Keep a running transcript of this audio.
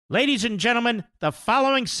Ladies and gentlemen, the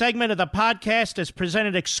following segment of the podcast is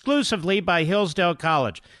presented exclusively by Hillsdale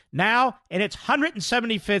College, now in its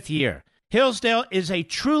 175th year. Hillsdale is a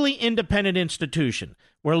truly independent institution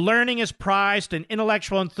where learning is prized and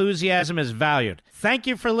intellectual enthusiasm is valued. Thank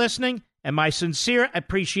you for listening, and my sincere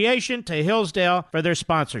appreciation to Hillsdale for their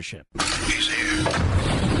sponsorship. He's here.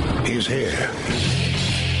 He's here.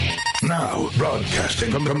 Now,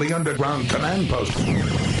 broadcasting from the underground command post,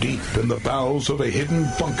 deep in the bowels of a hidden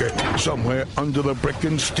bunker, somewhere under the brick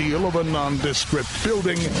and steel of a nondescript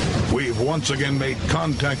building, we've once again made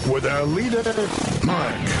contact with our leader,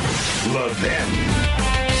 Mark Levin.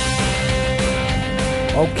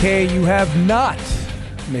 Okay, you have not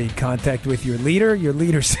made contact with your leader. Your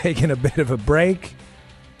leader's taking a bit of a break.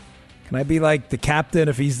 Can I be like the captain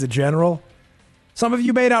if he's the general? Some of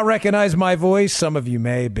you may not recognize my voice. Some of you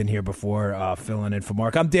may have been here before, filling in for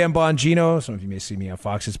Mark. I'm Dan Bongino. Some of you may see me on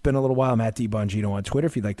Fox. It's been a little while. I'm at DBongino on Twitter.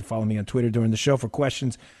 If you'd like to follow me on Twitter during the show for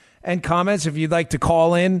questions and comments. If you'd like to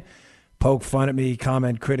call in, poke fun at me,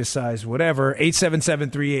 comment, criticize, whatever,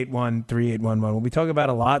 877-381-3811. We'll be talking about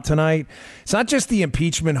a lot tonight. It's not just the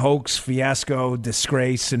impeachment hoax, fiasco,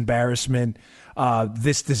 disgrace, embarrassment,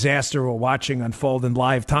 this disaster we're watching unfold in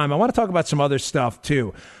live time. I want to talk about some other stuff,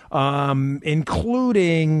 too,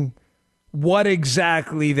 including what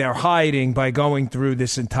exactly they're hiding by going through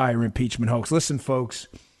this entire impeachment hoax. Listen, folks,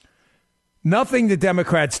 nothing the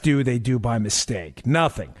Democrats do, they do by mistake.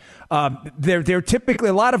 Nothing. They're typically,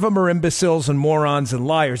 a lot of them are imbeciles and morons and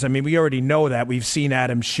liars. I mean, we already know that. We've seen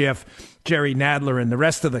Adam Schiff, Jerry Nadler, and the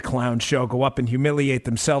rest of the clown show go up and humiliate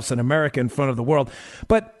themselves in America in front of the world.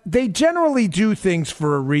 But they generally do things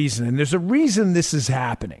for a reason, and there's a reason this is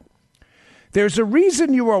happening. There's a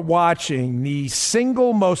reason you are watching the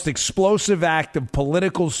single most explosive act of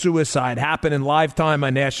political suicide happen in live time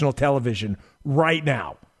on national television right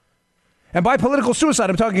now. And by political suicide,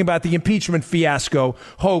 I'm talking about the impeachment fiasco,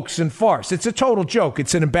 hoax, and farce. It's a total joke.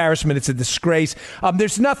 It's an embarrassment. It's a disgrace.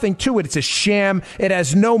 There's nothing to it. It's a sham. It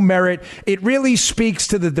has no merit. It really speaks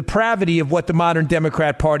to the depravity of what the modern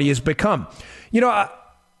Democrat Party has become. You know,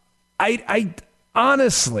 I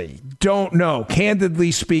honestly don't know,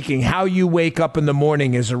 candidly speaking, how you wake up in the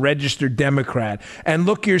morning as a registered Democrat and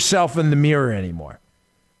look yourself in the mirror anymore.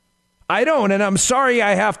 I don't, and I'm sorry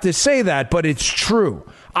I have to say that, but it's true.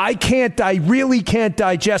 I really can't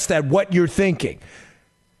digest that, what you're thinking.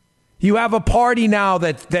 You have a party now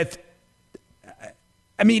that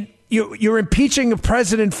I mean, you're impeaching a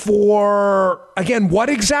president for, again, what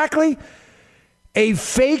exactly? A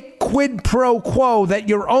fake quid pro quo that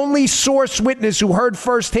your only source witness who heard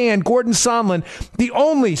firsthand, Gordon Sondland, the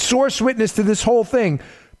only source witness to this whole thing,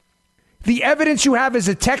 the evidence you have is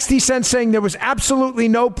a text he sent saying there was absolutely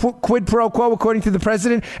no quid pro quo according to the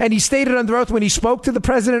president. And he stated under oath when he spoke to the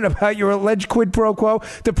president about your alleged quid pro quo,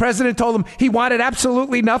 the president told him he wanted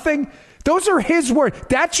absolutely nothing. Those are his words.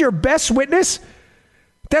 That's your best witness?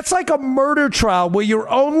 That's like a murder trial where your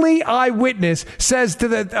only eyewitness says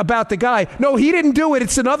about the guy, no, he didn't do it.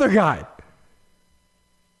 It's another guy.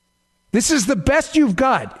 This is the best you've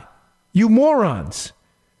got, you morons.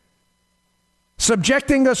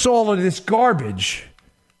 Subjecting us all to this garbage.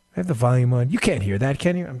 I have the volume on. You can't hear that,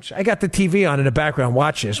 can you? I got the TV on in the background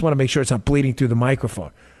watching. I just want to make sure it's not bleeding through the microphone.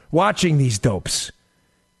 Watching these dopes.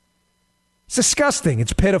 It's disgusting.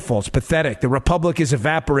 It's pitiful. It's pathetic. The republic is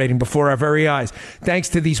evaporating before our very eyes, thanks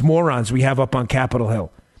to these morons we have up on Capitol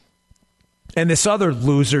Hill. And this other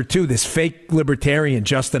loser, too, this fake libertarian,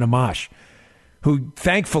 Justin Amash, who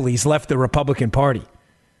thankfully has left the Republican Party.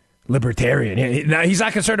 Libertarian. Now, he's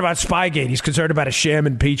not concerned about Spygate. He's concerned about a sham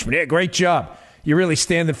impeachment. Yeah, great job. You're really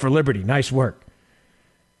standing for liberty. Nice work.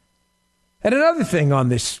 And another thing on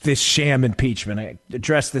this sham impeachment, I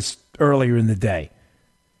addressed this earlier in the day.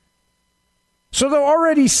 So they're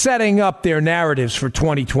already setting up their narratives for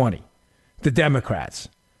 2020, the Democrats.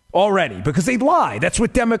 Already, because they lie. That's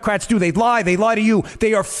what Democrats do. They lie. They lie to you.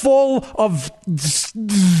 They are full of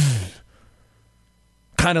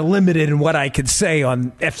kind of limited in what I could say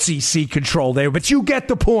on FCC control there, but you get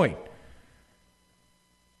the point.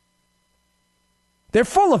 They're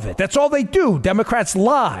full of it. That's all they do. Democrats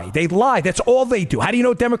lie. They lie. That's all they do. How do you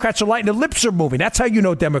know Democrats are lying? The lips are moving. That's how you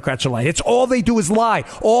know Democrats are lying. It's all they do is lie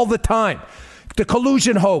all the time. The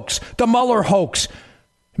collusion hoax, the Mueller hoax.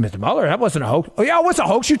 Mr. Mueller, that wasn't a hoax. Oh, yeah, it was a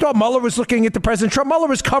hoax. You thought Mueller was looking into President Trump. Mueller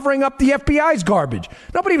was covering up the FBI's garbage.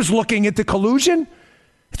 Nobody was looking into collusion.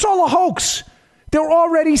 It's all a hoax. They're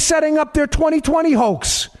already setting up their 2020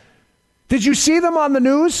 hoax. Did you see them on the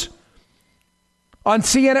news? On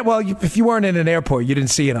CNN? Well, if you weren't in an airport, you didn't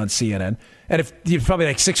see it on CNN. And if you're probably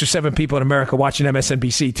like 6 or 7 people in America watching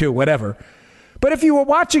MSNBC too, whatever. But if you were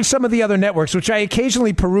watching some of the other networks, which I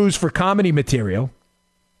occasionally peruse for comedy material,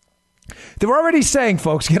 they're already saying,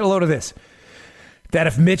 folks, get a load of this, that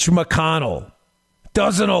if Mitch McConnell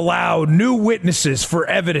doesn't allow new witnesses for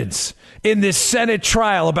evidence in this Senate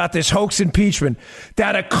trial about this hoax impeachment,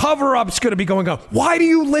 that a cover-up's going to be going on. Why do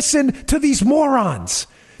you listen to these morons?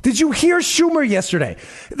 Did you hear Schumer yesterday?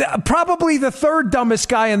 Probably the third dumbest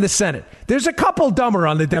guy in the Senate. There's a couple dumber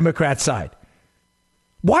on the Democrat side.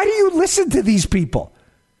 Why do you listen to these people?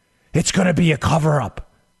 It's going to be a cover-up.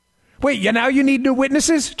 Wait, now you need new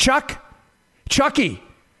witnesses? Chucky.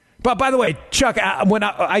 But by the way, Chuck, when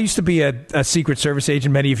I used to be a Secret Service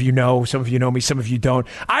agent, many of you know, some of you know me, some of you don't.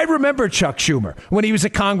 I remember Chuck Schumer when he was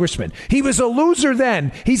a congressman. He was a loser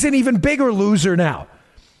then. He's an even bigger loser now.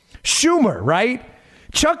 Schumer, right?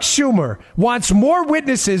 Chuck Schumer wants more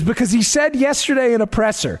witnesses because he said yesterday in a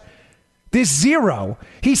presser, this zero,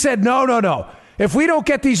 he said, no. If we don't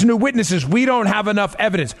get these new witnesses, we don't have enough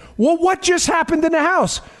evidence. Well, what just happened in the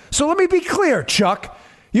House? So let me be clear, Chuck.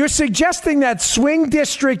 You're suggesting that swing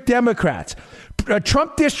district Democrats,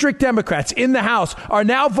 Trump district Democrats in the House are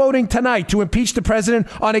now voting tonight to impeach the president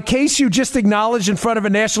on a case you just acknowledged in front of a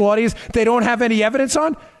national audience they don't have any evidence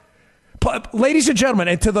on? Ladies and gentlemen,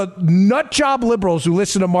 and to the nut job liberals who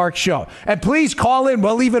listen to Mark's show, and please call in.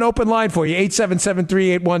 We'll leave an open line for you,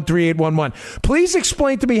 877-381-3811. Please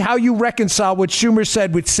explain to me how you reconcile what Schumer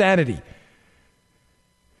said with sanity.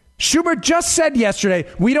 Schumer just said yesterday,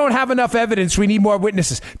 we don't have enough evidence, we need more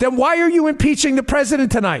witnesses. Then why are you impeaching the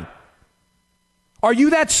president tonight? Are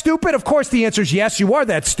you that stupid? Of course the answer is yes, you are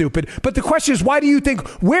that stupid. But the question is, why do you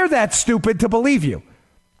think we're that stupid to believe you?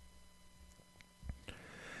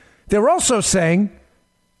 They're also saying,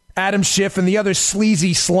 Adam Schiff and the other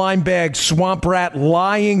sleazy slime bag, swamp rat,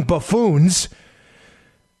 lying buffoons,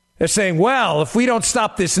 they're saying, well, if we don't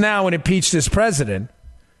stop this now and impeach this president,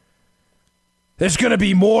 there's going to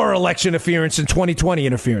be more election interference in 2020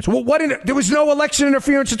 interference. Well, there was no election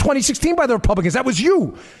interference in 2016 by the Republicans. That was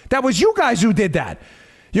you. That was you guys who did that.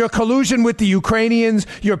 Your collusion with the Ukrainians,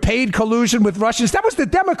 your paid collusion with Russians. That was the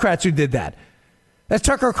Democrats who did that. As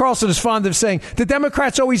Tucker Carlson is fond of saying, the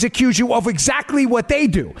Democrats always accuse you of exactly what they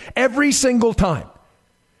do every single time.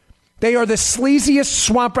 They are the sleaziest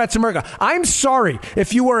swamp rats in America. I'm sorry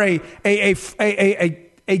if you were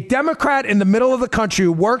a Democrat in the middle of the country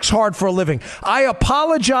who works hard for a living. I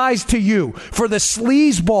apologize to you for the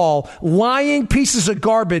sleazeball, lying pieces of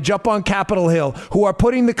garbage up on Capitol Hill who are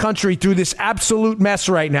putting the country through this absolute mess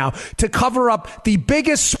right now to cover up the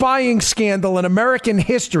biggest spying scandal in American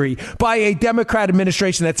history by a Democrat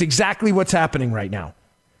administration. That's exactly what's happening right now.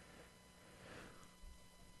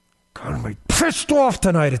 God, I'm pissed off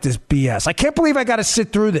tonight at this BS. I can't believe I got to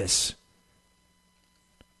sit through this.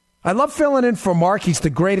 I love filling in for Mark. He's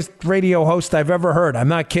the greatest radio host I've ever heard. I'm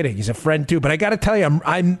not kidding. He's a friend, too. But I got to tell you,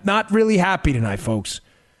 I'm not really happy tonight, folks.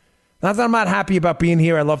 Not that I'm not happy about being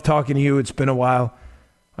here. I love talking to you. It's been a while.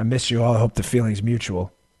 I miss you all. I hope the feeling's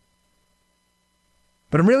mutual.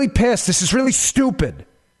 But I'm really pissed. This is really stupid.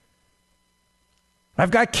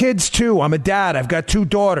 I've got kids, too. I'm a dad. I've got 2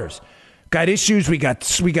 daughters. Got issues. We got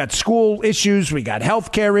school issues. We got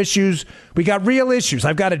healthcare issues. We got real issues.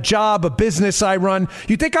 I've got a job, a business I run.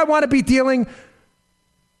 You think I want to be dealing?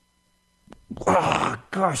 Oh,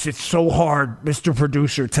 gosh, it's so hard, Mr.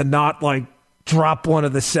 Producer, to not drop one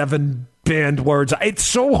of the 7 banned words. It's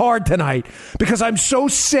so hard tonight because I'm so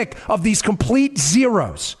sick of these complete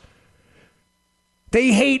zeros.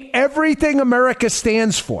 They hate everything America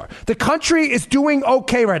stands for. The country is doing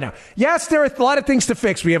okay right now. Yes, there are a lot of things to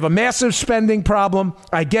fix. We have a massive spending problem.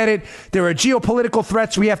 I get it. There are geopolitical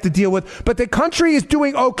threats we have to deal with. But the country is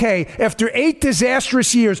doing okay after 8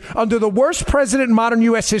 disastrous years under the worst president in modern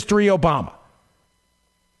U.S. history, Obama.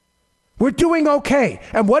 We're doing okay.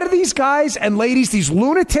 And what do these guys and ladies, these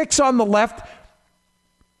lunatics on the left,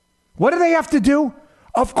 what do they have to do?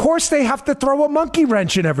 Of course they have to throw a monkey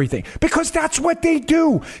wrench in everything because that's what they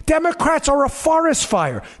do. Democrats are a forest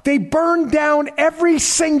fire. They burn down every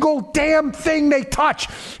single damn thing they touch.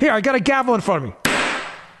 Here, I got a gavel in front of me.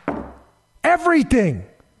 Everything.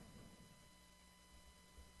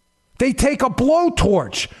 They take a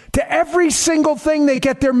blowtorch to every single thing they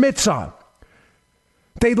get their mitts on.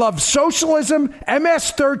 They love socialism,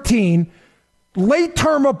 MS-13,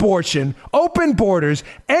 late-term abortion, open borders,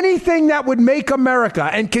 anything that would make America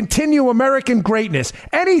and continue American greatness,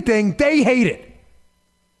 anything, they hate it.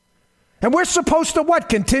 And we're supposed to what?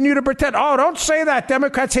 Continue to pretend, oh, don't say that,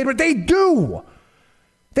 Democrats hate it. They do.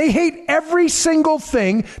 They hate every single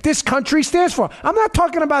thing this country stands for. I'm not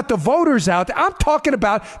talking about the voters out there. I'm talking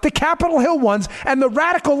about the Capitol Hill ones and the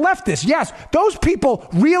radical leftists. Yes, those people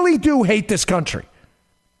really do hate this country.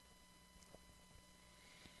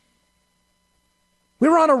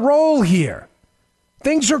 We're on a roll here.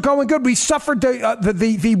 Things are going good. We suffered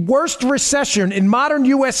the worst recession in modern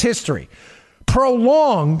U.S. history,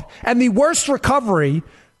 prolonged, and the worst recovery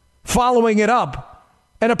following it up,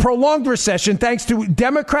 and a prolonged recession thanks to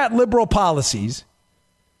Democrat liberal policies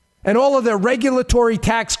and all of their regulatory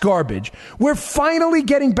tax garbage. We're finally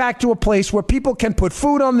getting back to a place where people can put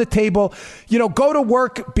food on the table, go to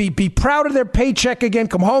work, be proud of their paycheck again,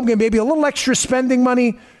 come home, get maybe a little extra spending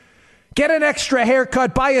money, get an extra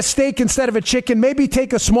haircut, buy a steak instead of a chicken, maybe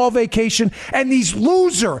take a small vacation. And these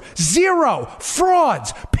loser, zero,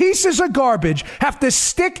 frauds, pieces of garbage have to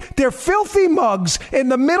stick their filthy mugs in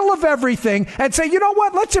the middle of everything and say, you know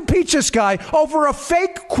what, let's impeach this guy over a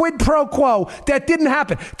fake quid pro quo that didn't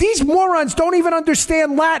happen. These morons don't even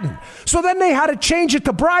understand Latin. So then they had to change it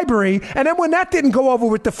to bribery. And then when that didn't go over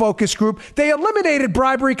with the focus group, they eliminated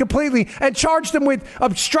bribery completely and charged them with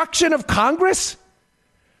obstruction of Congress.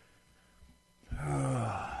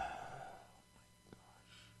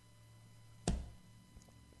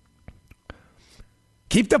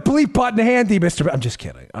 Keep the bleep button handy, Mr. I'm just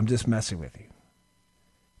kidding. I'm just messing with you.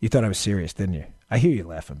 You thought I was serious, didn't you? I hear you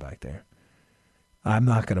laughing back there. I'm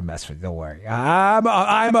not going to mess with you. Don't worry.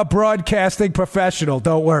 I'm a broadcasting professional.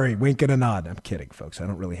 Don't worry. Wink and a nod. I'm kidding, folks. I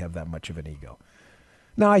don't really have that much of an ego.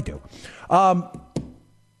 No, I do. I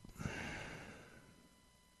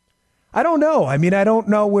don't know. I mean, I don't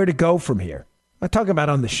know where to go from here. I'm talking about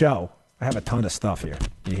on the show. I have a ton of stuff here.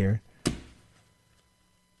 You hear?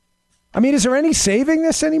 I mean, is there any saving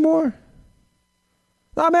this anymore?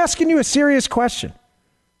 I'm asking you a serious question.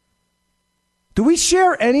 Do we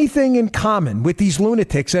share anything in common with these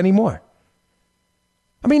lunatics anymore?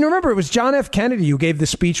 I mean, remember, it was John F. Kennedy who gave the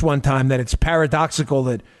speech one time that it's paradoxical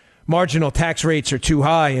that marginal tax rates are too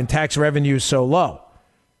high and tax revenues so low.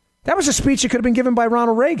 That was a speech that could have been given by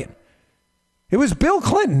Ronald Reagan. It was Bill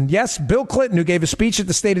Clinton, yes, Bill Clinton, who gave a speech at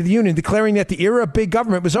the State of the Union declaring that the era of big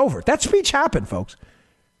government was over. That speech happened, folks.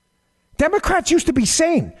 Democrats used to be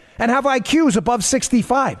sane and have IQs above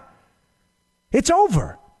 65. It's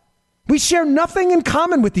over. We share nothing in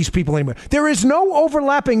common with these people anymore. There is no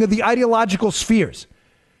overlapping of the ideological spheres.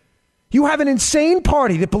 You have an insane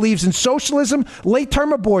party that believes in socialism,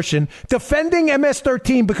 late-term abortion, defending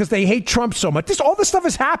MS-13 because they hate Trump so much. All this stuff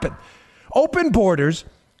has happened. Open borders,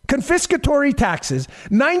 confiscatory taxes,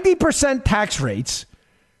 90% tax rates,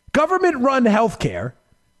 government-run health care.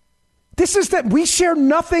 This is that we share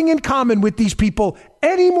nothing in common with these people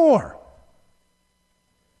anymore.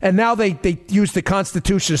 And now they use the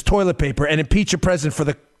Constitution as toilet paper and impeach a president for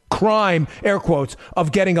the crime, air quotes,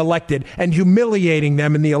 of getting elected and humiliating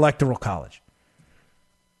them in the Electoral College.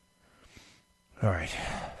 All right.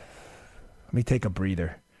 Let me take a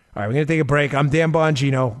breather. All right, we're going to take a break. I'm Dan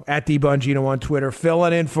Bongino, at DBongino on Twitter,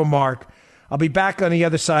 filling in for Mark. I'll be back on the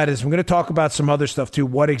other side of this. We're going to talk about some other stuff, too,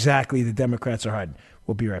 what exactly the Democrats are hiding.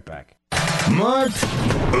 We'll be right back. Mark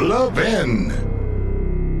Levin.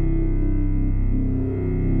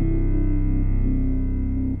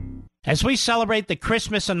 As we celebrate the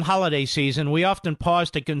Christmas and holiday season, we often pause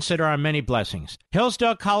to consider our many blessings.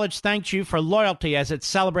 Hillsdale College thanks you for loyalty as it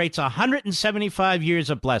celebrates 175 years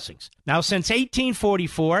of blessings. Now, since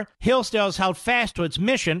 1844, Hillsdale has held fast to its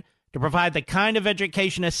mission to provide the kind of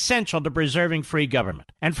education essential to preserving free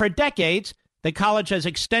government. And for decades, the college has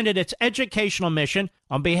extended its educational mission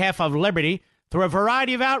on behalf of liberty through a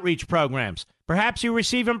variety of outreach programs. Perhaps you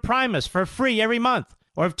receive Imprimus for free every month,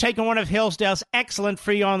 or have taken one of Hillsdale's excellent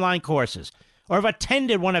free online courses, or have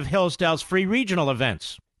attended one of Hillsdale's free regional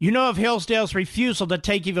events. You know of Hillsdale's refusal to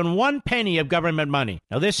take even 1 penny of government money.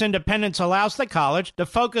 Now, this independence allows the college to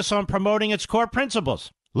focus on promoting its core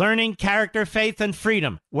principles: learning, character, faith, and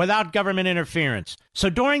freedom without government interference. So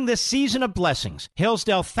during this season of blessings,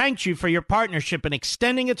 Hillsdale thanks you for your partnership in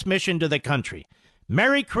extending its mission to the country.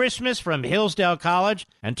 Merry Christmas from Hillsdale College.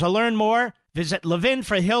 And to learn more, visit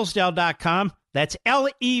levinforhillsdale.com. That's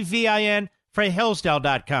Levin for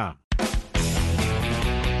Hillsdale.com.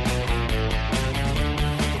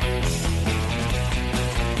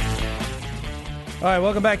 All right,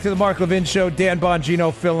 welcome back to the Mark Levin Show. Dan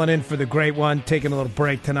Bongino filling in for the great one, taking a little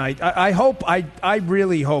break tonight. I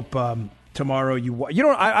really hope tomorrow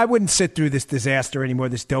I wouldn't sit through this disaster anymore,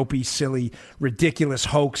 this dopey, silly, ridiculous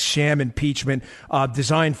hoax, sham impeachment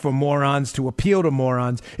designed for morons to appeal to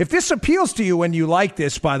morons. If this appeals to you and you like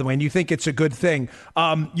this, by the way, and you think it's a good thing,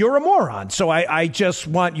 you're a moron. So I just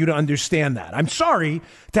want you to understand that. I'm sorry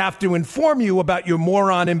to have to inform you about your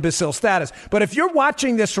moron imbecile status. But if you're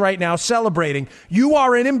watching this right now celebrating, you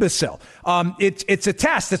are an imbecile. It's a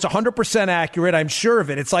test. It's 100% accurate. I'm sure of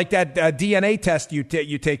it. It's like that DNA test you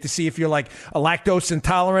take to see if you're like like a lactose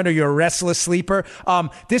intolerant or you're a restless sleeper.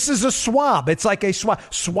 This is a swab. It's like a swab.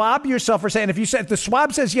 Swab yourself for saying, if the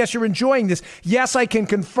swab says, yes, you're enjoying this, yes, I can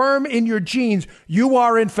confirm in your genes you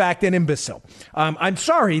are, in fact, an imbecile. I'm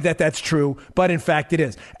sorry that that's true, but in fact it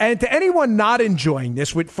is. And to anyone not enjoying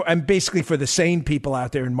this, and basically for the sane people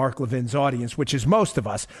out there in Mark Levin's audience, which is most of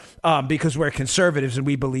us, because we're conservatives and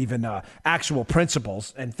we believe in actual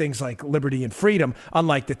principles and things like liberty and freedom,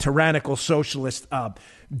 unlike the tyrannical socialist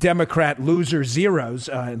Democrat loser zeros,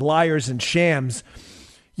 liars and shams.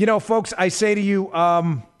 You know, folks, I say to you,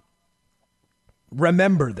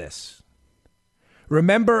 remember this.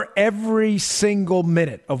 Remember every single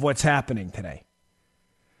minute of what's happening today.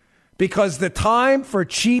 Because the time for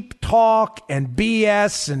cheap talk and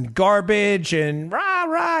BS and garbage and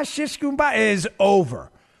rah-rah, shish kumbaya is over.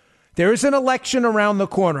 There is an election around the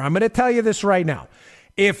corner. I'm going to tell you this right now.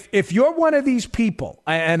 If you're one of these people,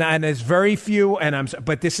 and there's very few,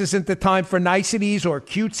 but this isn't the time for niceties or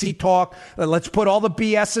cutesy talk. Let's put all the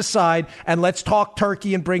BS aside and let's talk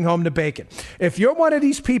turkey and bring home the bacon. If you're one of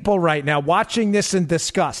these people right now watching this in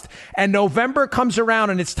disgust, and November comes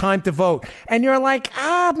around and it's time to vote, and you're like,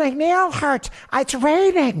 my nail hurts. It's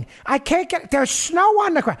raining. I can't there's snow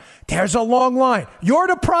on the ground. There's a long line. You're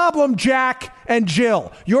the problem, Jack and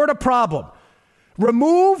Jill. You're the problem.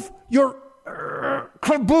 Remove your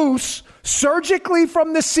caboose surgically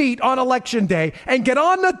from the seat on election day and get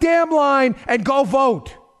on the damn line and go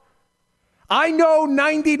vote. I know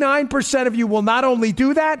 99% of you will not only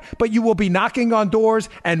do that, but you will be knocking on doors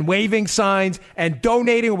and waving signs and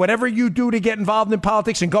donating or whatever you do to get involved in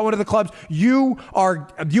politics and going to the clubs. You are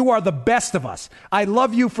the best of us. I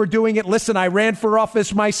love you for doing it. Listen, I ran for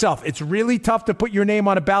office myself. It's really tough to put your name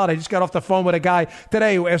on a ballot. I just got off the phone with a guy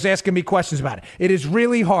today who was asking me questions about it. It is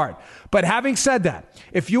really hard. But having said that,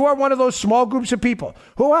 if you are one of those small groups of people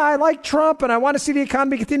who I like Trump and I want to see the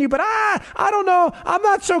economy continue, but I don't know, I'm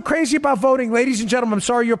not so crazy about voting, ladies and gentlemen, I'm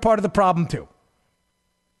sorry you're part of the problem too.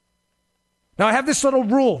 Now, I have this little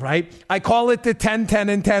rule, right? I call it the 10, 10,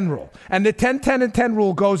 and 10 rule. And the 10, 10, and 10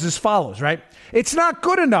 rule goes as follows, right? It's not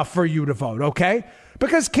good enough for you to vote, okay?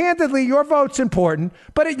 Because candidly, your vote's important,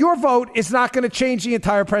 but your vote is not going to change the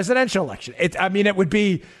entire presidential election. It would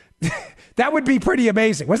be... That would be pretty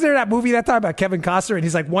amazing. Wasn't there that movie that time about Kevin Costner and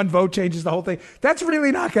he's like, one vote changes the whole thing? That's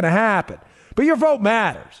really not going to happen. But your vote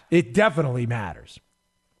matters. It definitely matters.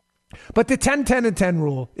 But the 10, 10, and 10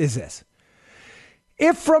 rule is this.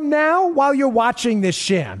 If from now, while you're watching this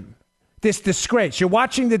sham, this disgrace, you're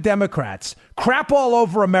watching the Democrats crap all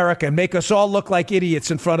over America and make us all look like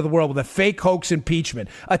idiots in front of the world with a fake hoax impeachment,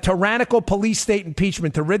 a tyrannical police state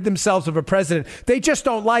impeachment to rid themselves of a president they just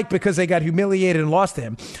don't like because they got humiliated and lost to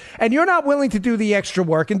him, and you're not willing to do the extra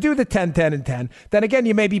work and do the 10, 10, and 10, then again,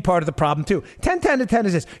 you may be part of the problem too. 10, 10, and 10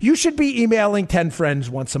 is this. You should be emailing 10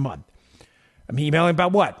 friends once a month. I'm emailing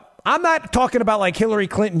about what? I'm not talking about like Hillary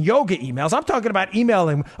Clinton yoga emails. I'm talking about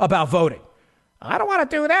emailing about voting. I don't want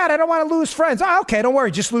to do that. I don't want to lose friends. Oh, okay, don't worry.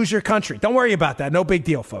 Just lose your country. Don't worry about that. No big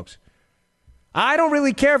deal, folks. I don't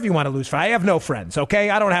really care if you want to lose friends. I have no friends, okay?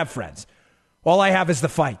 I don't have friends. All I have is the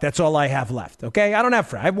fight. That's all I have left, okay? I don't have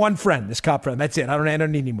friends. I have one friend, this cop friend. That's it. I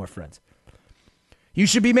don't need any more friends. You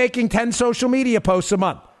should be making 10 social media posts a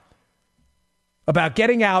month about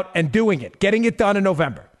getting out and doing it, getting it done in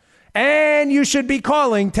November. And you should be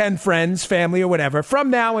calling 10 friends, family, or whatever from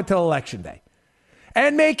now until Election Day.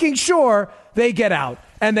 And making sure they get out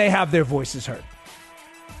and they have their voices heard.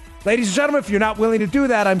 Ladies and gentlemen, if you're not willing to do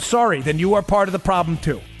that, I'm sorry. Then you are part of the problem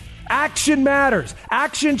too. Action matters.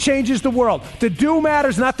 Action changes the world. The do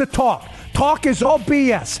matters, not the talk. Talk is all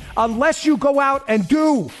BS unless you go out and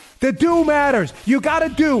do. The do matters. You got to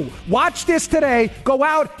do. Watch this today. Go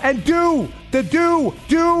out and do. The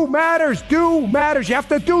do matters. Do matters. You have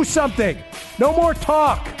to do something. No more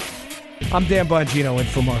talk. I'm Dan Bongino in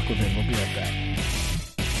for Mark Levin. We'll be right back.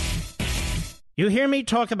 You hear me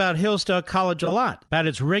talk about Hillsdale College a lot, about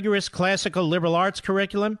its rigorous classical liberal arts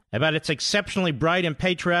curriculum, about its exceptionally bright and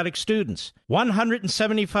patriotic students.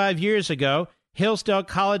 175 years ago, Hillsdale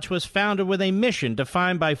College was founded with a mission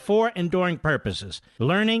defined by 4 enduring purposes: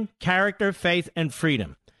 learning, character, faith, and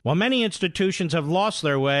freedom. While many institutions have lost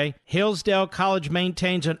their way, Hillsdale College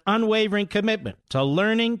maintains an unwavering commitment to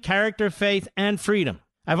learning, character, faith, and freedom.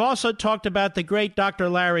 I've also talked about the great Dr.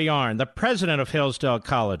 Larry Arnn, the president of Hillsdale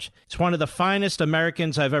College. He's one of the finest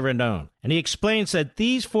Americans I've ever known. And he explains that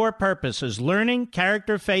these 4 purposes, learning,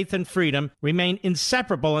 character, faith, and freedom, remain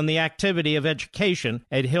inseparable in the activity of education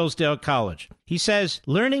at Hillsdale College. He says,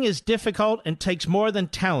 learning is difficult and takes more than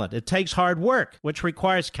talent. It takes hard work, which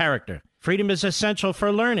requires character. Freedom is essential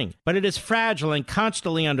for learning, but it is fragile and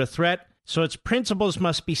constantly under threat, so its principles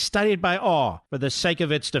must be studied by all for the sake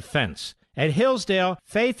of its defense. At Hillsdale,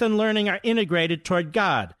 faith and learning are integrated toward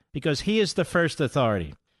God because He is the first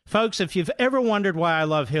authority. Folks, if you've ever wondered why I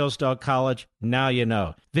love Hillsdale College, now you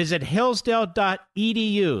know. Visit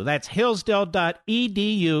hillsdale.edu. That's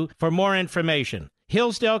hillsdale.edu for more information.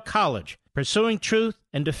 Hillsdale College, pursuing truth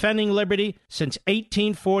and defending liberty since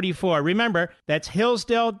 1844. Remember, that's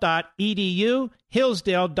hillsdale.edu,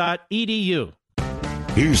 hillsdale.edu.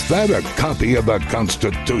 Is that a copy of the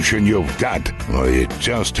Constitution you've got? Or are you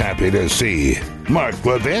just happy to see Mark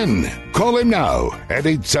Levin? Call him now at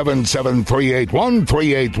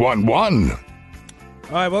 877-381-3811. All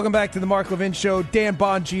right, welcome back to the Mark Levin Show. Dan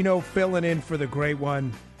Bongino filling in for the great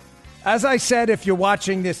one. As I said, if you're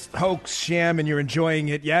watching this hoax sham and you're enjoying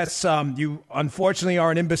it, yes, you unfortunately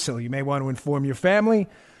are an imbecile. You may want to inform your family,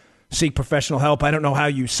 seek professional help. I don't know how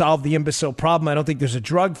you solve the imbecile problem. I don't think there's a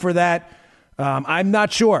drug for that. I'm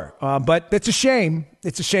not sure, but it's a shame.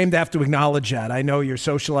 It's a shame to have to acknowledge that. I know your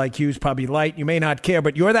social IQ is probably light. You may not care,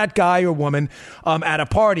 but you're that guy or woman at a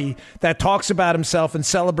party that talks about himself and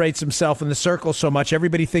celebrates himself in the circle so much.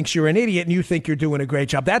 Everybody thinks you're an idiot and you think you're doing a great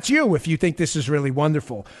job. That's you if you think this is really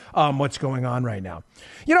wonderful, what's going on right now.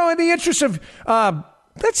 You know, in the interest of...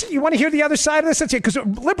 you want to hear the other side of this? That's it, because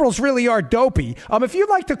liberals really are dopey. If you'd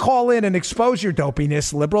like to call in and expose your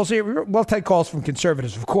dopiness, liberals, we'll take calls from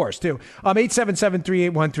conservatives, of course, too.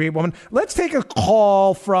 877-381-3811. Let's take a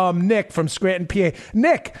call from Nick from Scranton, PA.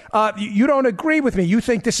 Nick, you don't agree with me. You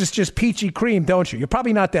think this is just peachy cream, don't you? You're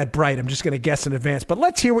probably not that bright. I'm just going to guess in advance. But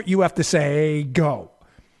let's hear what you have to say. Go.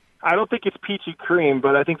 I don't think it's peachy cream,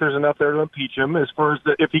 but I think there's enough there to impeach him. As far as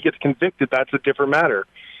if he gets convicted, that's a different matter.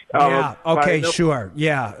 Yeah. Okay. Sure.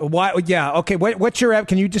 Yeah. Why? Yeah. Okay. What's your?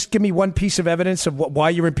 Can you just give me one piece of evidence of why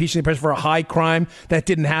you're impeaching the president for a high crime that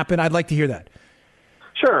didn't happen? I'd like to hear that.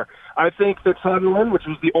 Sure. I think that Sutherland, which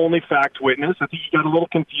was the only fact witness, I think he got a little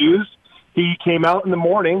confused. He came out in the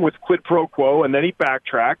morning with quid pro quo, and then he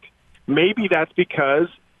backtracked. Maybe that's because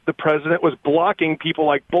the president was blocking people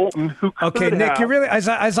like Bolton who could Okay, Nick, you're really, as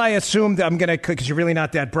I assumed, I'm going to, because you're really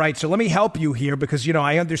not that bright. So let me help you here because, you know,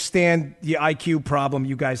 I understand the IQ problem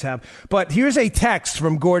you guys have. But here's a text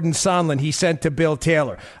from Gordon Sondland he sent to Bill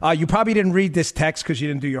Taylor. You probably didn't read this text because you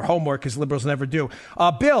didn't do your homework, because liberals never do.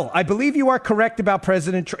 Bill, I believe you are incorrect about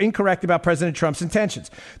President Trump's intentions.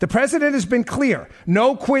 The president has been clear.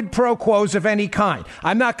 No quid pro quos of any kind.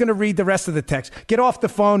 I'm not going to read the rest of the text. Get off the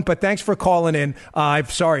phone, but thanks for calling in. I'm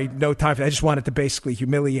sorry. No time for that. I just wanted to basically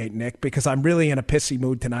humiliate Nick because I'm really in a pissy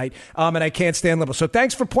mood tonight, and I can't stand liberals. So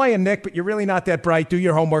thanks for playing, Nick, but you're really not that bright. Do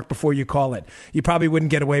your homework before you call it. You probably wouldn't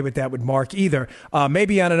get away with that with Mark either.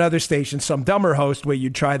 Maybe on another station, some dumber host where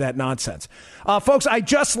you'd try that nonsense. Folks, I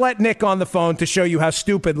just let Nick on the phone to show you how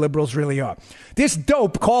stupid liberals really are. This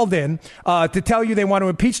dope called in to tell you they want to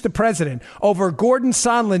impeach the president over Gordon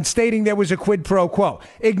Sondland stating there was a quid pro quo,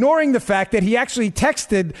 ignoring the fact that he actually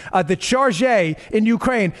texted the charge in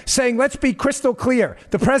Ukraine saying, let's be crystal clear,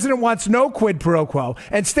 the president wants no quid pro quo,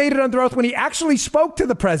 and stated under oath when he actually spoke to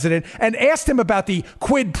the president and asked him about the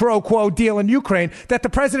quid pro quo deal in Ukraine that the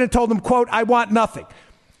president told him, quote, I want nothing.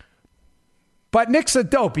 But Nick's a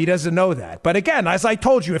dope. He doesn't know that. But again, as I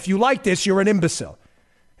told you, if you like this, you're an imbecile.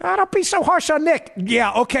 Don't be so harsh on Nick.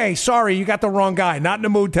 Yeah, okay, sorry, you got the wrong guy. Not in the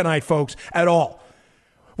mood tonight, folks, at all.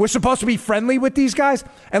 We're supposed to be friendly with these guys.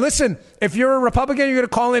 And listen, if you're a Republican, you're going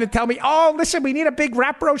to call in and tell me, oh, listen, we need a big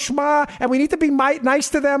rapprochement and we need to be nice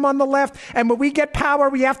to them on the left. And when we get power,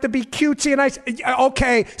 we have to be cutesy and nice.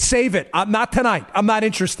 Okay, save it. Not tonight. I'm not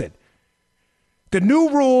interested. The new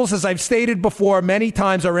rules, as I've stated before many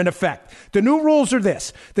times, are in effect. The new rules are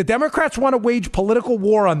this. The Democrats want to wage political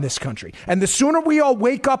war on this country. And the sooner we all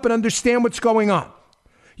wake up and understand what's going on.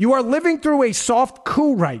 You are living through a soft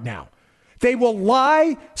coup right now. They will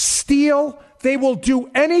lie, steal. They will do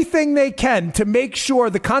anything they can to make sure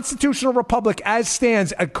the constitutional republic as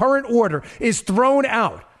stands, a current order, is thrown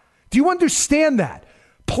out. Do you understand that?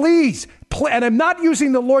 Please, and I'm not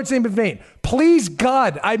using the Lord's name in vain. Please,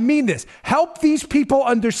 God, I mean this. Help these people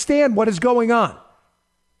understand what is going on.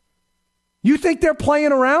 You think they're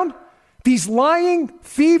playing around? These lying,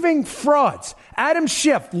 thieving frauds. Adam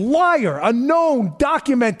Schiff, liar, a known,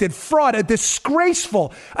 documented fraud, a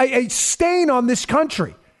disgraceful, a stain on this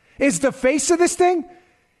country, is the face of this thing.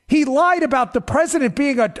 He lied about the president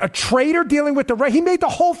being a traitor dealing with the right. He made the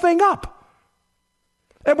whole thing up.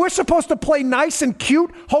 And we're supposed to play nice and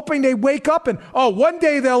cute, hoping they wake up and, oh, one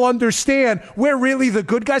day they'll understand we're really the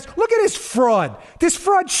good guys. Look at his fraud. This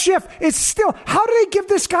fraud Schiff is still, how do they give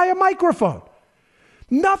this guy a microphone?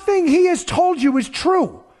 Nothing he has told you is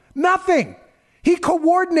true. Nothing. He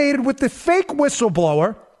coordinated with the fake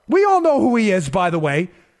whistleblower. We all know who he is, by the way,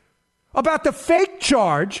 about the fake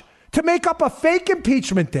charge to make up a fake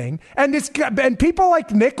impeachment thing, and people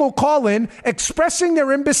like Nick will call in expressing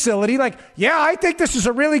their imbecility, like, yeah, I think this is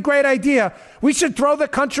a really great idea. We should throw the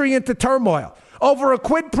country into turmoil over a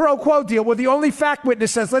quid pro quo deal where the only fact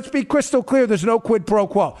witness says, let's be crystal clear, there's no quid pro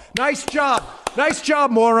quo. Nice job. Nice job,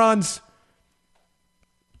 morons.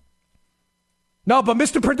 No, but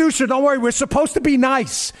Mr. Producer, don't worry. We're supposed to be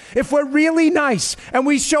nice. If we're really nice and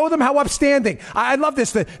we show them how upstanding. I love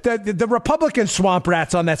this. The Republican swamp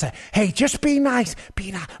rats on that side. Hey, just be nice.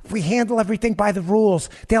 Be nice. We handle everything by the rules.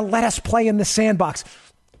 They'll let us play in the sandbox.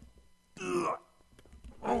 Ugh.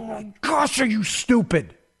 Oh, my gosh, are you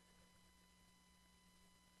stupid?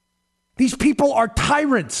 These people are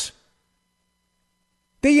tyrants.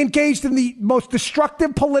 They engaged in the most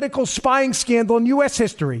destructive political spying scandal in U.S.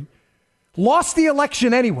 history. Lost the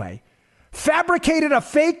election anyway, fabricated a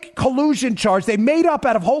fake collusion charge they made up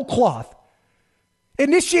out of whole cloth,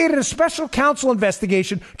 initiated a special counsel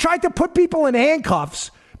investigation, tried to put people in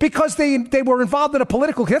handcuffs because they were involved in a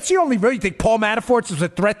political. That's the only reason you think Paul Manafort is a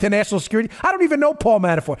threat to national security. I don't even know Paul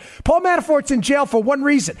Manafort. Paul Manafort's in jail for one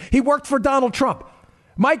reason. He worked for Donald Trump.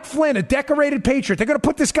 Mike Flynn, a decorated patriot. They're going to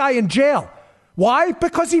put this guy in jail. Why?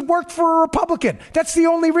 Because he worked for a Republican. That's the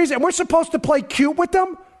only reason. And we're supposed to play cute with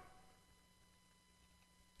them?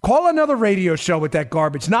 Call another radio show with that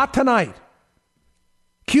garbage. Not tonight.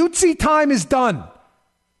 Cutesy time is done.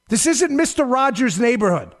 This isn't Mr. Rogers'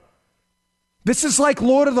 Neighborhood. This is like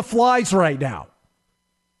Lord of the Flies right now.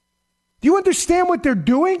 Do you understand what they're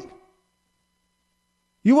doing?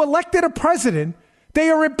 You elected a president. They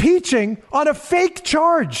are impeaching on a fake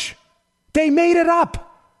charge. They made it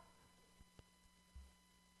up.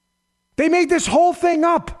 They made this whole thing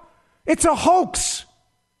up. It's a hoax.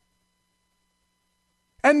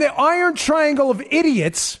 And the iron triangle of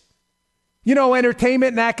idiots,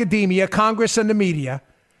 entertainment and academia, Congress and the media.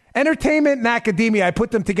 Entertainment and academia, I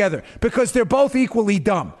put them together because they're both equally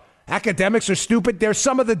dumb. Academics are stupid. They're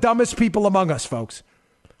some of the dumbest people among us, folks.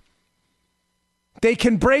 They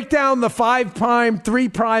can break down the 5',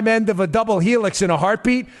 3' end of a double helix in a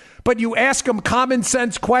heartbeat, but you ask them common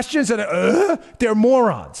sense questions and they're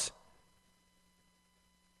morons.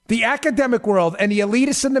 The academic world and the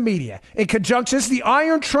elitists in the media, in conjunction, this is the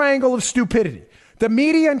iron triangle of stupidity. The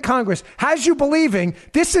media and Congress has you believing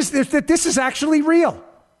that this is actually real.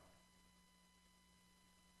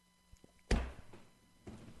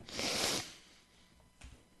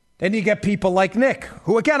 Then you get people like Nick,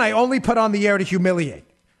 who, again, I only put on the air to humiliate.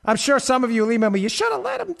 I'm sure some of you will email me, you should have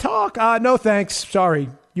let him talk. No, thanks. Sorry.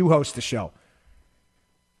 You host the show.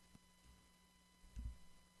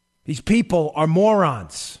 These people are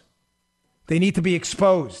morons. They need to be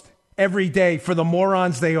exposed every day for the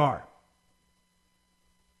morons they are.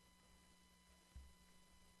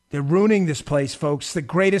 They're ruining this place, folks, the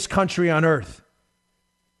greatest country on earth.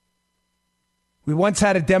 We once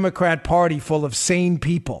had a Democrat Party full of sane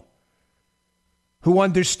people who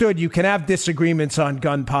understood you can have disagreements on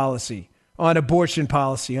gun policy, on abortion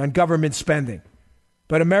policy, on government spending.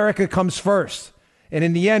 But America comes first. And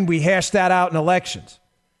in the end, we hashed that out in elections.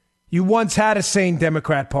 You once had a sane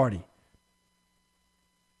Democrat Party.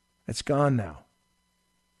 It's gone now.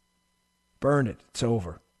 Burn it. It's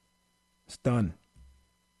over. It's done.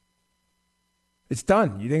 It's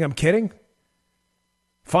done. You think I'm kidding?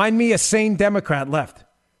 Find me a sane Democrat left.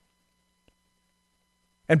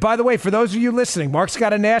 And by the way, for those of you listening, Mark's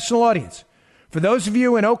got a national audience. For those of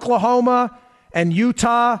you in Oklahoma and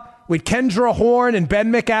Utah with Kendra Horn and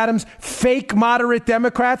Ben McAdams, fake moderate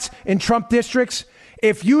Democrats in Trump districts,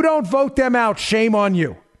 if you don't vote them out, shame on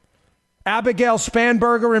you. Abigail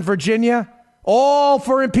Spanberger in Virginia, all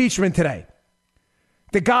for impeachment today.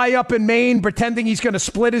 The guy up in Maine pretending he's going to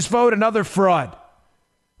split his vote, another fraud.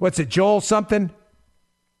 What's it, Joel something?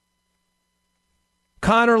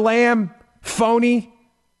 Connor Lamb, phony.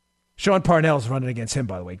 Sean Parnell's running against him,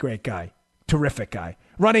 by the way. Great guy. Terrific guy.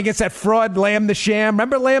 Running against that fraud, Lamb the Sham.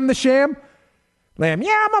 Remember Lamb the Sham? Lamb,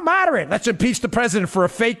 yeah, I'm a moderate. Let's impeach the president for a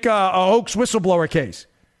fake a hoax whistleblower case.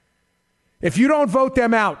 If you don't vote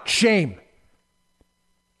them out, shame.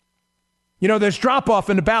 There's drop-off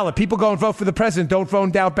in the ballot. People go and vote for the president. Don't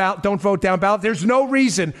vote down ballot. There's no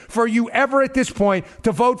reason for you ever at this point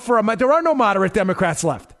to vote for there are no moderate Democrats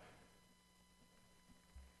left.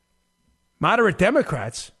 Moderate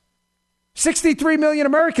Democrats? 63 million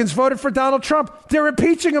Americans voted for Donald Trump. They're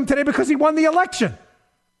impeaching him today because he won the election.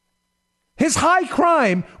 His high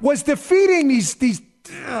crime was defeating these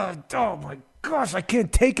oh my gosh, I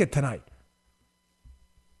can't take it tonight.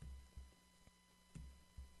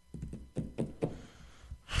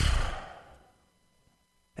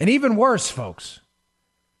 And even worse, folks,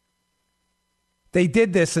 They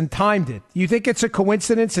did this and timed it. You think it's a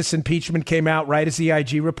coincidence this impeachment came out right as the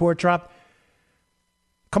IG report dropped?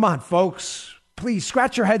 Come on, folks. Please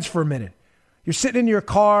scratch your heads for a minute. You're sitting in your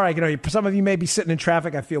car. Some of you may be sitting in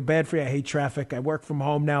traffic. I feel bad for you. I hate traffic. I work from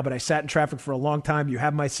home now, but I sat in traffic for a long time. You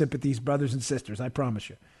have my sympathies, brothers and sisters. I promise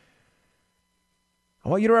you. I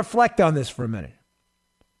want you to reflect on this for a minute.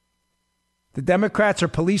 The Democrats are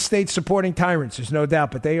police state supporting tyrants. There's no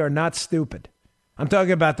doubt, but they are not stupid. I'm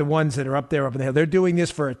talking about the ones that are up there, up in the hill. They're doing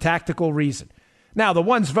this for a tactical reason. Now, the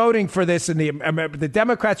ones voting for this and the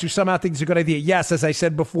Democrats who somehow think it's a good idea, yes, as I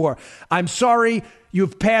said before, I'm sorry,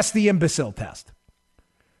 you've passed the imbecile test.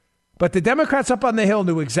 But the Democrats up on the Hill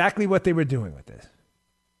knew exactly what they were doing with this.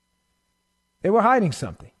 They were hiding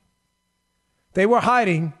something. They were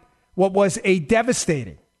hiding what was a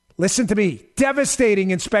devastating, listen to me,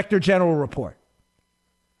 devastating Inspector General report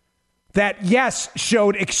that, yes,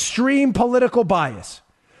 showed extreme political bias,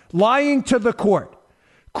 lying to the court,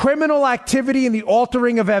 criminal activity and the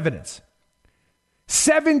altering of evidence,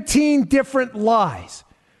 17 different lies,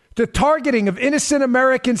 the targeting of innocent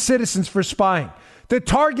American citizens for spying, the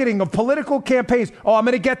targeting of political campaigns. Oh, I'm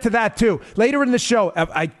going to get to that too. Later in the show,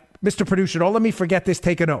 Mr. Producer, don't let me forget this,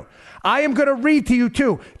 take a note. I am going to read to you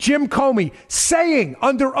too, Jim Comey saying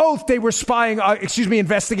under oath they were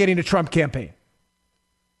investigating the Trump campaign.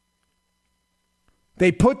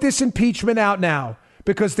 They put this impeachment out now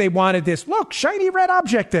because they wanted this, look, shiny red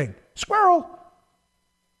object thing, squirrel.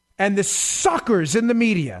 And the suckers in the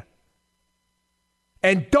media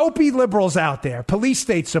and dopey liberals out there, police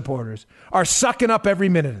state supporters, are sucking up every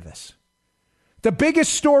minute of this. The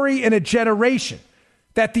biggest story in a generation,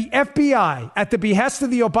 that the FBI, at the behest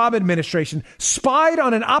of the Obama administration, spied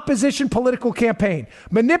on an opposition political campaign,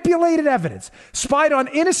 manipulated evidence, spied on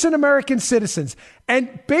innocent American citizens,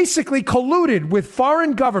 and basically colluded with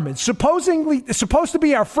foreign governments, supposed to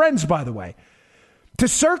be our friends, by the way, to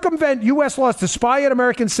circumvent U.S. laws, to spy on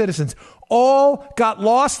American citizens, all got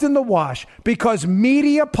lost in the wash because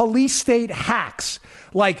media police state hacks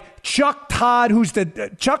like Chuck Todd,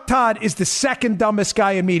 Chuck Todd is the second dumbest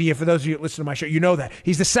guy in media. For those of you that listen to my show, you know that.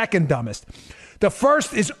 He's the second dumbest. The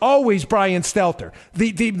first is always Brian Stelter.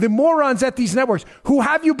 The morons at these networks who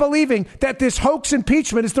have you believing that this hoax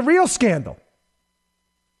impeachment is the real scandal.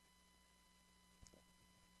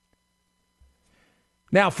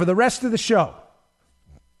 Now, for the rest of the show,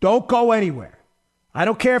 don't go anywhere. I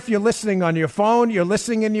don't care if you're listening on your phone, you're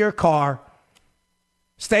listening in your car.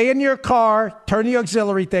 Stay in your car, turn the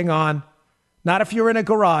auxiliary thing on. Not if you're in a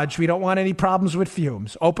garage. We don't want any problems with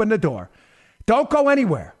fumes. Open the door. Don't go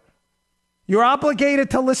anywhere. You're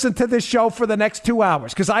obligated to listen to this show for the next 2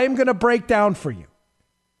 hours because I am going to break down for you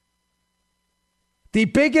the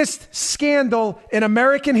biggest scandal in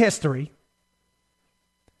American history.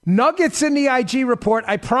 Nuggets in the IG report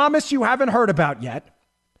I promise you haven't heard about yet.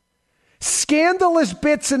 Scandalous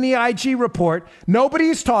bits in the IG report nobody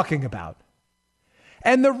is talking about.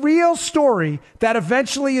 And the real story that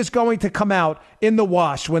eventually is going to come out in the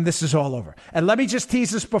wash when this is all over. And let me just tease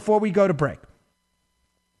this before we go to break.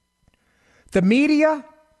 The media,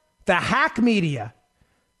 the hack media,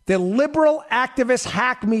 the liberal activist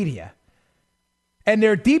hack media, and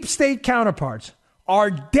their deep state counterparts are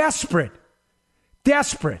desperate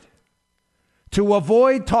to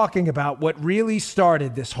avoid talking about what really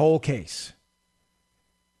started this whole case.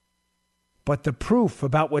 But the proof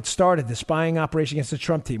about what started the spying operation against the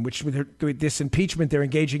Trump team, which with this impeachment they're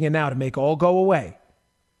engaging in now to make all go away,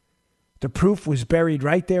 the proof was buried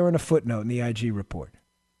right there in a footnote in the IG report.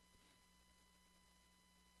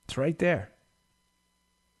 It's right there.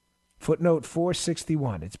 Footnote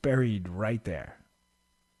 461. It's buried right there.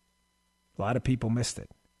 A lot of people missed it.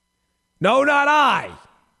 No, not I.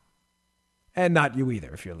 And not you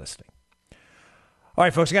either, if you're listening. All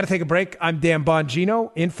right, folks, I got to take a break. I'm Dan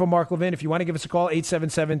Bongino, in for Mark Levin. If you want to give us a call,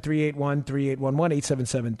 877-381-3811,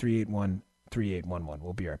 877-381-3811.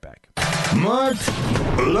 We'll be right back. Mark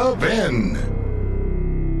Levin.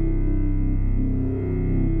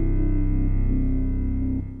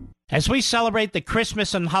 As we celebrate the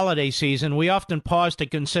Christmas and holiday season, we often pause to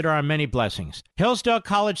consider our many blessings. Hillsdale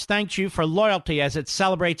College thanks you for loyalty as it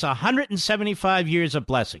celebrates 175 years of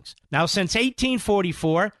blessings. Now, since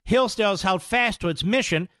 1844, Hillsdale has held fast to its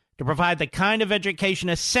mission to provide the kind of education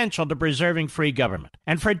essential to preserving free government.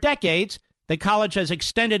 And for decades, the college has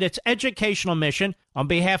extended its educational mission on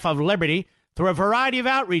behalf of liberty through a variety of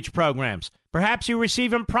outreach programs. Perhaps you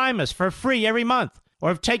receive Imprimus for free every month, or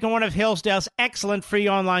have taken one of Hillsdale's excellent free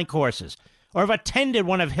online courses, or have attended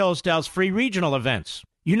one of Hillsdale's free regional events.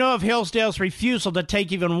 You know of Hillsdale's refusal to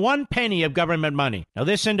take even 1 penny of government money. Now,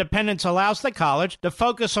 this independence allows the college to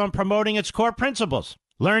focus on promoting its core principles,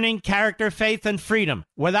 learning character, faith, and freedom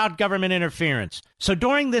without government interference. So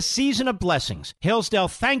during this season of blessings, Hillsdale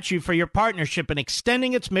thanks you for your partnership in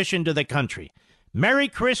extending its mission to the country. Merry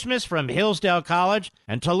Christmas from Hillsdale College,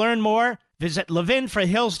 and to learn more, visit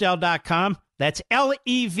levinforhillsdale.com. That's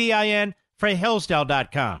Levin for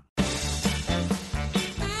Hillsdale.com.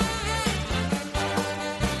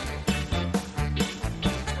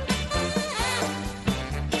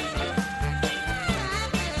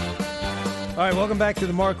 All right, welcome back to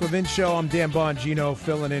the Mark Levin Show. I'm Dan Bongino,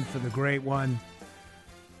 filling in for the great one.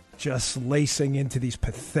 Just lacing into these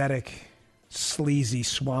pathetic, sleazy,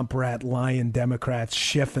 swamp rat, lion Democrats,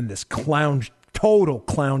 Schiff and this total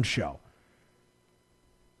clown show.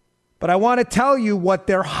 But I want to tell you what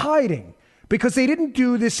they're hiding, because they didn't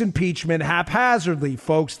do this impeachment haphazardly,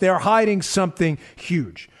 folks. They're hiding something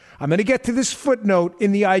huge. I'm going to get to this footnote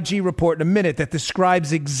in the IG report in a minute that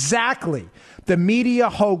describes exactly the media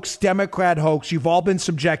hoax, Democrat hoax you've all been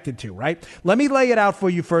subjected to, right? Let me lay it out for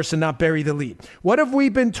you first and not bury the lead. What have we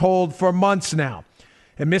been told for months now?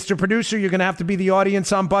 And Mr. Producer, you're going to have to be the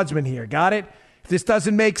audience ombudsman here. Got it? If this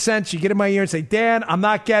doesn't make sense, you get in my ear and say, Dan, I'm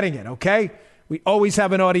not getting it, okay? We always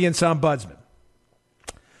have an audience ombudsman.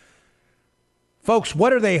 Folks,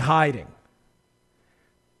 what are they hiding?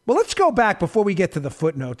 Well, let's go back before we get to the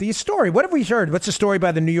footnote. The story, what have we heard? What's the story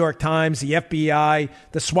by the New York Times, the FBI,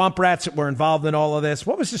 the swamp rats that were involved in all of this?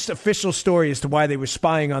 What was this official story as to why they were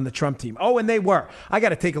spying on the Trump team? Oh, and they were. I got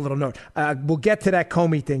to take a little note. We'll get to that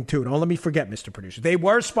Comey thing, too. Don't let me forget, Mr. Producer. They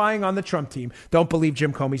were spying on the Trump team. Don't believe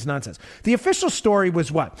Jim Comey's nonsense. The official story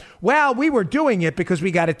was what? Well, we were doing it because we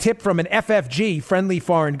got a tip from an FFG, Friendly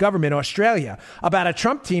Foreign Government, Australia, about a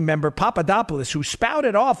Trump team member, Papadopoulos, who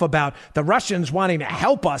spouted off about the Russians wanting to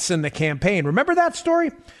help us in the campaign. Remember that story?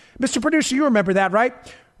 Mr. Producer, you remember that, right?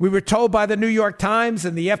 We were told by the New York Times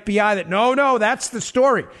and the FBI that no, that's the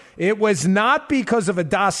story. It was not because of a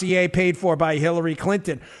dossier paid for by Hillary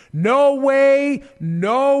Clinton. No way,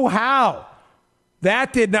 no how.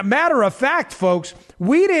 That did not. Matter of fact, folks,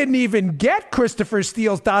 we didn't even get Christopher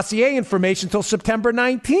Steele's dossier information until September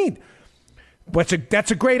 19th. That's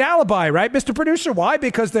a great alibi, right, Mr. Producer? Why?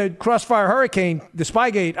 Because the Crossfire Hurricane, the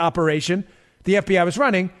Spygate operation the FBI was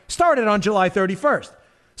running, started on July 31st.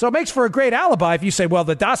 So it makes for a great alibi if you say, well,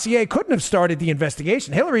 the dossier couldn't have started the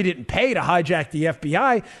investigation. Hillary didn't pay to hijack the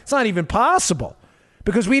FBI. It's not even possible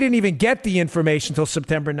because we didn't even get the information until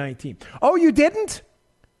September 19th. Oh, you didn't?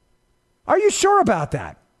 Are you sure about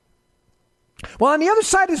that? Well, on the other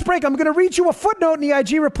side of this break, I'm going to read you a footnote in the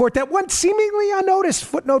IG report that went seemingly unnoticed,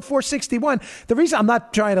 footnote 461. The reason I'm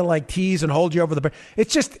not trying to tease and hold you over the break,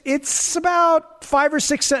 it's about 5 or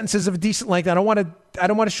 6 sentences of a decent length. I don't want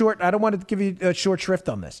to give you a short shrift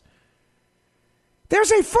on this.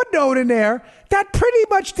 There's a footnote in there that pretty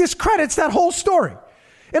much discredits that whole story.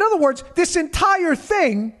 In other words, this entire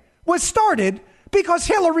thing was started because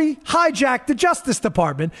Hillary hijacked the Justice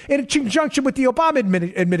Department in conjunction with the Obama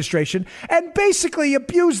administration and basically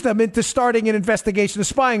abused them into starting an investigation, a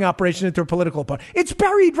spying operation into a political opponent. It's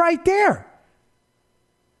buried right there.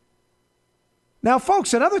 Now,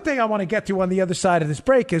 folks, another thing I want to get to on the other side of this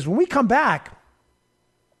break is when we come back,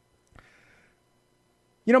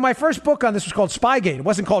 my first book on this was called Spygate. It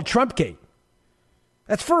wasn't called Trumpgate.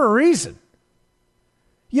 That's for a reason.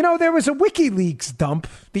 There was a WikiLeaks dump,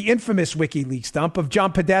 the infamous WikiLeaks dump of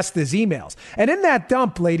John Podesta's emails. And in that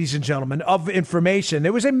dump, ladies and gentlemen, of information,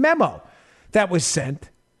 there was a memo that was sent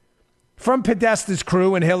from Podesta's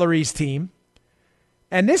crew and Hillary's team.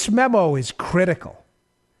 And this memo is critical.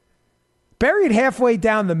 Buried halfway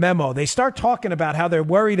down the memo, they start talking about how they're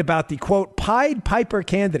worried about the, quote, Pied Piper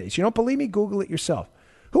candidates. You don't believe me? Google it yourself.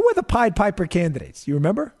 Who were the Pied Piper candidates? You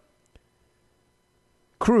remember?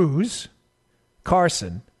 Cruz,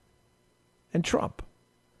 Carson, and Trump.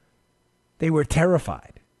 They were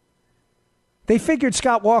terrified. They figured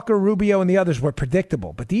Scott Walker, Rubio, and the others were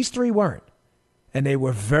predictable, but these three weren't. And they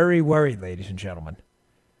were very worried, ladies and gentlemen.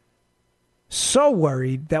 So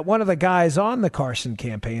worried that one of the guys on the Carson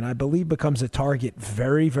campaign, I believe, becomes a target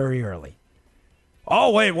very, very early.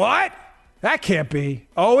 Oh, wait, what? That can't be.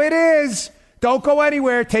 Oh, it is. Don't go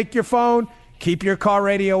anywhere. Take your phone. Keep your car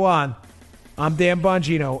radio on. I'm Dan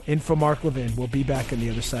Bongino, in for Mark Levin. We'll be back on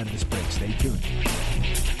the other side of this break. Stay tuned.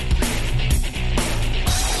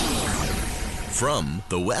 From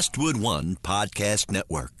the Westwood One Podcast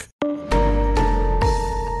Network.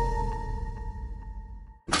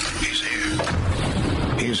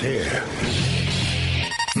 He's here.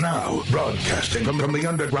 Now, broadcasting from the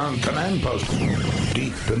underground command post,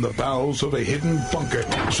 deep in the bowels of a hidden bunker,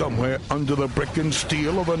 somewhere under the brick and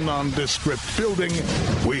steel of a nondescript building,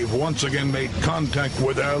 we've once again made contact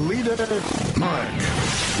with our leader, Mark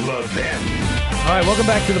Levin. All right, welcome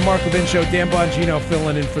back to the Mark Levin Show. Dan Bongino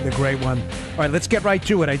filling in for the great one. All right, let's get right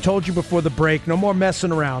to it. I told you before the break, no more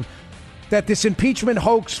messing around, that this impeachment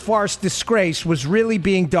hoax, farce, disgrace was really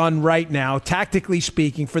being done right now, tactically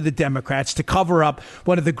speaking, for the Democrats to cover up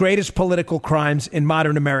one of the greatest political crimes in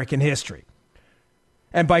modern American history.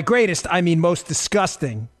 And by greatest, I mean most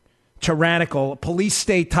disgusting, tyrannical, police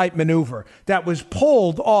state type maneuver that was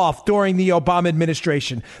pulled off during the Obama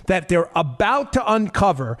administration that they're about to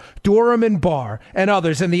uncover. Durham and Barr and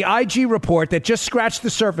others, and the IG report that just scratched the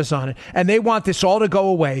surface on it, and they want this all to go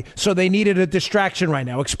away, so they needed a distraction right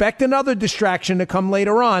now. Expect another distraction to come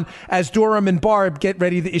later on as Durham and Barr get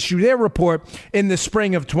ready to issue their report in the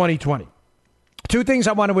spring of 2020. Two things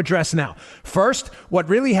I want to address now. First, what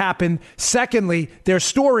really happened. Secondly, their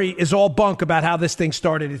story is all bunk about how this thing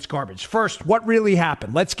started. It's garbage. First, what really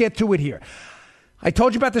happened? Let's get to it here. I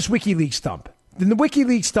told you about this WikiLeaks dump. In the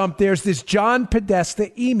WikiLeaks dump, there's this John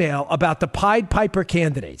Podesta email about the Pied Piper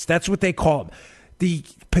candidates. That's what they call them. The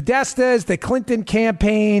Podestas, the Clinton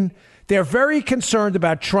campaign, they're very concerned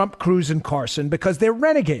about Trump, Cruz, and Carson because they're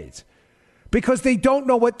renegades. Because they don't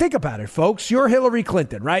know what. Think about it, folks. You're Hillary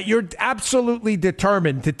Clinton, right? You're absolutely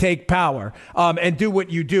determined to take power and do what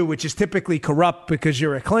you do, which is typically corrupt because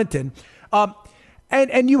you're a Clinton.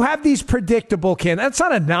 And you have these predictable candidates. That's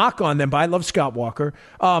not a knock on them, but I love Scott Walker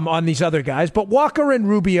on these other guys. But Walker and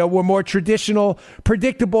Rubio were more traditional,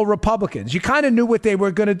 predictable Republicans. You kind of knew what they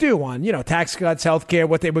were going to do on, tax cuts, health care,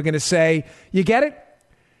 what they were going to say. You get it?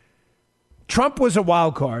 Trump was a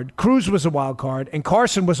wild card, Cruz was a wild card, and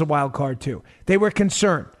Carson was a wild card too. They were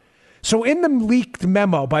concerned. So in the leaked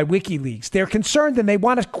memo by WikiLeaks, they're concerned and they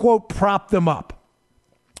want to, quote, prop them up.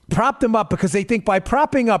 Prop them up because they think by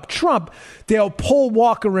propping up Trump, they'll pull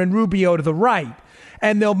Walker and Rubio to the right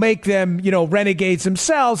and they'll make them, renegades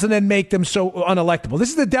themselves and then make them so unelectable. This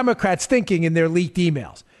is the Democrats thinking in their leaked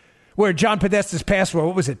emails where John Podesta's password,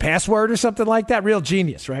 what was it, password or something like that? Real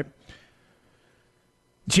genius, right?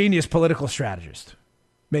 Genius political strategist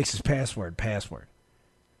makes his password.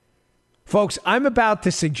 Folks, I'm about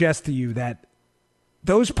to suggest to you that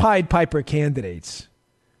those Pied Piper candidates,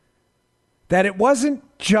 that it wasn't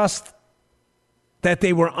just that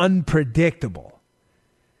they were unpredictable.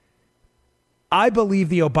 I believe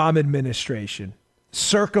the Obama administration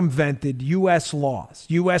circumvented U.S. laws,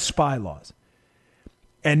 U.S. spy laws,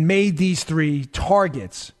 and made these three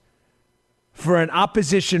targets for an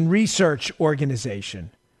opposition research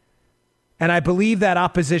organization. And I believe that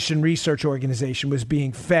opposition research organization was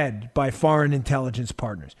being fed by foreign intelligence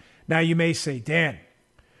partners. Now, you may say, Dan,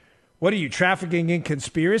 what are you, trafficking in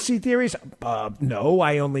conspiracy theories? No,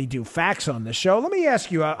 I only do facts on the show. Let me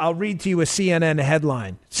ask you, I'll read to you a CNN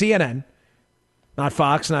headline. CNN, not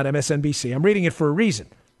Fox, not MSNBC. I'm reading it for a reason.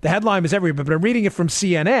 The headline is everywhere, but I'm reading it from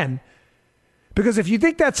CNN. Because if you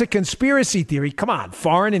think that's a conspiracy theory, come on,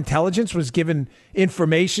 foreign intelligence was given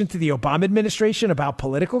information to the Obama administration about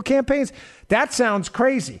political campaigns? That sounds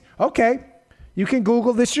crazy. Okay, you can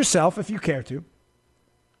Google this yourself if you care to.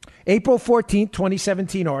 April 14th,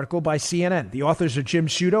 2017 article by CNN. The authors are Jim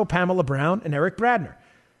Sciutto, Pamela Brown, and Eric Bradner.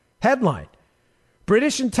 Headline: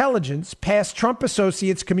 British intelligence passed Trump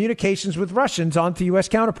associates' communications with Russians on to U.S.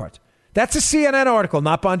 counterparts. That's a CNN article,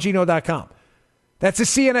 not Bongino.com. That's a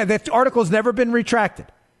CNN. That article's never been retracted.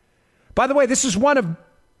 By the way, this is one of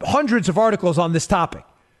hundreds of articles on this topic.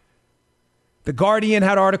 The Guardian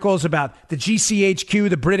had articles about the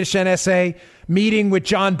GCHQ, the British NSA, meeting with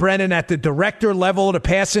John Brennan at the director level to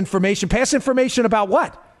pass information. Pass information about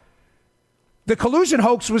what? The collusion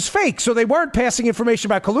hoax was fake, so they weren't passing information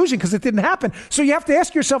about collusion because it didn't happen. So you have to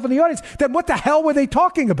ask yourself in the audience, then what the hell were they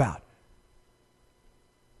talking about?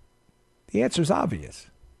 The answer is obvious.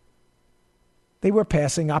 They were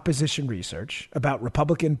passing opposition research about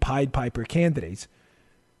Republican Pied Piper candidates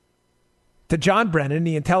to John Brennan,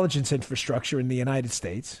 the intelligence infrastructure in the United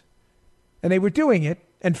States. And they were doing it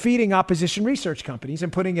and feeding opposition research companies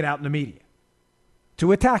and putting it out in the media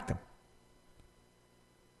to attack them.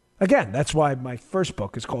 Again, that's why my first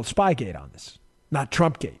book is called Spygate on this, not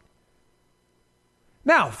Trumpgate.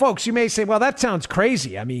 Now, folks, you may say, well, that sounds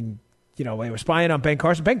crazy. I mean, they were spying on Ben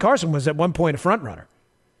Carson. Ben Carson was at one point a front runner.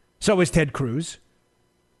 So was Ted Cruz.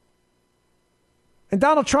 And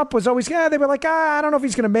Donald Trump was always, they were like, I don't know if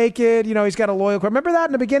he's going to make it. He's got a loyal crowd. Remember that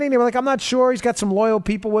in the beginning? They were like, I'm not sure. He's got some loyal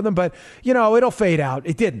people with him, but, it'll fade out.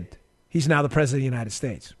 It didn't. He's now the president of the United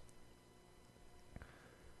States.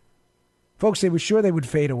 Folks, they were sure they would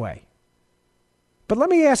fade away. But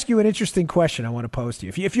let me ask you an interesting question I want to pose to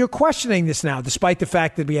you. If you're questioning this now, despite the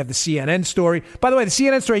fact that we have the CNN story. By the way, the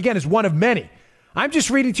CNN story, again, is one of many. I'm just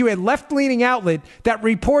reading to you a left-leaning outlet that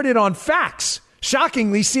reported on facts.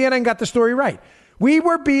 Shockingly, CNN got the story right. We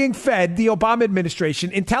were being fed, the Obama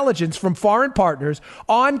administration, intelligence from foreign partners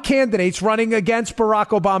on candidates running against Barack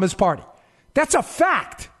Obama's party. That's a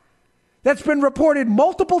fact. That's been reported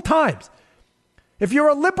multiple times. If you're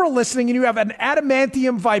a liberal listening and you have an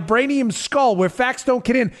adamantium vibranium skull where facts don't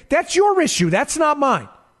get in, that's your issue. That's not mine.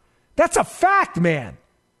 That's a fact, man.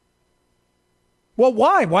 Well,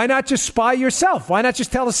 why? Why not just spy yourself? Why not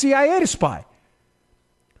just tell the CIA to spy?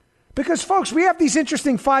 Because, folks, we have these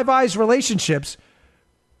interesting Five Eyes relationships.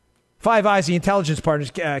 Five Eyes, the intelligence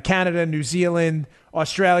partners, Canada, New Zealand,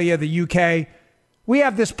 Australia, the UK. We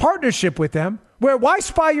have this partnership with them where why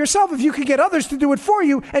spy yourself if you can get others to do it for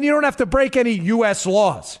you and you don't have to break any U.S.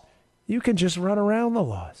 laws? You can just run around the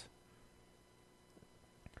laws.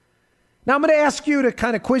 Now, I'm going to ask you to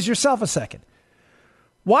kind of quiz yourself a second.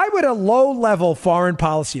 Why would a low-level foreign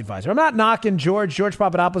policy advisor, I'm not knocking George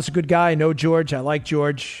Papadopoulos, a good guy. I know George. I like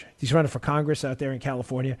George. He's running for Congress out there in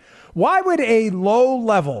California. Why would a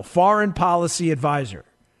low-level foreign policy advisor,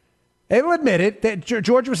 they will admit it, that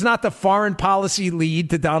George was not the foreign policy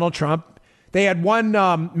lead to Donald Trump. They had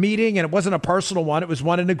one meeting, and it wasn't a personal one. It was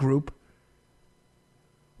one in a group.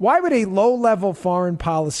 Why would a low-level foreign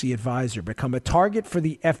policy advisor become a target for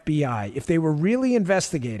the FBI if they were really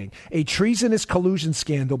investigating a treasonous collusion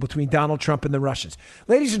scandal between Donald Trump and the Russians?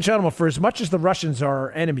 Ladies and gentlemen, for as much as the Russians are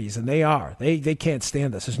our enemies, and they are, they can't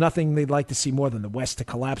stand us. There's nothing they'd like to see more than the West to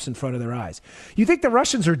collapse in front of their eyes. You think the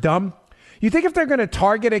Russians are dumb? You think if they're going to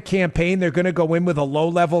target a campaign, they're going to go in with a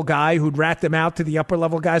low-level guy who'd rat them out to the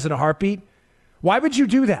upper-level guys in a heartbeat? Why would you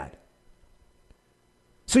do that?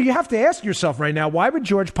 So you have to ask yourself right now, why would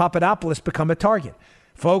George Papadopoulos become a target?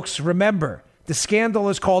 Folks, remember, the scandal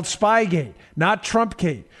is called Spygate, not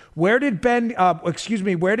Trumpgate. Where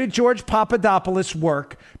did George Papadopoulos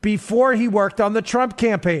work before he worked on the Trump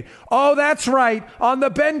campaign? Oh, that's right, on the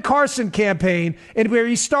Ben Carson campaign, and where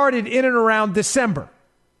he started in and around December.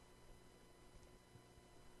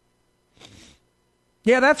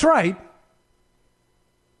 Yeah, that's right.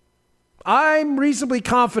 I'm reasonably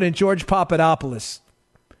confident George Papadopoulos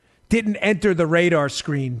didn't enter the radar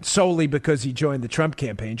screen solely because he joined the Trump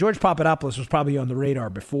campaign. George Papadopoulos was probably on the radar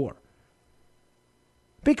before.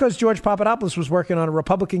 Because George Papadopoulos was working on a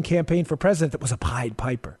Republican campaign for president that was a Pied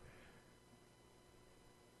Piper.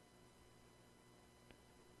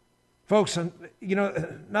 Folks,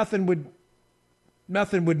 nothing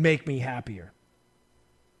would make me happier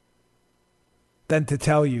than to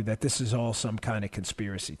tell you that this is all some kind of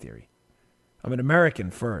conspiracy theory. I'm an American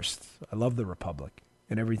first. I love the Republic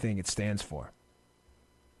and everything it stands for,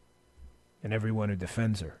 and everyone who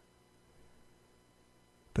defends her.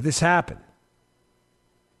 But this happened.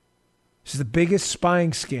 This is the biggest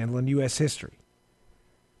spying scandal in U.S. history.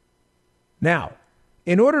 Now,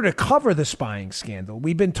 in order to cover the spying scandal,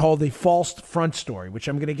 we've been told a false front story, which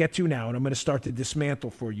I'm going to get to now, and I'm going to start to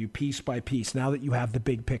dismantle for you piece by piece now that you have the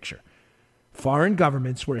big picture. Foreign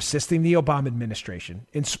governments were assisting the Obama administration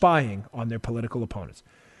in spying on their political opponents.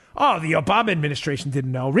 Oh, the Obama administration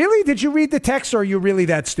didn't know. Really? Did you read the text, or are you really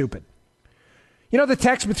that stupid? You know the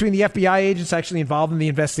text between the FBI agents actually involved in the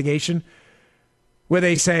investigation where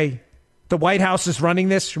they say the White House is running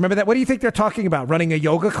this? Remember that? What do you think they're talking about? Running a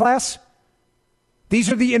yoga class?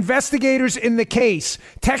 These are the investigators in the case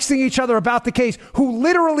texting each other about the case who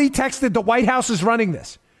literally texted the White House is running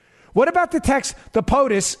this. What about the text, the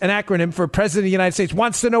POTUS, an acronym for President of the United States,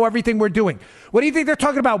 wants to know everything we're doing? What do you think they're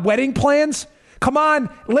talking about? Wedding plans? Come on,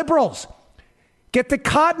 liberals. Get the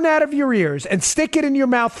cotton out of your ears and stick it in your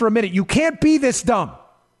mouth for a minute. You can't be this dumb.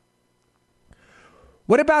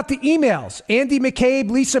 What about the emails, Andy McCabe,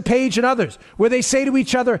 Lisa Page, and others, where they say to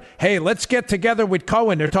each other, hey, let's get together with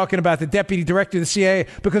Cohen. They're talking about the deputy director of the CIA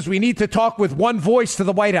because we need to talk with one voice to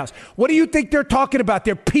the White House. What do you think they're talking about?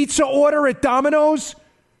 Their pizza order at Domino's?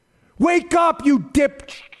 Wake up, you dip.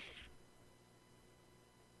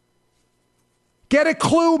 Get a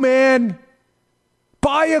clue, man.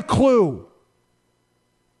 Buy a clue.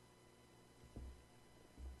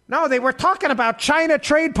 No, they were talking about China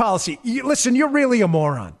trade policy. Listen, you're really a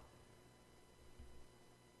moron.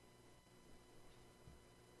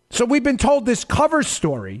 So we've been told this cover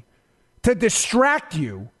story to distract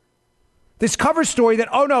you. This cover story that,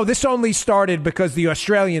 oh no, this only started because the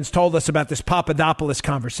Australians told us about this Papadopoulos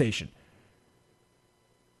conversation.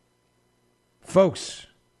 Folks,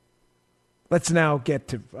 let's now get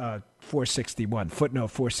to 461, footnote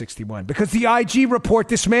 461, because the IG report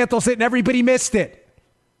dismantles it and everybody missed it.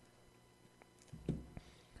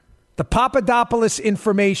 The Papadopoulos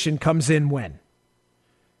information comes in when?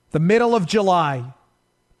 The middle of July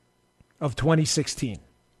of 2016.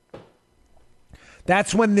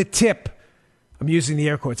 That's when the tip, I'm using the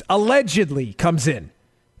air quotes, allegedly comes in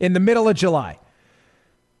the middle of July.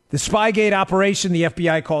 The Spygate operation the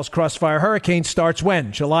FBI calls Crossfire Hurricane starts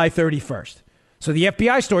when? July 31st. So the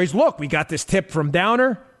FBI stories, look, we got this tip from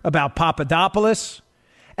Downer about Papadopoulos,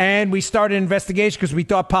 and we started an investigation because we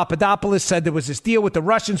thought Papadopoulos said there was this deal with the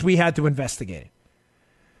Russians. We had to investigate it.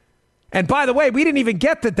 And by the way, we didn't even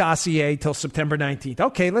get the dossier till September 19th.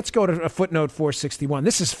 Okay, let's go to footnote 461.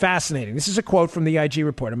 This is fascinating. This is a quote from the IG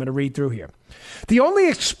report. I'm going to read through here. The only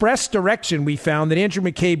express direction we found that Andrew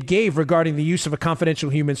McCabe gave regarding the use of a confidential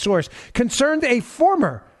human source concerned a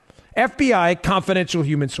former FBI confidential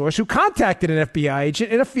human source who contacted an FBI agent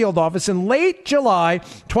in a field office in late July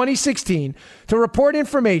 2016 to report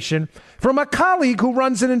information from a colleague who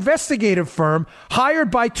runs an investigative firm hired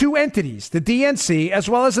by two entities, the DNC as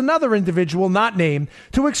well as another individual not named,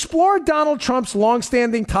 to explore Donald Trump's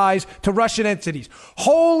longstanding ties to Russian entities.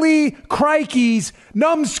 Holy crikeys,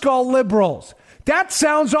 numbskull liberals. That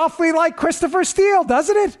sounds awfully like Christopher Steele,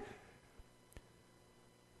 doesn't it?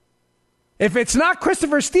 If it's not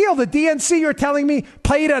Christopher Steele, the DNC, you're telling me,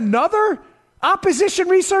 played another opposition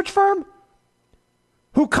research firm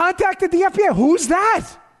who contacted the FBI? Who's that?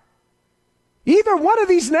 Either one of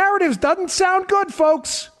these narratives doesn't sound good,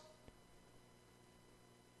 folks.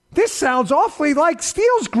 This sounds awfully like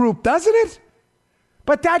Steele's group, doesn't it?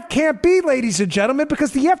 But that can't be, ladies and gentlemen,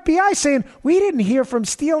 because the FBI is saying we didn't hear from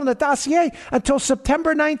Steele in the dossier until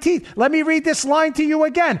September 19th. Let me read this line to you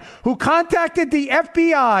again. Who contacted the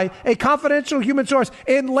FBI, a confidential human source,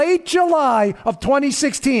 in late July of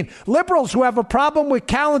 2016. Liberals who have a problem with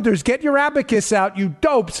calendars, get your abacus out, you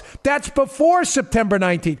dopes. That's before September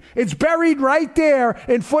 19th. It's buried right there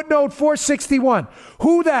in footnote 461.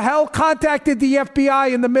 Who the hell contacted the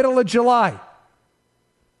FBI in the middle of July?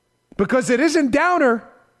 Because it isn't Downer.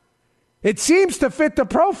 It seems to fit the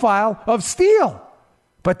profile of Steele.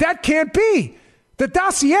 But that can't be. The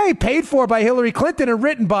dossier paid for by Hillary Clinton and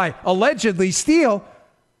written by, allegedly, Steele,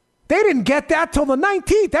 they didn't get that till the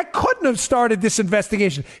 19th. That couldn't have started this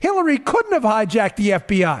investigation. Hillary couldn't have hijacked the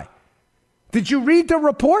FBI. Did you read the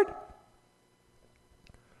report?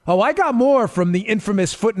 Oh, I got more from the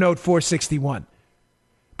infamous footnote 461.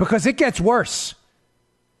 Because it gets worse.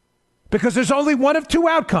 Because there's only one of two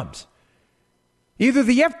outcomes. Either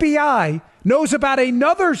the FBI knows about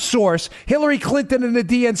another source Hillary Clinton and the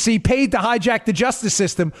DNC paid to hijack the justice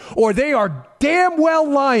system, or they are damn well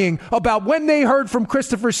lying about when they heard from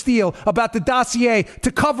Christopher Steele about the dossier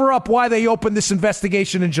to cover up why they opened this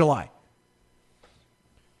investigation in July.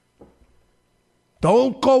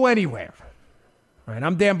 Don't go anywhere. All right,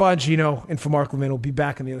 I'm Dan Bongino, in for Mark Levin. We'll be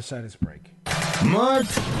back on the other side of this break. Mark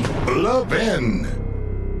Levin.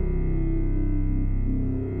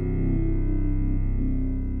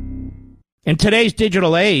 In today's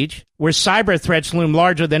digital age, where cyber threats loom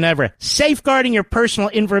larger than ever, safeguarding your personal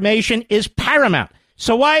information is paramount.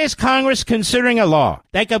 So why is Congress considering a law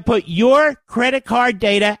that could put your credit card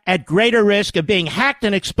data at greater risk of being hacked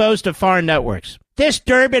and exposed to foreign networks? This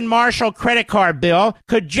Durbin-Marshall credit card bill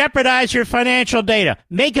could jeopardize your financial data,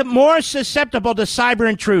 make it more susceptible to cyber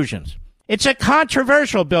intrusions. It's a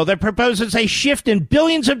controversial bill that proposes a shift in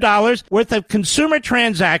billions of dollars worth of consumer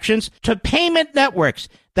transactions to payment networks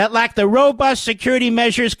that lack the robust security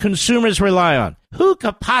measures consumers rely on. Who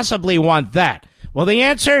could possibly want that? Well, the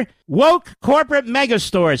answer? Woke corporate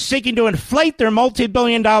megastores seeking to inflate their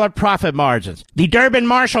multi-billion-dollar profit margins. The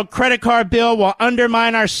Durbin-Marshall credit card bill will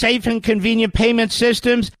undermine our safe and convenient payment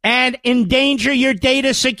systems and endanger your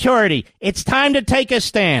data security. It's time to take a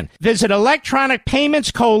stand. Visit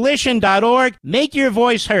electronicpaymentscoalition.org. Make your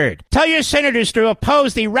voice heard. Tell your senators to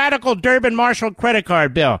oppose the radical Durbin-Marshall credit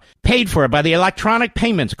card bill, paid for by the Electronic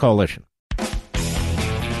Payments Coalition.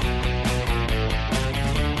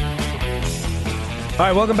 All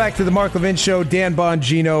right, welcome back to the Mark Levin Show. Dan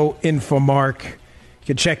Bongino in for Mark. You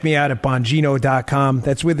can check me out at Bongino.com.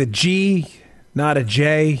 That's with a G, not a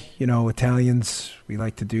J. You know, Italians, we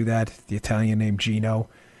like to do that. The Italian name Gino.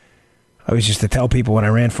 I always used to tell people when I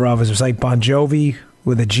ran for office, it was like Bon Jovi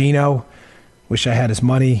with a Gino. Wish I had his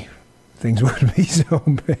money. Things wouldn't be so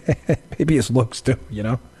bad. Maybe his looks too, you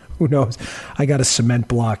know? Who knows? I got a cement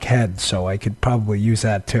block head, so I could probably use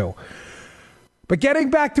that too. But getting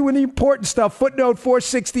back to the important stuff, footnote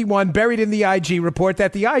 461, buried in the IG report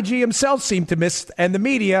that the IG himself seemed to miss, and the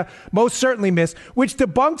media most certainly missed, which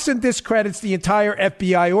debunks and discredits the entire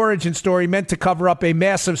FBI origin story meant to cover up a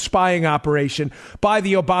massive spying operation by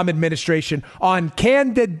the Obama administration on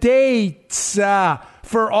candidates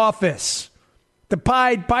for office, the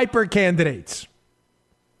Pied Piper candidates.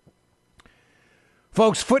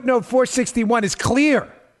 Folks, footnote 461 is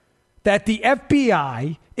clear that the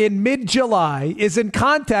FBI in mid-July is in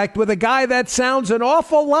contact with a guy that sounds an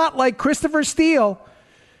awful lot like Christopher Steele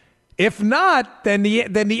If not, then the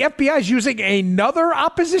FBI is using another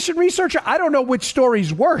opposition researcher. I don't know which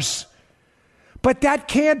story's worse. But that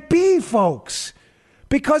can't be, folks.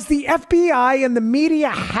 Because the FBI and the media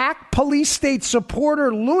hack police state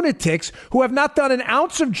supporter lunatics who have not done an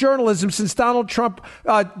ounce of journalism since Donald Trump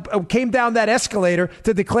came down that escalator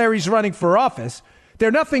to declare he's running for office. They're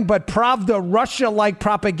nothing but Pravda Russia-like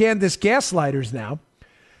propagandist gaslighters now.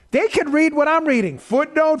 They could read what I'm reading.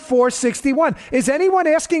 Footnote 461. Is anyone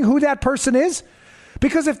asking who that person is?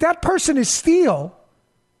 Because if that person is Steele,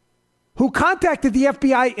 who contacted the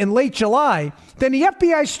FBI in late July, then the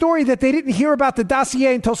FBI story that they didn't hear about the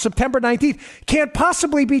dossier until September 19th can't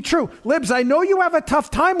possibly be true. Libs, I know you have a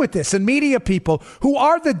tough time with this, and media people who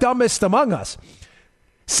are the dumbest among us.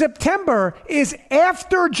 September is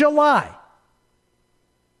after July.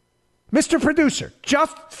 Mr. Producer,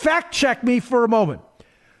 just fact check me for a moment.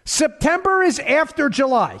 September is after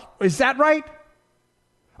July. Is that right?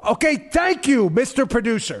 Okay, thank you, Mr.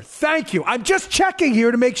 Producer. Thank you. I'm just checking here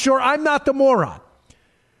to make sure I'm not the moron.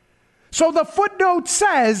 So the footnote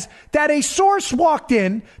says that a source walked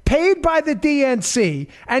in, paid by the DNC,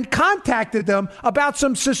 and contacted them about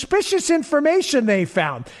some suspicious information they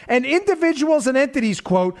found. And individuals and entities,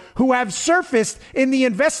 quote, who have surfaced in the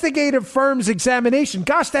investigative firm's examination.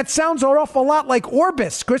 Gosh, that sounds an awful lot like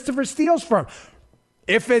Orbis, Christopher Steele's firm.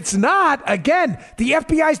 If it's not, again, the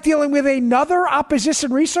FBI is dealing with another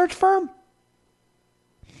opposition research firm?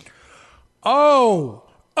 Oh,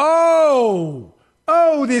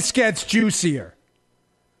 this gets juicier.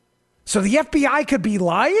 So the FBI could be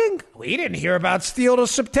lying? We didn't hear about Steele till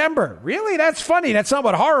September. Really? That's funny. That's not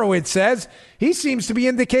what Horowitz says. He seems to be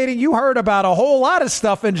indicating you heard about a whole lot of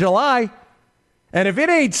stuff in July. And if it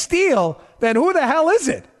ain't Steele, then who the hell is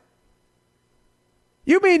it?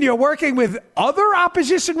 You mean you're working with other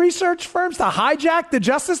opposition research firms to hijack the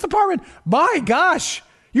Justice Department? My gosh,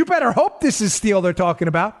 you better hope this is Steele they're talking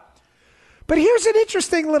about. But here's an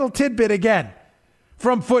interesting little tidbit again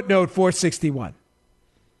from footnote 461.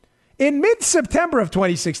 In mid-September of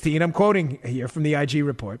 2016, I'm quoting here from the IG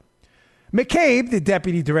report, McCabe, the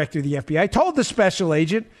deputy director of the FBI, told the special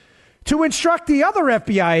agent to instruct the other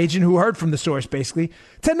FBI agent who heard from the source, basically,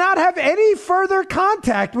 to not have any further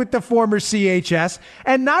contact with the former CHS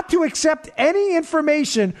and not to accept any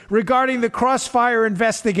information regarding the Crossfire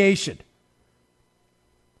investigation.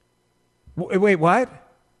 Wait, what?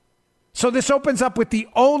 So this opens up with the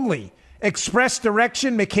only express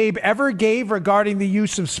direction McCabe ever gave regarding the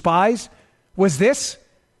use of spies was this?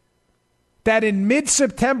 That in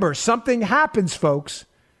mid-September, something happens, folks.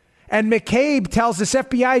 And McCabe tells this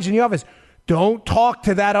FBI agent in the office, don't talk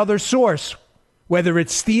to that other source, whether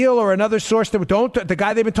it's Steele or another source. The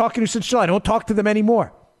guy they've been talking to since July, don't talk to them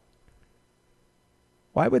anymore.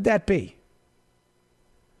 Why would that be?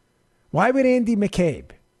 Why would Andy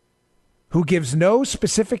McCabe, who gives no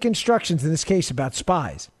specific instructions in this case about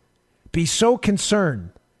spies, be so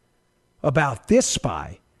concerned about this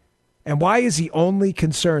spy? And why is he only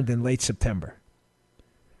concerned in late September?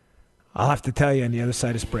 I'll have to tell you on the other side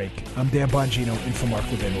of this break. I'm Dan Bongino, in for Mark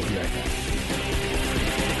Levin. We'll be right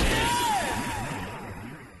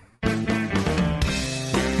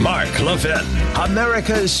back. Mark Levin,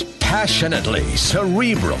 America's passionately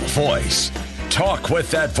cerebral voice. Talk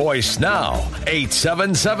with that voice now.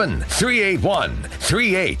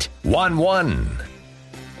 877-381-3811.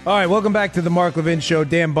 All right, welcome back to the Mark Levin Show.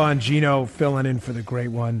 Dan Bongino filling in for the great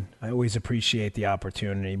one. I always appreciate the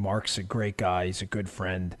opportunity. Mark's a great guy. He's a good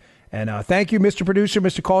friend. And thank you, Mr. Producer,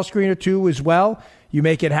 Mr. Call Screener, too, as well. You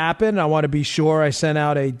make it happen. I want to be sure I send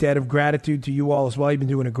out a debt of gratitude to you all as well. You've been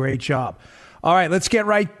doing a great job. All right, let's get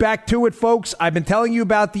right back to it, folks. I've been telling you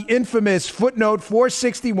about the infamous footnote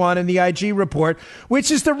 461 in the IG report,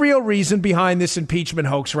 which is the real reason behind this impeachment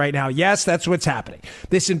hoax right now. Yes, that's what's happening.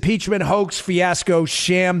 This impeachment hoax, fiasco,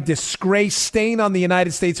 sham, disgrace, stain on the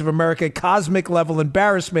United States of America, cosmic level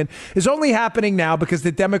embarrassment is only happening now because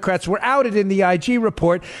the Democrats were outed in the IG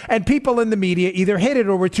report and people in the media either hid it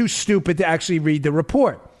or were too stupid to actually read the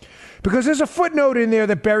report. Because there's a footnote in there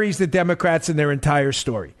that buries the Democrats in their entire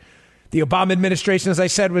story. The Obama administration, as I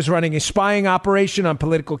said, was running a spying operation on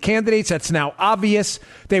political candidates. That's now obvious.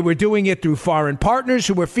 They were doing it through foreign partners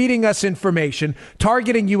who were feeding us information,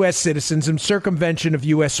 targeting U.S. citizens in circumvention of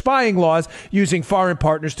U.S. spying laws, using foreign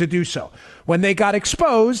partners to do so. When they got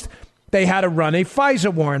exposed, they had to run a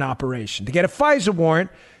FISA warrant operation. To get a FISA warrant,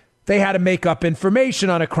 they had to make up information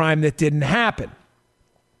on a crime that didn't happen.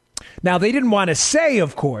 Now, they didn't want to say,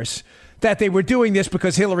 of course, that they were doing this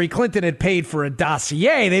because Hillary Clinton had paid for a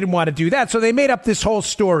dossier. They didn't want to do that. So they made up this whole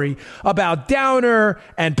story about Downer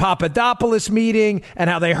and Papadopoulos meeting and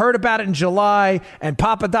how they heard about it in July. And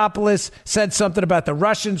Papadopoulos said something about the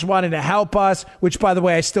Russians wanting to help us, which, by the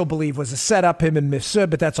way, I still believe was a setup, him and Mifsud,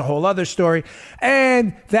 but that's a whole other story.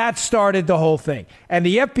 And that started the whole thing. And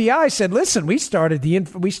the FBI said, listen, we started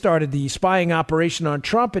the spying operation on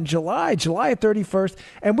Trump in July 31st,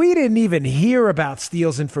 and we didn't even hear about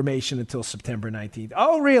Steele's information until September 19th.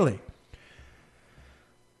 Oh, really?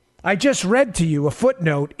 I just read to you a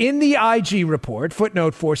footnote in the IG report,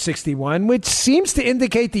 footnote 461, which seems to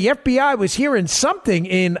indicate the FBI was hearing something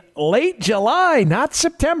in late July, not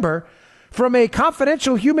September, from a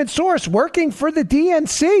confidential human source working for the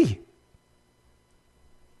DNC.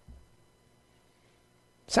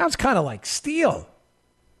 Sounds kind of like Steele.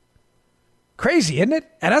 Crazy, isn't it?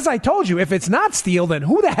 And as I told you, if it's not Steele, then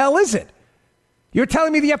who the hell is it? You're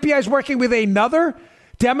telling me the FBI is working with another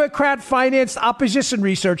Democrat-financed opposition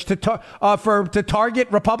research to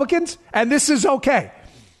target Republicans? And this is okay.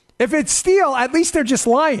 If it's Steele, at least they're just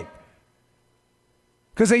lying.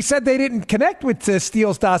 Because they said they didn't connect with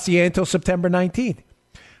Steele's dossier until September 19th.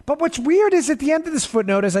 But what's weird is at the end of this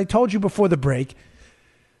footnote, as I told you before the break,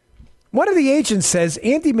 one of the agents says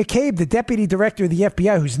Andy McCabe, the deputy director of the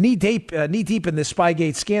FBI, who's knee deep in this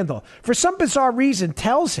Spygate scandal, for some bizarre reason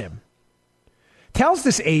tells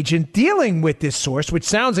this agent dealing with this source, which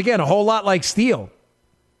sounds, again, a whole lot like Steele,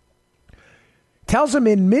 tells him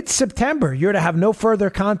in mid-September you're to have no further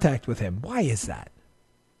contact with him. Why is that?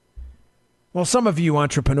 Well, some of you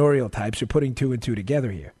entrepreneurial types are putting two and two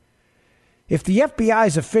together here. If the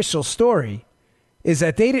FBI's official story is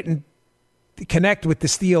that they didn't connect with the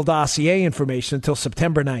Steele dossier information until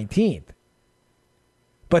September 19th,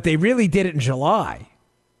 but they really did it in July,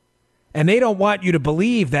 and they don't want you to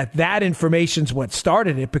believe that that information's what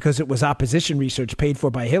started it because it was opposition research paid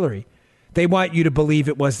for by Hillary. They want you to believe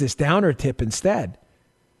it was this Downer tip instead.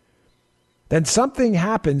 Then something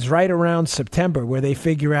happens right around September where they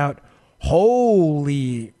figure out,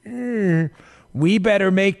 holy, we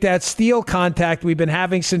better make that Steele contact we've been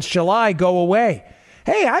having since July go away.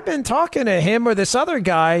 Hey, I've been talking to him or this other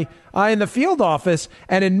guy in the field office,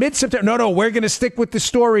 and in mid-September, no, we're going to stick with the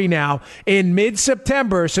story now. In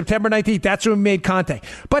mid-September, September 19th, that's when we made contact.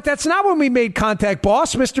 But that's not when we made contact,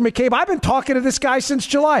 boss, Mr. McCabe. I've been talking to this guy since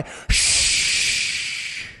July.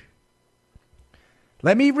 Shh.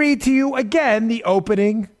 Let me read to you again the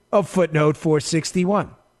opening of footnote 461.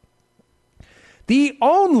 The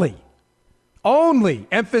only,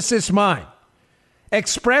 emphasis mine,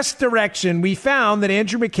 express direction we found that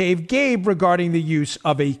Andrew McCabe gave regarding the use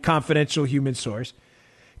of a confidential human source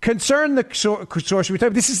concerned the source we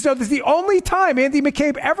talked. This is the only time Andy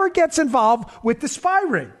McCabe ever gets involved with the spy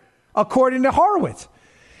ring, according to Horowitz.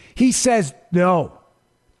 He says, no,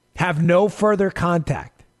 have no further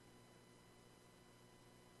contact.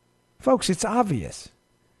 Folks, it's obvious.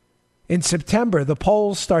 In September, the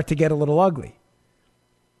polls start to get a little ugly.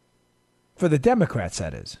 For the Democrats,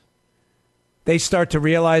 that is. They start to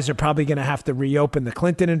realize they're probably going to have to reopen the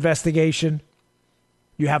Clinton investigation.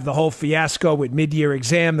 You have the whole fiasco with mid-year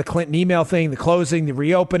exam, the Clinton email thing, the closing, the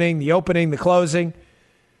reopening, the opening, the closing.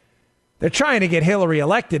 They're trying to get Hillary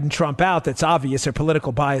elected and Trump out. That's obvious. Their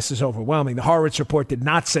political bias is overwhelming. The Horowitz report did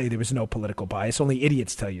not say there was no political bias. Only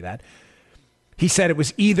idiots tell you that. He said it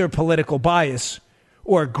was either political bias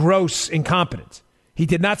or gross incompetence. He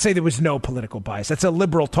did not say there was no political bias. That's a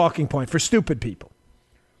liberal talking point for stupid people.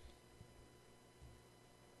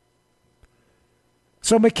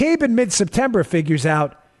 So McCabe in mid-September figures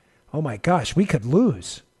out, oh my gosh, we could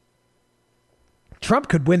lose. Trump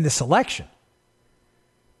could win this election.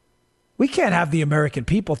 We can't have the American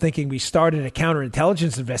people thinking we started a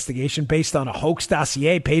counterintelligence investigation based on a hoax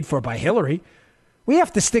dossier paid for by Hillary. We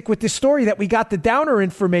have to stick with this story that we got the Downer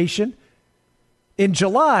information in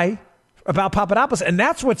July about Papadopoulos, and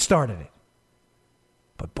that's what started it.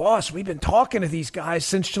 But boss, we've been talking to these guys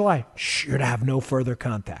since July. You're to have no further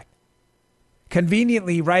contact.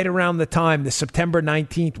 Conveniently, right around the time, the September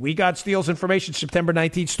 19th, we got Steele's information, September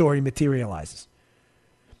 19th story materializes.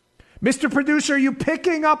 Mr. Producer, are you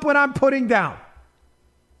picking up what I'm putting down?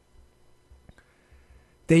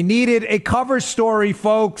 They needed a cover story,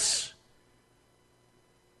 folks.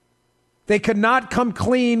 They could not come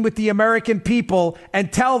clean with the American people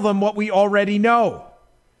and tell them what we already know.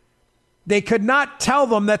 They could not tell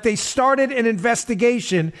them that they started an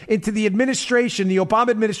investigation into the administration, the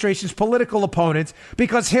Obama administration's political opponents,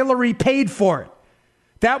 because Hillary paid for it.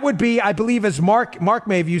 That would be, I believe, as Mark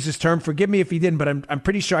may have used this term, forgive me if he didn't, but I'm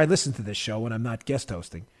pretty sure I listened to this show when I'm not guest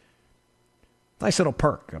hosting. Nice little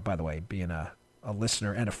perk, by the way, being a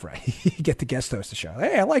listener and a friend. You get to guest host the show.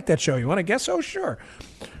 Hey, I like that show. You want to guest host? Sure.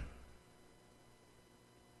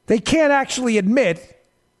 They can't actually admit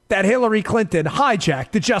that Hillary Clinton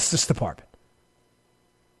hijacked the Justice Department.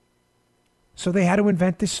 So they had to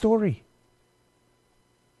invent this story.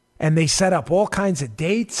 And they set up all kinds of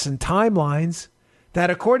dates and timelines that,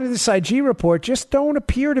 according to this IG report, just don't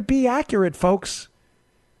appear to be accurate, folks.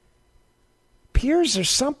 Appears there's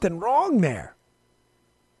something wrong there.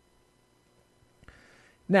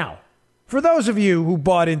 Now, for those of you who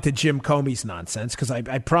bought into Jim Comey's nonsense, because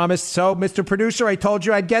I promised, so, Mr. Producer, I told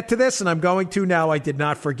you I'd get to this, and I'm going to now. I did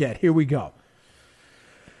not forget. Here we go.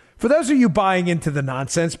 For those of you buying into the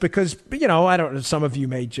nonsense, because, I don't know, some of you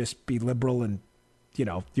may just be liberal and,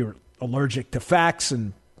 you're allergic to facts,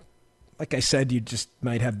 and like I said, you just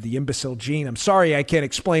might have the imbecile gene. I'm sorry I can't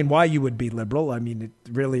explain why you would be liberal. I mean, it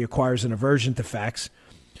really acquires an aversion to facts.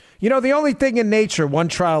 The only thing in nature, one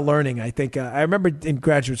trial learning, I think, I remember in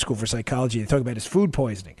graduate school for psychology, they talk about is food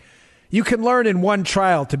poisoning. You can learn in one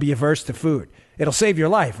trial to be averse to food. It'll save your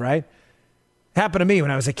life, right? Happened to me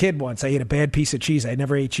when I was a kid once. I ate a bad piece of cheese. I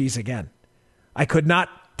never ate cheese again. I could not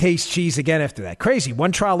taste cheese again after that. Crazy.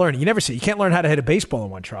 One trial learning. You never see. You can't learn how to hit a baseball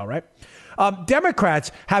in one trial, right? Democrats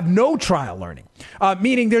have no trial learning,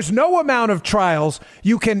 meaning there's no amount of trials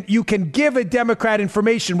you can give a Democrat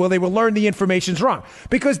information where they will learn the information's wrong,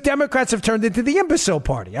 because Democrats have turned into the imbecile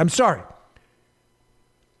party. I'm sorry.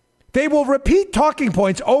 They will repeat talking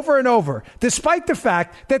points over and over, despite the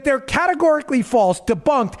fact that they're categorically false,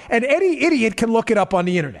 debunked, and any idiot can look it up on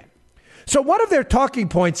the internet. So one of their talking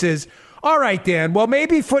points is, all right, Dan, well,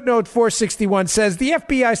 maybe footnote 461 says the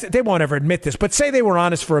FBI, they won't ever admit this, but say they were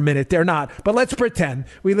honest for a minute. They're not. But let's pretend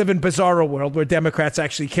we live in a bizarro world where Democrats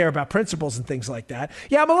actually care about principles and things like that.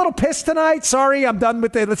 Yeah, I'm a little pissed tonight. Sorry, I'm done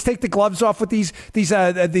with it. Let's take the gloves off with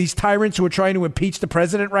these tyrants who are trying to impeach the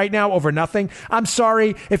president right now over nothing. I'm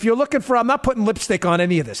sorry. If you're looking for, I'm not putting lipstick on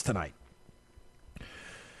any of this tonight.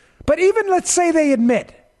 But even let's say they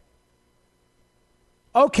admit,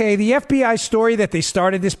 okay, the FBI story that they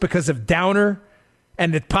started this because of Downer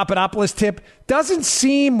and the Papadopoulos tip doesn't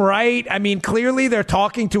seem right. I mean, clearly they're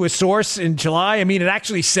talking to a source in July. I mean, it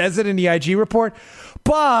actually says it in the IG report.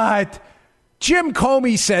 But Jim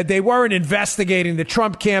Comey said they weren't investigating the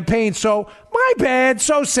Trump campaign. So my bad,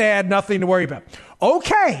 so sad, nothing to worry about.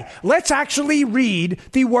 Okay, let's actually read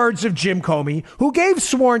the words of Jim Comey, who gave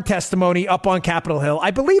sworn testimony up on Capitol Hill.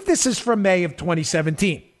 I believe this is from May of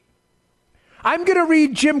 2017. I'm going to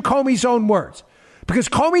read Jim Comey's own words, because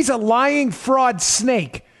Comey's a lying fraud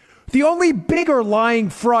snake. The only bigger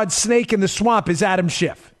lying fraud snake in the swamp is Adam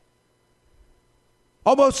Schiff.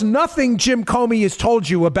 Almost nothing Jim Comey has told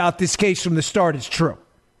you about this case from the start is true.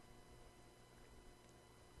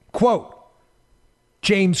 Quote,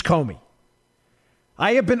 James Comey.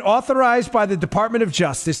 I have been authorized by the Department of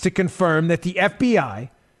Justice to confirm that the FBI,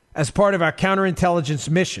 as part of our counterintelligence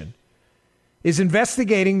mission, is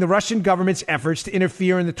investigating the Russian government's efforts to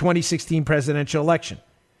interfere in the 2016 presidential election.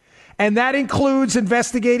 And that includes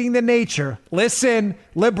investigating the nature, listen,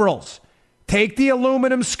 liberals, take the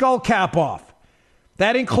aluminum skull cap off.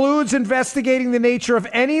 That includes investigating the nature of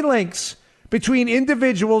any links between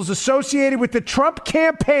individuals associated with the Trump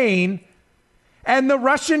campaign and the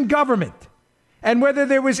Russian government, and whether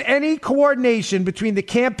there was any coordination between the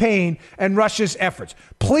campaign and Russia's efforts.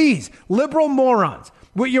 Please, liberal morons,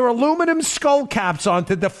 with your aluminum skull caps on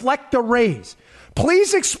to deflect the rays,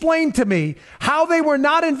 please explain to me how they were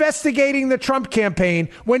not investigating the Trump campaign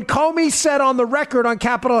when Comey said on the record on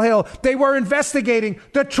Capitol Hill they were investigating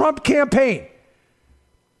the Trump campaign.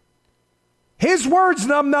 His words,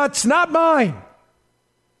 numbnuts, not mine.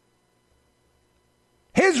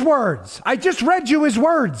 His words. I just read you his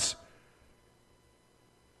words.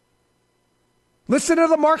 Listen to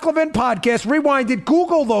the Mark Levin podcast, rewind it,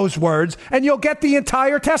 Google those words, and you'll get the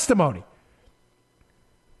entire testimony.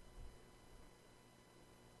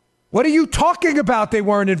 What are you talking about? They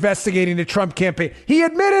weren't investigating the Trump campaign. He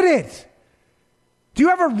admitted it. Do you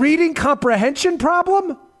have a reading comprehension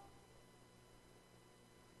problem?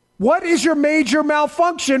 What is your major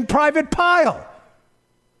malfunction, Private Pile?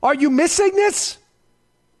 Are you missing this?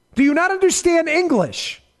 Do you not understand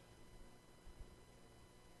English?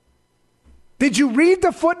 Did you read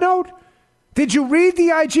the footnote? Did you read the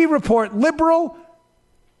IG report? Liberal?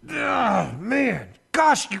 Oh, man.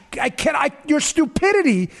 Gosh, your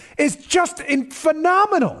stupidity is just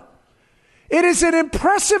phenomenal. It is an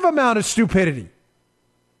impressive amount of stupidity.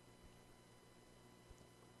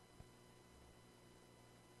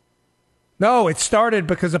 No, it started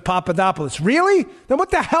because of Papadopoulos. Really? Then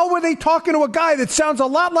what the hell were they talking to a guy that sounds a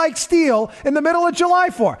lot like Steele in the middle of July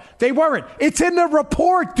for? They weren't. It's in the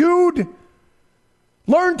report, dude.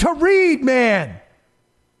 Learn to read, man.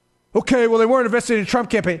 Okay, well, they weren't invested in the Trump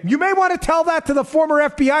campaign. You may want to tell that to the former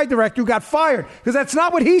FBI director who got fired, because that's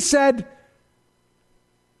not what he said.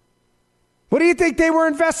 What do you think they were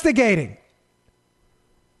investigating?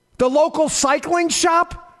 The local cycling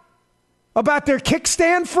shop about their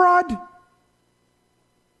kickstand fraud?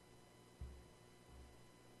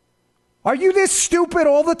 Are you this stupid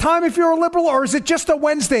all the time if you're a liberal, or is it just a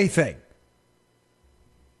Wednesday thing?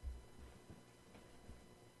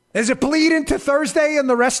 Does it bleed into Thursday and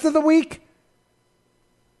the rest of the week?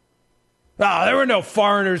 Oh, there were no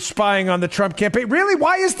foreigners spying on the Trump campaign. Really?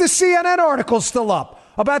 Why is the CNN article still up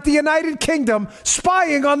about the United Kingdom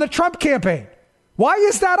spying on the Trump campaign? Why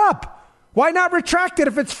is that up? Why not retract it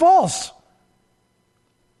if it's false?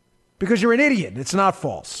 Because you're an idiot. It's not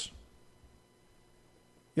false.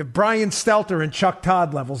 You have Brian Stelter and Chuck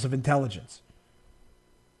Todd levels of intelligence.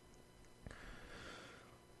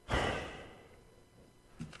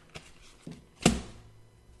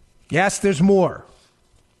 Yes, there's more.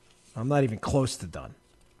 I'm not even close to done.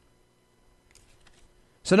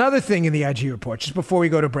 So another thing in the IG report, just before we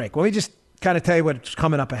go to break, let me just kind of tell you what's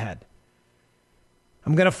coming up ahead.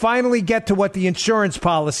 I'm going to finally get to what the insurance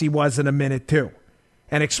policy was in a minute, too,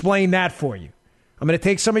 and explain that for you. I'm going to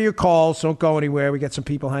take some of your calls. Don't go anywhere. We got some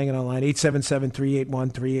people hanging online.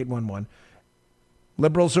 877-381-3811.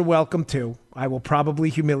 Liberals are welcome, too. I will probably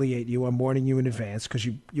humiliate you. I'm warning you in advance because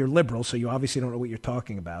you're liberal, so you obviously don't know what you're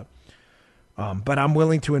talking about. But I'm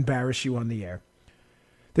willing to embarrass you on the air.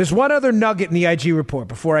 There's one other nugget in the IG report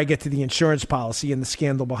before I get to the insurance policy and the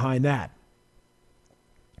scandal behind that.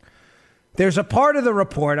 There's a part of the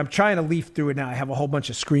report, I'm trying to leaf through it now. I have a whole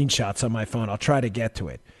bunch of screenshots on my phone. I'll try to get to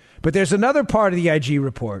it. But there's another part of the IG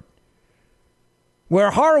report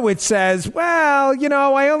where Horowitz says, well,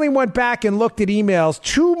 I only went back and looked at emails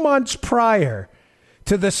 2 months prior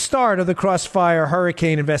to the start of the Crossfire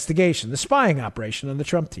Hurricane investigation, the spying operation on the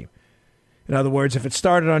Trump team. In other words, if it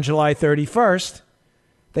started on July 31st,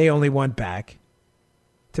 they only went back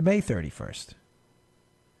to May 31st.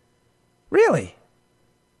 Really?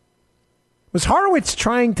 Was Horowitz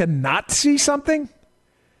trying to not see something?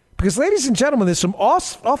 Because, ladies and gentlemen, there's some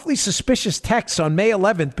awfully suspicious texts on May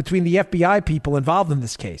 11th between the FBI people involved in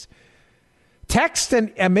this case. Text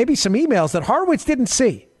and maybe some emails that Horowitz didn't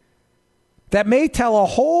see that may tell a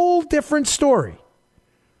whole different story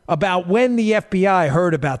about when the FBI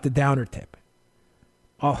heard about the Downer tip.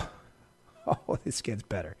 Oh, this gets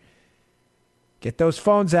better. Get those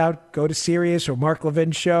phones out. Go to Sirius or Mark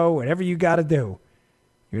Levin show, whatever you got to do.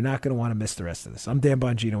 You're not going to want to miss the rest of this. I'm Dan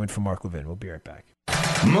Bongino in for Mark Levin. We'll be right back.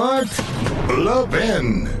 Mark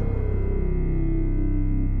Levin.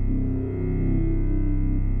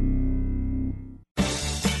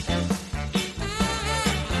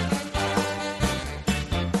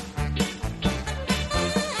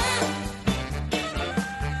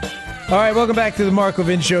 All right, welcome back to the Mark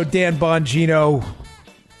Levin Show. Dan Bongino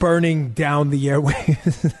burning down the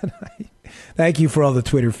airwaves. Thank you for all the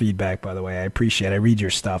Twitter feedback, by the way. I appreciate it. I read your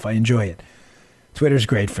stuff. I enjoy it. Twitter's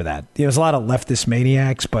great for that. There's a lot of leftist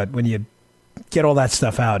maniacs, but when you get all that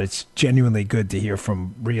stuff out, it's genuinely good to hear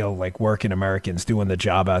from real, working Americans doing the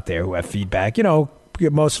job out there who have feedback.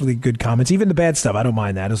 Get mostly good comments. Even the bad stuff, I don't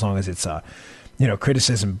mind that as long as it's,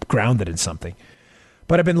 criticism grounded in something.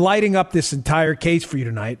 But I've been lighting up this entire case for you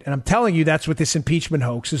tonight, and I'm telling you that's what this impeachment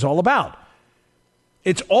hoax is all about.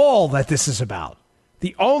 It's all that this is about.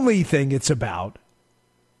 The only thing this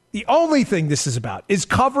is about is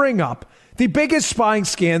covering up the biggest spying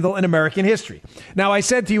scandal in American history. Now, I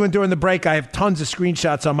said to you during the break, I have tons of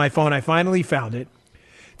screenshots on my phone. I finally found it.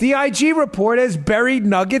 The IG report has buried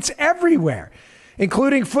nuggets everywhere,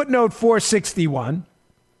 including footnote 461.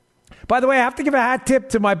 By the way, I have to give a hat tip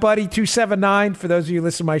to my buddy 279. For those of you who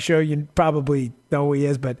listen to my show, you probably know who he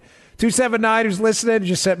is, but 279 who's listening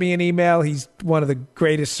just sent me an email. He's one of the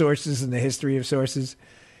greatest sources in the history of sources.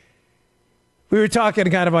 We were talking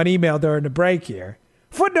kind of on email during the break here.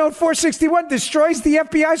 Footnote 461 destroys the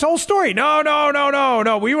FBI's whole story.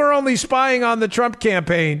 No. We were only spying on the Trump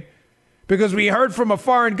campaign because we heard from a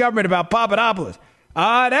foreign government about Papadopoulos.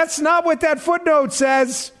 That's not what that footnote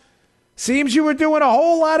says. Seems you were doing a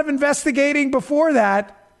whole lot of investigating before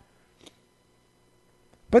that.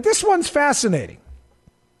 But this one's fascinating.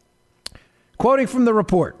 Quoting from the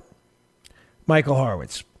report, Michael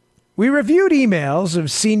Horowitz. We reviewed emails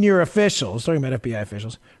of senior officials, talking about FBI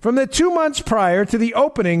officials, from the 2 months prior to the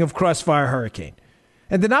opening of Crossfire Hurricane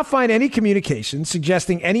and did not find any communications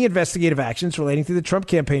suggesting any investigative actions relating to the Trump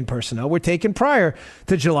campaign personnel were taken prior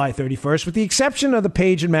to July 31st, with the exception of the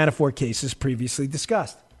Page and Manafort cases previously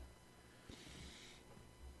discussed.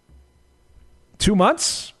 2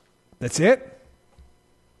 months? That's it?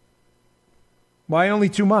 Why only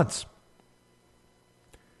 2 months?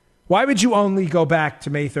 Why would you only go back to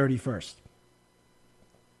May 31st?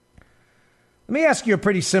 Let me ask you a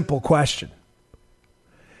pretty simple question.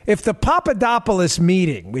 If the Papadopoulos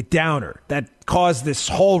meeting with Downer that caused this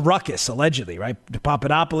whole ruckus, allegedly, right? The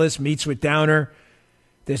Papadopoulos meets with Downer.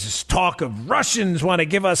 There's this talk of Russians want to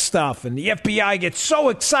give us stuff, and the FBI gets so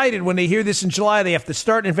excited when they hear this in July, they have to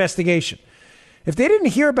start an investigation. If they didn't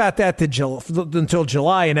hear about that until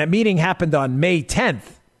July, and that meeting happened on May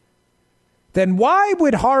 10th, then why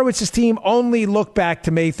would Horowitz's team only look back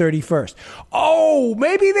to May 31st? Oh,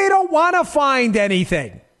 maybe they don't want to find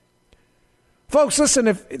anything. Folks, listen,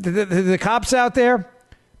 if the cops out there,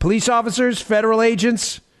 police officers, federal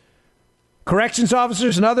agents, corrections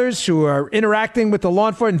officers, and others who are interacting with the law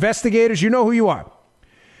enforcement investigators, you know who you are.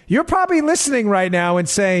 You're probably listening right now and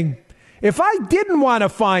saying, if I didn't want to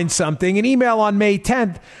find something, an email on May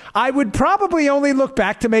 10th, I would probably only look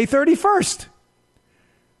back to May 31st.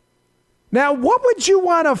 Now, what would you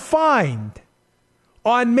want to find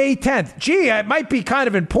on May 10th? Gee, it might be kind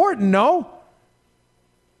of important, no?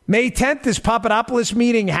 May 10th, this Papadopoulos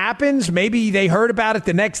meeting happens. Maybe they heard about it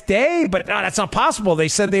the next day, but no, that's not possible. They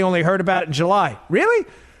said they only heard about it in July. Really?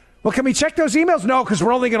 Well, can we check those emails? No, because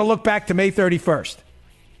we're only going to look back to May 31st.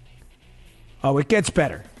 Oh, it gets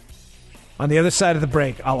better. On the other side of the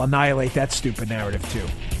break, I'll annihilate that stupid narrative, too.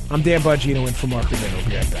 I'm Dan Bongino in for Mark Levin. We'll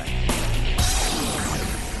be right back.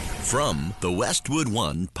 From the Westwood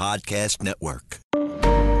One Podcast Network.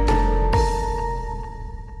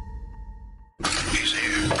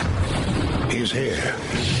 He's here.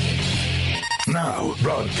 Now,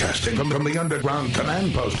 broadcasting from the underground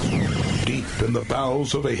command post, deep in the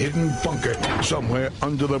bowels of a hidden bunker, somewhere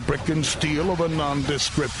under the brick and steel of a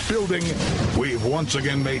nondescript building, we've once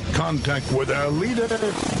again made contact with our leader,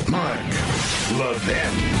 Mark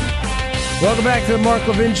Levin. Welcome back to the Mark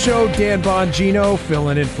Levin Show. Dan Bongino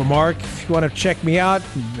filling in for Mark. If you want to check me out,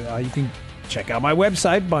 you can check out my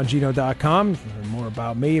website, Bongino.com. Learn more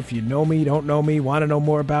about me. If you know me, don't know me, want to know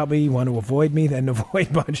more about me, want to avoid me, then avoid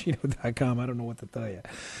Bongino.com. I don't know what to tell you.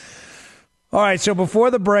 All right, so before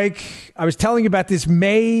the break, I was telling you about this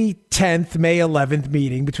May 10th, May 11th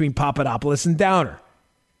meeting between Papadopoulos and Downer.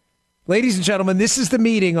 Ladies and gentlemen, this is the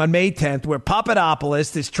meeting on May 10th where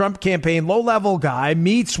Papadopoulos, this Trump campaign low-level guy,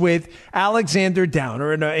 meets with Alexander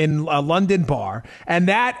Downer in a London bar. And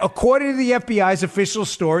that, according to the FBI's official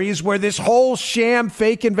story, is where this whole sham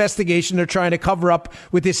fake investigation they're trying to cover up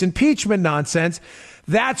with this impeachment nonsense,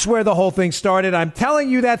 that's where the whole thing started. I'm telling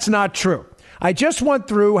you that's not true. I just went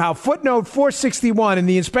through how footnote 461 in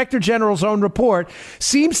the Inspector General's own report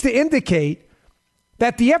seems to indicate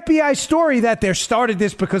that the FBI story that they started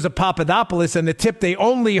this because of Papadopoulos and the tip they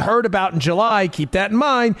only heard about in July, keep that in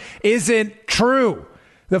mind, isn't true.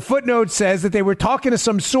 The footnote says that they were talking to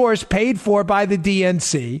some source paid for by the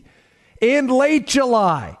DNC in late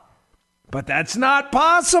July. But that's not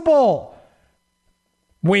possible.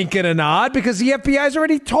 Wink and a nod, because the FBI's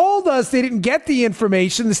already told us they didn't get the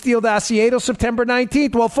information, the Steele dossier, till September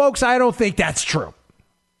 19th. Well, folks, I don't think that's true.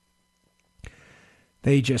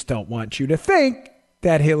 They just don't want you to think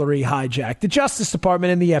that Hillary hijacked the Justice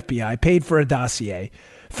Department and the FBI, paid for a dossier,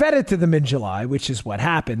 fed it to them in July, which is what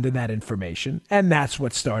happened in that information, and that's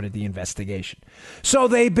what started the investigation. So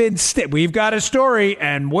they've been we've got a story,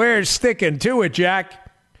 and we're sticking to it,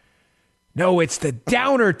 Jack. No, it's the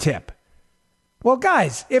Downer tip. Well,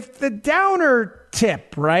 guys, if the Downer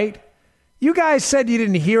tip, right? You guys said you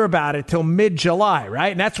didn't hear about it till mid-July, right?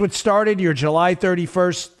 And that's what started your July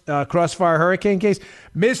 31st Crossfire Hurricane case.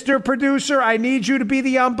 Mr. Producer, I need you to be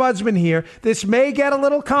the ombudsman here. This may get a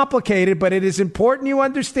little complicated, but it is important you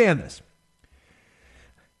understand this.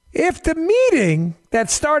 If the meeting that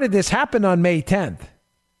started this happened on May 10th,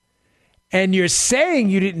 and you're saying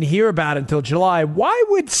you didn't hear about it until July, why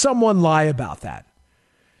would someone lie about that?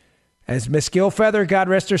 As Miss Gilfeather, God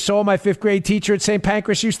rest her soul, my 5th grade teacher at St.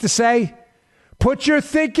 Pancras used to say, put your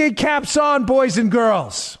thinking caps on, boys and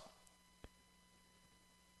girls.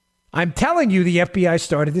 I'm telling you the FBI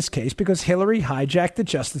started this case because Hillary hijacked the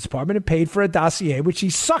Justice Department and paid for a dossier which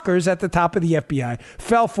these suckers at the top of the FBI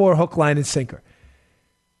fell for hook, line, and sinker.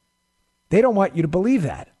 They don't want you to believe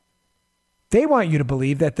that. They want you to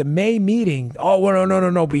believe that the May meeting,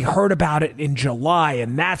 no, we heard about it in July,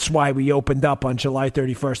 and that's why we opened up on July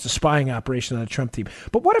 31st, a spying operation on the Trump team.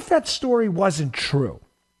 But what if that story wasn't true?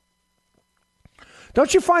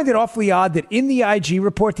 Don't you find it awfully odd that in the IG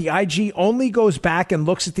report, the IG only goes back and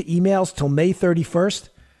looks at the emails till May 31st?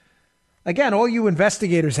 Again, all you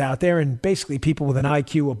investigators out there, and basically people with an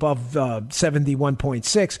IQ above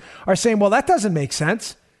 71.6, are saying, well, that doesn't make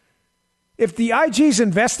sense. If the IG's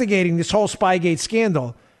investigating this whole Spygate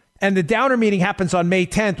scandal, and the Downer meeting happens on May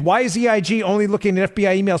 10th, why is EIG only looking at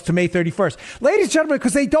FBI emails to May 31st? Ladies and gentlemen,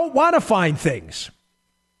 because they don't want to find things.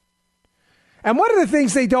 And one of the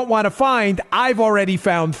things they don't want to find, I've already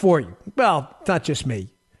found for you. Well, it's not just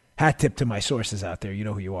me. Hat tip to my sources out there. You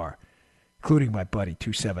know who you are, including my buddy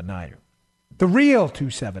 279er. The real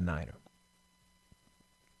 279er.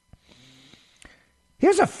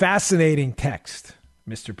 Here's a fascinating text,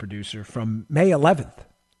 Mr. Producer, from May 11th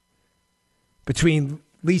between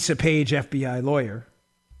Lisa Page, FBI lawyer,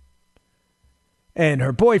 and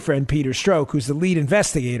her boyfriend, Peter Strzok, who's the lead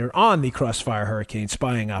investigator on the Crossfire Hurricane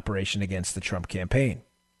spying operation against the Trump campaign.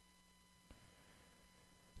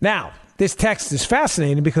 Now, this text is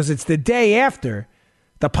fascinating because it's the day after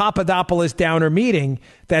the Papadopoulos Downer meeting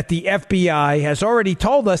that the FBI has already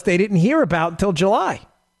told us they didn't hear about until July.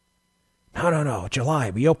 No, July.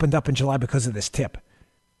 We opened up in July because of this tip.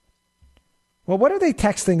 Well, what are they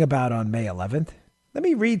texting about on May 11th? Let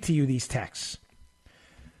me read to you these texts.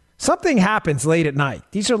 Something happens late at night.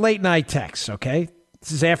 These are late night texts, okay?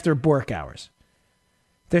 This is after work hours.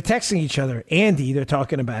 They're texting each other. Andy, they're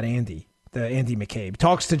talking about Andy, the Andy McCabe,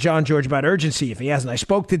 talks to John George about urgency if he hasn't. I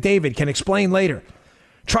spoke to David, can explain later.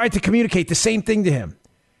 Tried to communicate the same thing to him.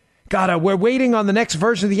 God, we're waiting on the next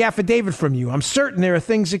version of the affidavit from you. I'm certain there are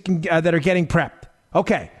things that are getting prepped.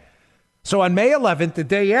 Okay. So on May 11th, the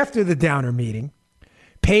day after the Downer meeting,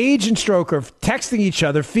 Page and Strzok are texting each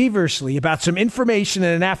other feverishly about some information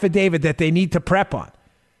and an affidavit that they need to prep on.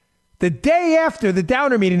 The day after the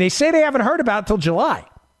Downer meeting, they say they haven't heard about until July.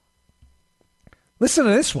 Listen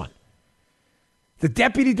to this one. The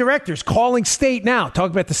deputy director's calling state now,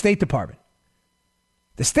 talking about the State Department.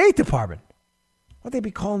 The State Department? What'd they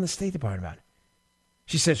be calling the State Department about?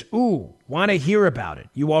 She says, ooh, want to hear about it.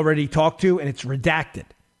 You already talked to, and it's redacted.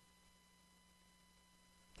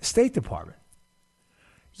 The State Department.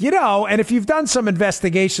 You know, and if you've done some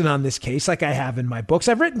investigation on this case, like I have in my books,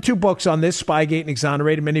 I've written 2 books on this, Spygate and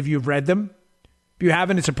Exonerated. Many of you have read them. If you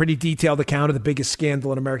haven't, it's a pretty detailed account of the biggest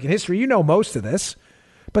scandal in American history. You know most of this.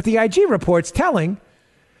 But the IG report's telling,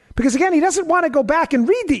 because again, he doesn't want to go back and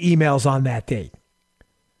read the emails on that date.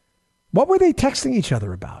 What were they texting each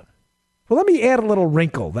other about? Well, let me add a little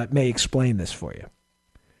wrinkle that may explain this for you.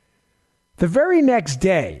 The very next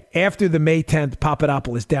day after the May 10th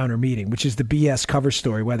Papadopoulos Downer meeting, which is the BS cover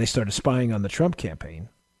story where they started spying on the Trump campaign,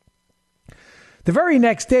 the very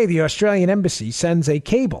next day, the Australian embassy sends a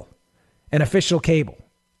cable, an official cable.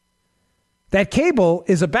 That cable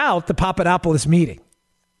is about the Papadopoulos meeting.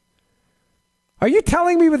 Are you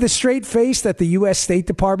telling me with a straight face that the U.S. State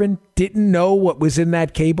Department didn't know what was in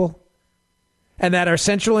that cable? And that our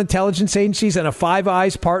central intelligence agencies and a Five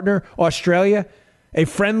Eyes partner, Australia, a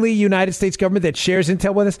friendly United States government that shares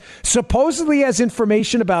intel with us, supposedly has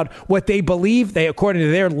information about what they believe, according to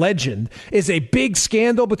their legend, is a big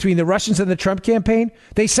scandal between the Russians and the Trump campaign.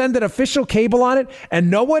 They send an official cable on it, and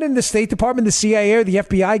no one in the State Department, the CIA, or the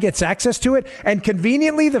FBI gets access to it. And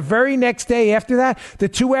conveniently, the very next day after that, the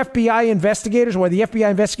 2 FBI investigators, or the FBI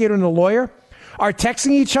investigator and the lawyer, are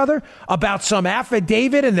texting each other about some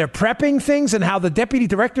affidavit, and they're prepping things, and how the deputy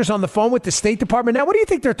director's on the phone with the State Department. Now, what do you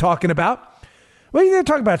think they're talking about? What do you think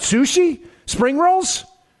they're talking about? Sushi? Spring rolls?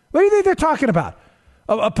 What do you think they're talking about?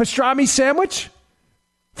 A pastrami sandwich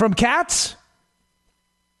from Katz?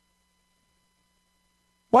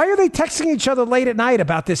 Why are they texting each other late at night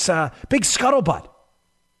about this big scuttlebutt?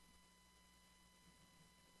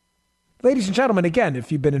 Ladies and gentlemen, again,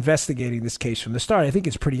 if you've been investigating this case from the start, I think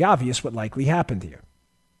it's pretty obvious what likely happened here.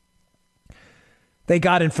 They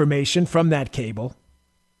got information from that cable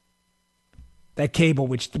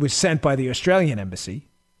which was sent by the Australian embassy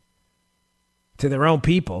to their own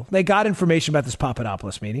people. They got information about this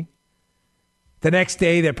Papadopoulos meeting. The next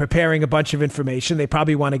day, they're preparing a bunch of information. They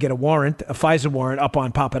probably want to get a warrant, a FISA warrant, up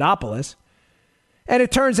on Papadopoulos. And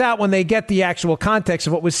it turns out when they get the actual context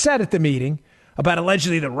of what was said at the meeting about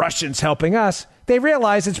allegedly the Russians helping us, they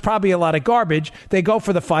realize it's probably a lot of garbage. They go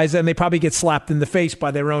for the FISA, and they probably get slapped in the face by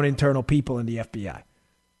their own internal people in the FBI.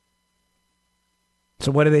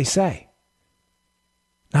 So what do they say?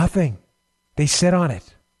 Nothing. They sit on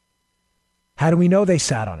it. How do we know they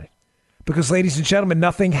sat on it? Because, ladies and gentlemen,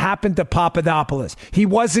 nothing happened to Papadopoulos. He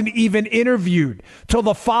wasn't even interviewed till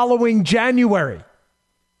the following January.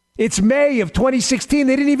 It's May of 2016.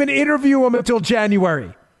 They didn't even interview him until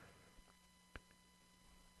January.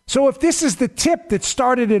 So if this is the tip that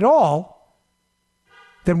started it all,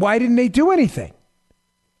 then why didn't they do anything?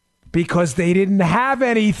 Because they didn't have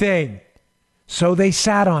anything. So they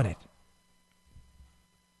sat on it.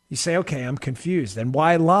 You say, okay, I'm confused. Then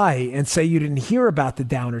why lie and say you didn't hear about the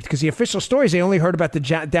Downer? Because the official story is they only heard about the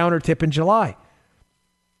Downer tip in July.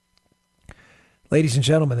 Ladies and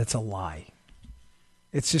gentlemen, it's a lie.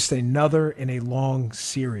 It's just another in a long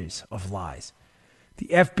series of lies. The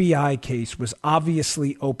FBI case was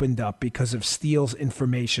obviously opened up because of Steele's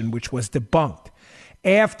information, which was debunked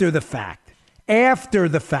after the fact. After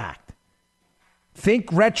the fact. Think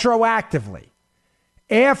retroactively.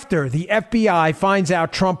 After the FBI finds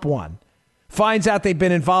out Trump won, finds out they've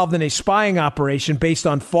been involved in a spying operation based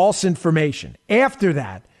on false information. After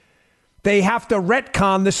that, they have to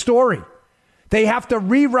retcon the story. They have to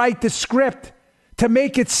rewrite the script to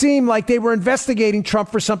make it seem like they were investigating Trump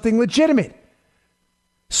for something legitimate.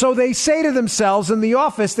 So they say to themselves in the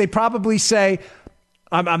office, they probably say,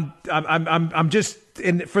 I'm just,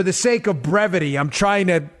 for the sake of brevity, I'm trying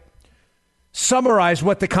to summarize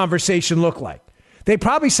what the conversation looked like. They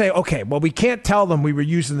probably say, okay, well, we can't tell them we were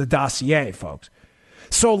using the dossier, folks.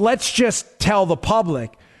 So let's just tell the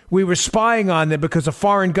public we were spying on them because a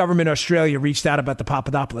foreign government in Australia reached out about the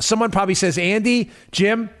Papadopoulos. Someone probably says, Andy,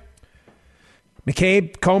 Jim,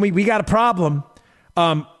 McCabe, Comey, we got a problem.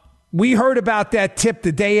 We heard about that tip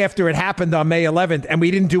the day after it happened on May 11th, and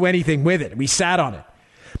we didn't do anything with it. We sat on it.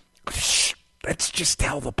 Shh, let's just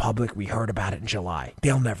tell the public we heard about it in July.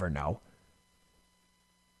 They'll never know.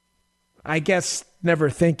 I guess never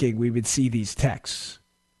thinking we would see these texts.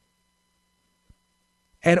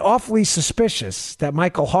 And awfully suspicious that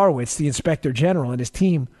Michael Horowitz, the inspector general, and his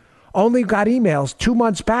team only got emails 2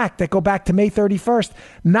 months back that go back to May 31st,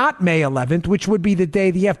 not May 11th, which would be the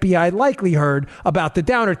day the FBI likely heard about the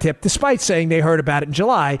Downer tip, despite saying they heard about it in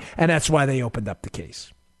July, and that's why they opened up the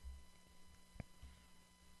case.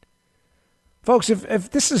 Folks,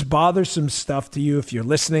 if this is bothersome stuff to you, if you're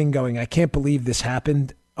listening going, I can't believe this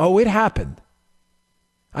happened, oh, it happened.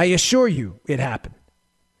 I assure you it happened.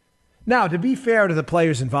 Now, to be fair to the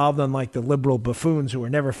players involved, unlike the liberal buffoons who are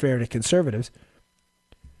never fair to conservatives,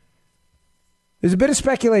 there's a bit of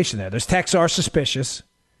speculation there. Those texts are suspicious.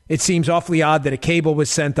 It seems awfully odd that a cable was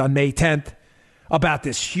sent on May 10th about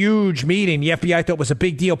this huge meeting the FBI thought was a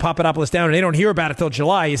big deal, Papadopoulos down, and they don't hear about it till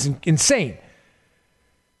July is insane.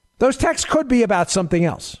 Those texts could be about something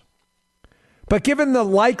else. But given the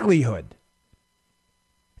likelihood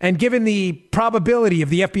and given the probability of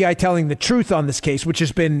the FBI telling the truth on this case, which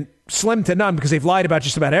has been slim to none because they've lied about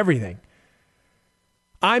just about everything,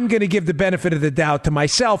 I'm going to give the benefit of the doubt to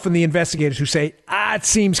myself and the investigators who say, it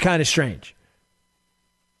seems kind of strange.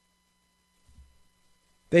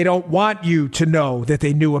 They don't want you to know that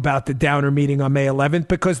they knew about the Downer meeting on May 11th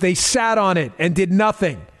because they sat on it and did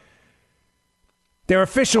nothing. Their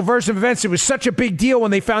official version of events, it was such a big deal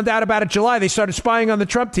when they found out about it in July, they started spying on the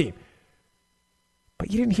Trump team.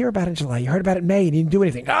 But you didn't hear about it in July. You heard about it in May and you didn't do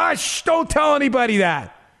anything. Don't tell anybody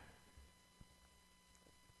that.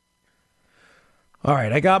 All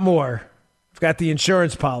right, I got more. I've got the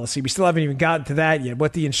insurance policy. We still haven't even gotten to that yet,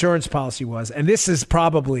 what the insurance policy was. And this is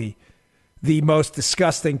probably the most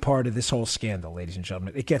disgusting part of this whole scandal, ladies and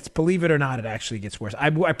gentlemen. It gets, believe it or not, it actually gets worse.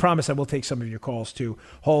 I promise I will take some of your calls too.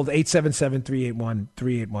 Hold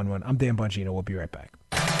 877-381-3811. I'm Dan Bongino. We'll be right back.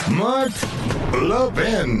 Mark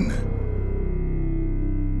Levin.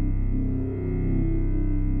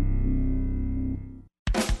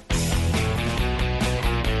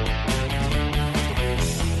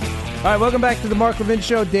 All right, welcome back to the Mark Levin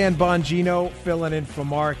Show. Dan Bongino filling in for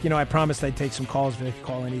Mark. You know, I promised I'd take some calls. If you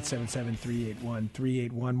call in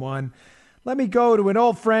 877-381-3811. Let me go to an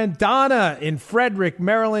old friend, Donna in Frederick,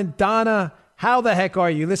 Maryland. Donna, how the heck are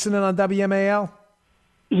you? Listening on WMAL?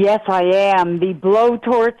 Yes, I am. The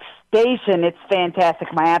Blowtorch Station. It's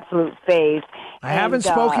fantastic. My absolute fave. I haven't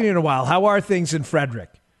spoken in a while. How are things in Frederick?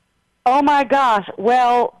 Oh, my gosh.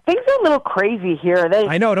 Well, things are a little crazy here.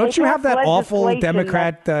 I know. Don't you have that awful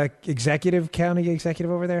Democrat county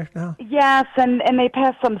executive over there now? Yes, and they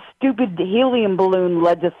passed some stupid helium balloon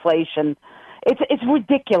legislation. It's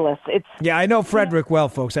ridiculous. Yeah, I know Frederick well,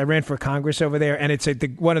 folks. I ran for Congress over there, and it's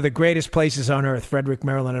one of the greatest places on earth, Frederick,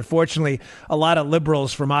 Maryland. Unfortunately, a lot of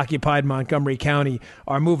liberals from occupied Montgomery County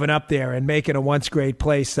are moving up there and making a once great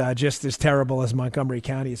place just as terrible as Montgomery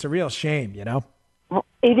County. It's a real shame, you know?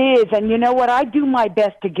 It is, and you know what? I do my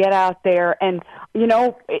best to get out there, and, you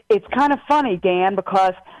know, it's kind of funny, Dan,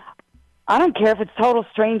 because I don't care if it's total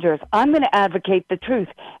strangers. I'm going to advocate the truth.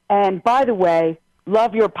 And, by the way,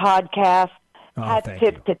 love your podcast. Hat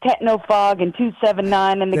tip to Technofog and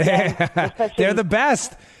 279 and the gang. They're the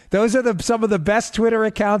best. Those are some of the best Twitter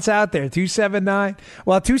accounts out there. 279.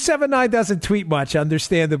 Well, 279 doesn't tweet much,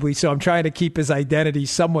 understandably, so I'm trying to keep his identity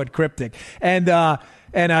somewhat cryptic. And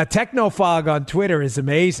Technofog on Twitter is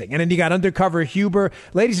amazing. And then you got Undercover Huber.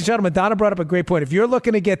 Ladies and gentlemen, Donna brought up a great point. If you're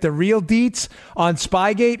looking to get the real deets on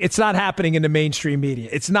Spygate, it's not happening in the mainstream media.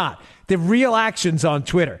 It's not. The real action's on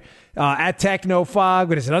Twitter. at Technofog.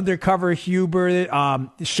 What is it? Undercover Huber,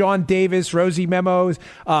 Sean Davis, Rosie Memos,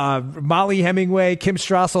 Molly Hemingway, Kim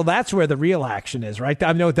Strassel. That's where the real action is, right?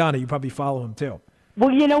 I know, Donna, you probably follow him too.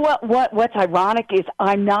 Well, you know what's ironic is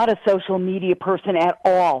I'm not a social media person at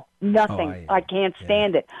all. Nothing. I can't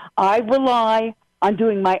stand it. I rely on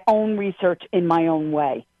doing my own research in my own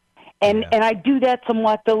way. And I do that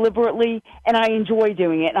somewhat deliberately, and I enjoy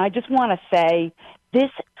doing it. And I just want to say, this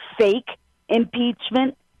fake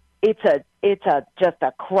impeachment, it's just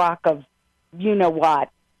a crock of you know what.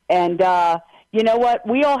 And you know what?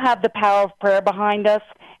 We all have the power of prayer behind us.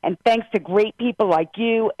 And thanks to great people like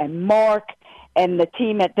you and Mark and the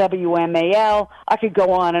team at WMAL, I could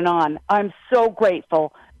go on and on. I'm so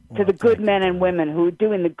grateful to the good men and women who are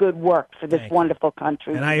doing the good work for this wonderful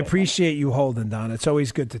country. And I appreciate you holding, Don. It's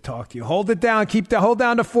always good to talk to you. Hold it down. Hold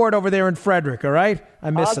down the fort over there in Frederick, all right? I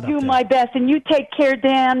miss it up there. I'll do my best. And you take care,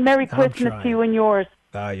 Dan. Merry Christmas to you and yours.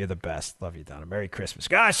 Oh, you're the best. Love you, Donna. Merry Christmas.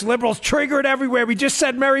 Gosh, liberals triggered everywhere. We just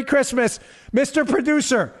said Merry Christmas. Mr.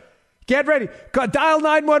 Producer, get ready. Dial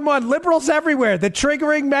 911. Liberals everywhere. The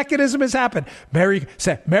triggering mechanism has happened. Merry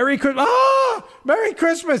Christmas. Oh, Merry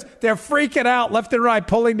Christmas. They're freaking out left and right,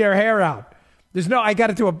 pulling their hair out. I got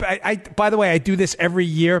to do by the way, I do this every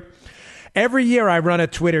year. Every year I run a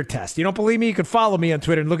Twitter test. You don't believe me? You can follow me on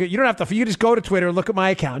Twitter and look at, you don't have to, you just go to Twitter and look at my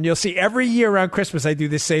account and you'll see every year around Christmas I do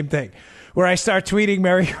this same thing where I start tweeting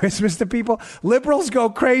Merry Christmas to people. Liberals go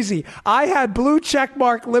crazy. I had blue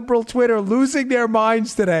checkmark liberal Twitter losing their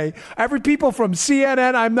minds today. Every people from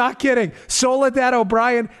CNN, I'm not kidding, Soledad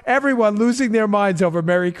O'Brien, everyone losing their minds over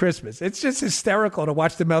Merry Christmas. It's just hysterical to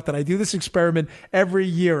watch them melt. And I do this experiment every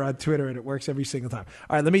year on Twitter and it works every single time.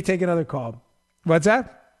 All right, let me take another call. What's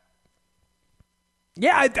that?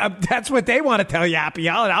 Yeah, that's what they want to tell you, Happy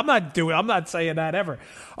Holiday. I'm not saying that ever.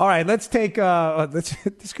 All right, let's take.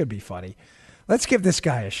 This could be funny. Let's give this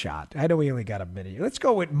guy a shot. I know we only got a minute. Let's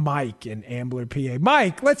go with Mike in Ambler, PA.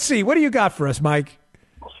 Mike, let's see. What do you got for us, Mike?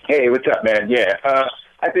 Hey, what's up, man? Yeah,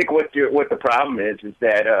 I think what the problem is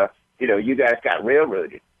that you guys got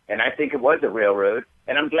railroaded, and I think it was a railroad,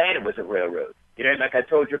 and I'm glad it was a railroad. You know, like I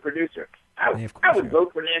told your producer, I would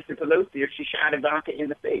vote for Nancy Pelosi if she shot Ivanka in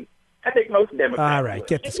the face. I think most Democrats. All right,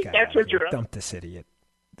 get this guy. That's what you're. Dump this idiot.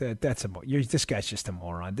 This guy's just a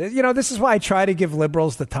moron. You know, this is why I try to give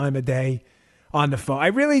liberals the time of day on the phone. I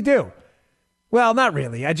really do. Well, not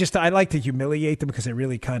really. I like to humiliate them because they're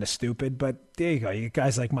really kind of stupid. But there you go. You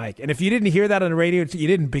guys like Mike. And if you didn't hear that on the radio, you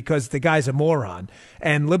didn't because the guy's a moron.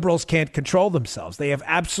 And liberals can't control themselves. They have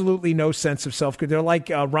absolutely no sense of self-control. They're like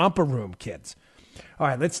romper room kids. All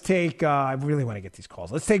right, let's take, I really want to get these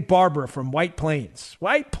calls. Let's take Barbara from White Plains.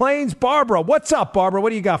 White Plains, Barbara. What's up, Barbara? What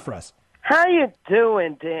do you got for us? How you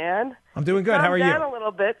doing, Dan? I'm doing good. How are you? Calmed down a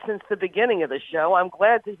little bit since the beginning of the show. I'm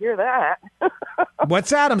glad to hear that. What's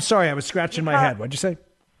that? I'm sorry. I was scratching my head. What'd you say?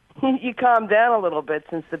 You calmed down a little bit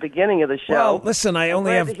since the beginning of the show. Well, listen, I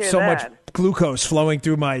only have so much glucose flowing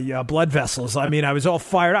through my blood vessels. I mean, I was all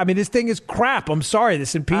fired. I mean, this thing is crap. I'm sorry.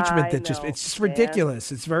 This impeachment, it's just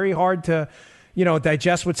ridiculous. It's very hard to...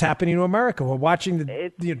 digest what's happening to America. We're watching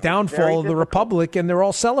the downfall of the Republic, and they're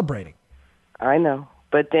all celebrating. I know.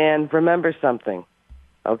 But, Dan, remember something,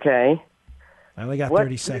 okay? I only got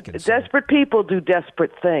 30 seconds. Desperate people do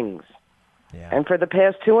desperate things. Yeah. And for the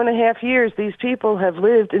past 2.5 years, these people have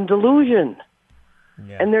lived in delusion.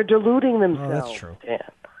 Yeah. And they're deluding themselves. Oh, that's true. Dan.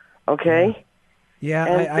 Okay? Yeah,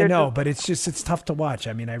 I know, but it's tough to watch.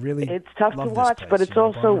 I mean, it's tough to watch, but it's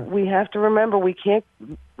also, we have to remember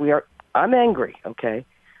I'm angry, okay?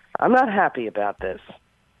 I'm not happy about this.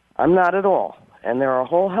 I'm not at all. And there are a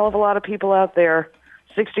whole hell of a lot of people out there,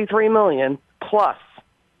 63 million plus,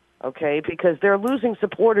 okay, because they're losing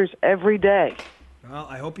supporters every day. Well,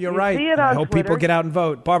 I hope you're right. I hope people get out and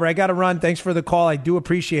vote. Barbara, I got to run. Thanks for the call. I do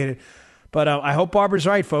appreciate it. But I hope Barbara's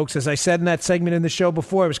right, folks. As I said in that segment in the show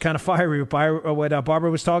before, it was kind of fiery what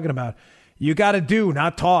Barbara was talking about. You got to do,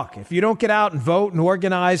 not talk. If you don't get out and vote and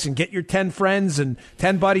organize and get your 10 friends and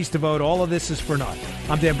 10 buddies to vote, all of this is for naught.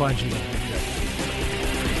 I'm Dan Bongino.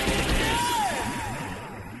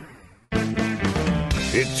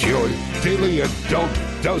 It's your daily adult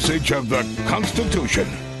dosage of the Constitution.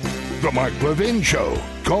 The Mark Levin Show.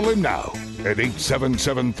 Call him now at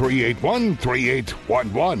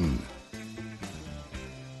 877-381-3811.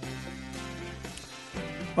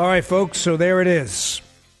 All right, folks, so there it is.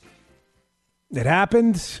 It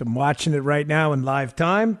happened. I'm watching it right now in live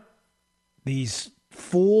time. These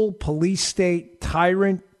fool police state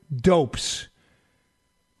tyrant dopes.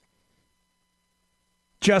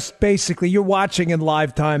 Just basically, you're watching in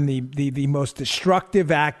live time the most destructive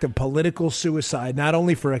act of political suicide, not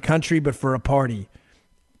only for a country, but for a party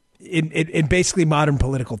in basically modern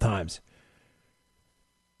political times.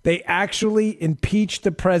 They actually impeached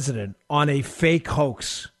the president on a fake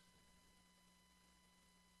hoax.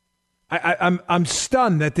 I'm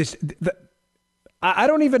stunned that I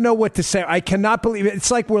don't even know what to say. I cannot believe it.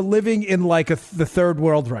 It's like we're living in like the third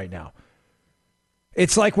world right now.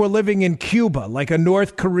 It's like we're living in Cuba, like a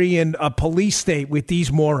North Korean police state with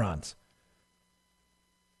these morons.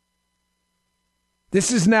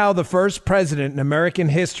 This is now the first president in American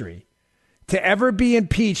history to ever be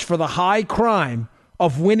impeached for the high crime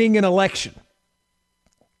of winning an election.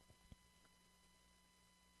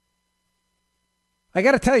 I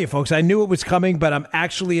got to tell you, folks, I knew it was coming, but I'm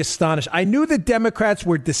actually astonished. I knew the Democrats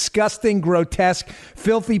were disgusting, grotesque,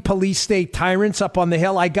 filthy police state tyrants up on the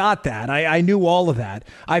Hill. I got that. I knew all of that.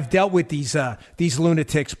 I've dealt with these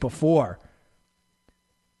lunatics before.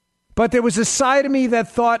 But there was a side of me that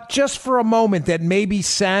thought just for a moment that maybe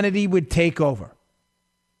sanity would take over.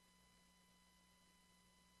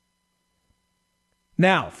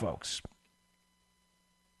 Now, folks,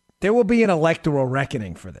 there will be an electoral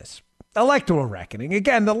reckoning for this. Electoral reckoning.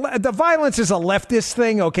 Again, the violence is a leftist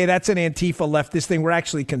thing. Okay, that's an Antifa leftist thing. We're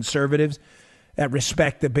actually conservatives that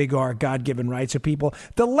respect the big R God-given rights of people.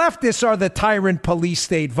 The leftists are the tyrant, police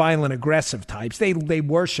state, violent, aggressive types. They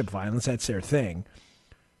worship violence. That's their thing.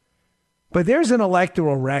 But there's an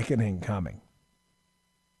electoral reckoning coming.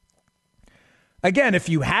 Again, if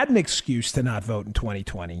you had an excuse to not vote in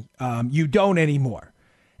 2020, you don't anymore.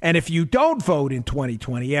 And if you don't vote in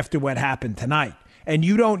 2020 after what happened tonight, and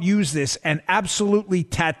you don't use this and absolutely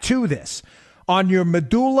tattoo this on your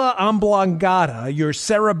medulla oblongata, your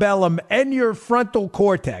cerebellum, and your frontal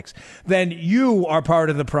cortex, then you are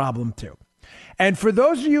part of the problem too. And for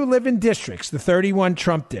those of you who live in districts, the 31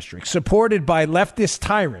 Trump districts, supported by leftist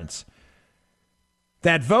tyrants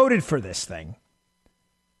that voted for this thing,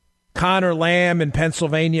 Connor Lamb in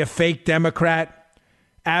Pennsylvania, fake Democrat,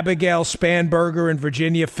 Abigail Spanberger in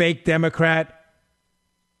Virginia, fake Democrat,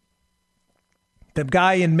 the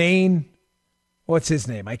guy in Maine, what's his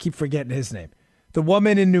name? I keep forgetting his name. The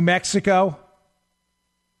woman in New Mexico,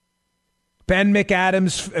 Ben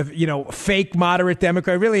McAdams, fake moderate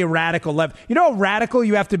Democrat, really a radical left. You know how radical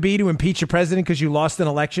you have to be to impeach a president because you lost an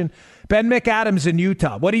election? Ben McAdams in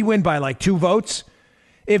Utah. What did he win by, like 2 votes?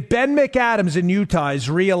 If Ben McAdams in Utah is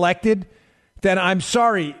reelected, then I'm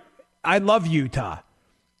sorry. I love Utah.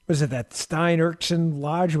 Was it that Stein Eriksen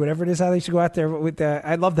Lodge, whatever it is, how they used to go out there with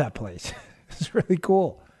I love that place. It's really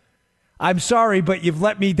cool. I'm sorry, but you've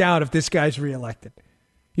let me down if this guy's reelected.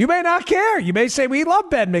 You may not care. You may say, we love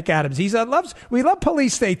Ben McAdams. We love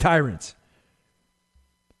police state tyrants.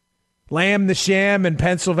 Lamb the Sham in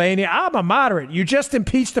Pennsylvania. I'm a moderate. You just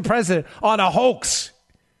impeached the president on a hoax.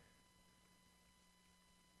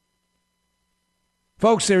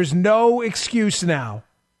 Folks, there's no excuse now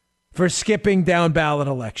for skipping down ballot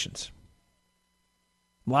elections.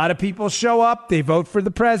 A lot of people show up. They vote for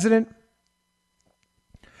the president.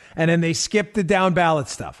 And then they skip the down ballot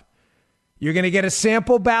stuff. You're going to get a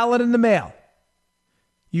sample ballot in the mail.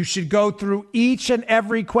 You should go through each and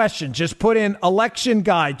every question. Just put in election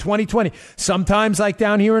guide 2020. Sometimes, like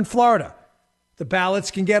down here in Florida, the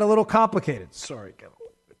ballots can get a little complicated. Sorry, got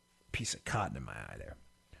a piece of cotton in my eye there.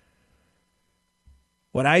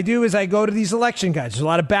 What I do is I go to these election guides. There's a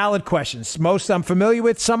lot of ballot questions. Most I'm familiar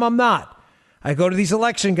with, some I'm not. I go to these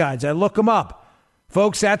election guides. I look them up.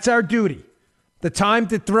 Folks, that's our duty. The time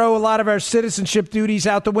to throw a lot of our citizenship duties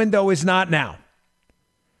out the window is not now.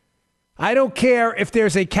 I don't care if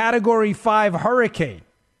there's a Category 5 hurricane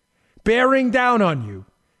bearing down on you.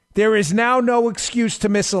 There is now no excuse to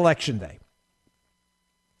miss Election Day.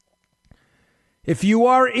 If you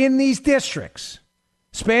are in these districts,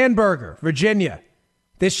 Spanberger, Virginia,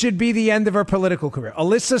 this should be the end of her political career.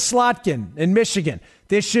 Alyssa Slotkin in Michigan,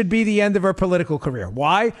 this should be the end of her political career.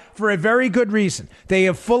 Why? For a very good reason. They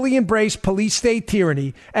have fully embraced police state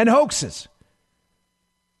tyranny and hoaxes.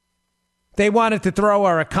 They wanted to throw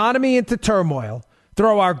our economy into turmoil,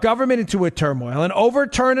 throw our government into a turmoil, and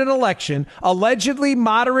overturn an election, allegedly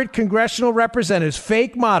moderate congressional representatives,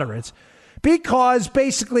 fake moderates, because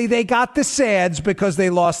basically they got the sads because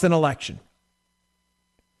they lost an election.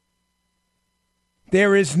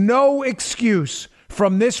 There is no excuse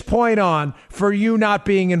from this point on for you not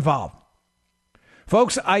being involved.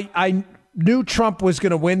 Folks, I knew Trump was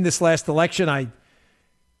going to win this last election.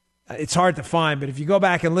 It's hard to find, but if you go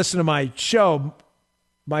back and listen to my show,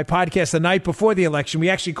 my podcast the night before the election, we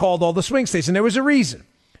actually called all the swing states, and there was a reason.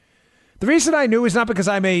 The reason I knew is not because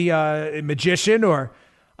I'm a magician or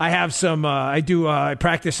I have some, I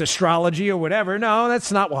practice astrology or whatever. No,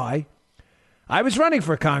 that's not why. I was running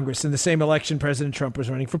for Congress in the same election President Trump was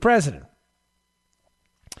running for president.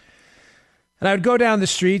 And I would go down the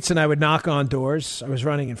streets and I would knock on doors. I was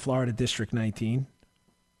running in Florida District 19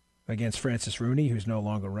 against Francis Rooney, who's no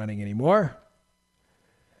longer running anymore.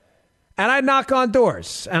 And I'd knock on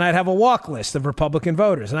doors, and I'd have a walk list of Republican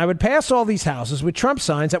voters. And I would pass all these houses with Trump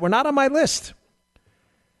signs that were not on my list.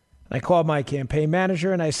 And I called my campaign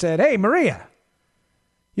manager, and I said, "Hey, Maria,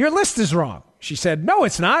 your list is wrong." She said, "No,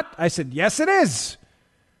 it's not." I said, "Yes, it is.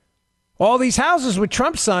 All these houses with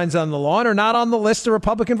Trump signs on the lawn are not on the list of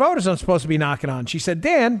Republican voters I'm supposed to be knocking on." She said,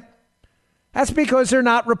 "Dan, that's because they're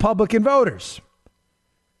not Republican voters.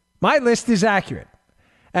 My list is accurate."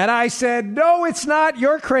 And I said, "No, it's not.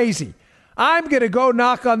 You're crazy. I'm going to go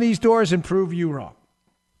knock on these doors and prove you wrong."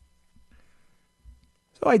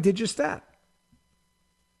 So I did just that.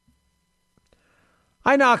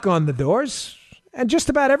 I knock on the doors, and just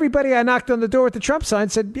about everybody I knocked on the door with the Trump sign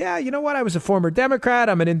said, "Yeah, you know what? I was a former Democrat.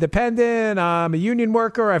 I'm an independent. I'm a union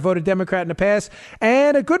worker. I voted Democrat in the past."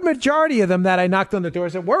 And a good majority of them that I knocked on the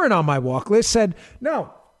doors that weren't on my walk list said,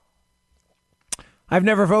 "No, I've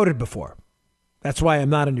never voted before. That's why I'm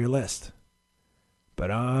not on your list. But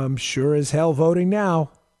I'm sure as hell voting now."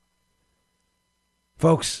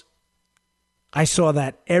 Folks, I saw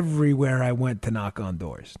that everywhere I went to knock on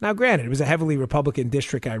doors. Now, granted, it was a heavily Republican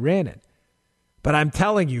district I ran in. But I'm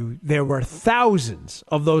telling you, there were thousands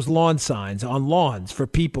of those lawn signs on lawns for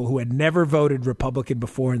people who had never voted Republican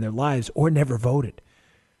before in their lives or never voted.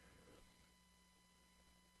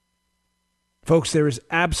 Folks, there is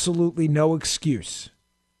absolutely no excuse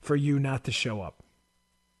for you not to show up.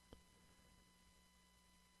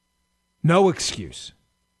 No excuse.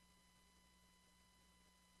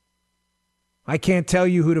 I can't tell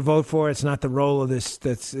you who to vote for. It's not the role of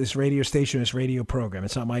this radio station, this radio program.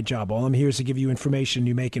 It's not my job. All I'm here is to give you information.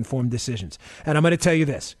 You make informed decisions. And I'm going to tell you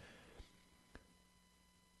this.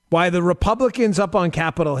 Why the Republicans up on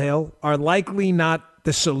Capitol Hill are likely not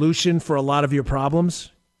the solution for a lot of your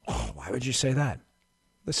problems. Oh, why would you say that?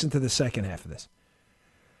 Listen to the second half of this.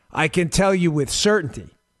 I can tell you with certainty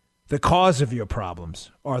the cause of your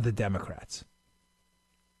problems are the Democrats.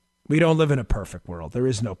 We don't live in a perfect world. There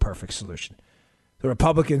is no perfect solution. The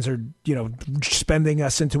Republicans are, spending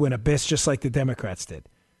us into an abyss just like the Democrats did.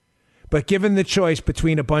 But given the choice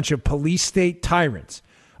between a bunch of police state tyrants,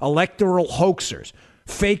 electoral hoaxers,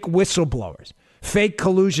 fake whistleblowers, fake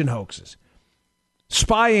collusion hoaxes,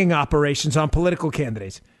 spying operations on political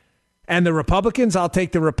candidates, and the Republicans, I'll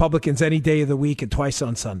take the Republicans any day of the week and twice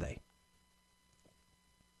on Sunday.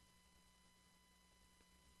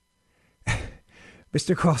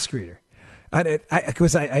 Mr. Call Screener,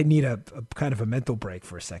 I need a kind of a mental break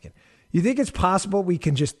for a second. You think it's possible we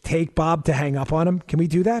can just take Bob to hang up on him? Can we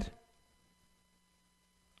do that?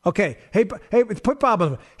 Okay. Hey, put Bob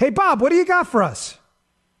on. Hey, Bob, what do you got for us?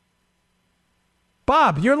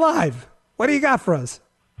 Bob, you're live. What do you got for us?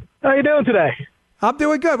 How you doing today? I'm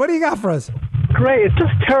doing good. What do you got for us? Great. It's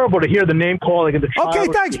just terrible to hear the name calling and the child. Okay,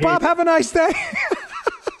 thanks, Bob. Have a nice day.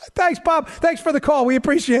 Thanks, Bob. Thanks for the call. We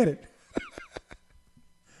appreciate it.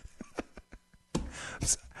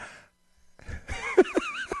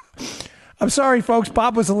 I'm sorry, folks.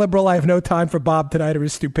 Bob was a liberal. I have no time for Bob tonight or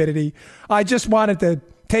his stupidity. I just wanted to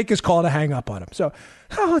take his call to hang up on him. So,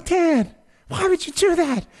 oh, Dan, why would you do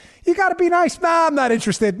that? You got to be nice. Nah, I'm not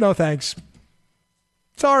interested. No, thanks.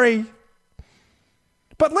 Sorry.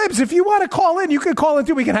 But, Libs, if you want to call in, you can call in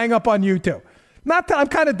too. We can hang up on you too. Not that I'm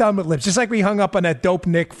kind of done with Libs, just like we hung up on that dope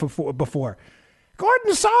Nick before.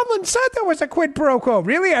 Gordon Sondland said there was a quid pro quo.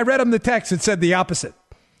 Really? I read him the text and said the opposite.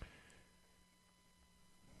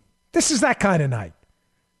 This is that kind of night.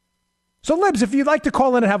 So, Libs, if you'd like to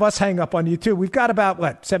call in and have us hang up on you, too, we've got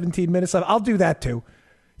about, 17 minutes left. I'll do that, too.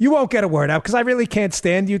 You won't get a word out because I really can't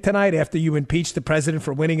stand you tonight after you impeach the president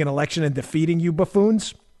for winning an election and defeating you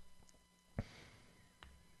buffoons.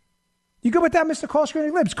 You good with that, Mr. Call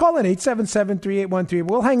Screening? Libs, call in 877-3813.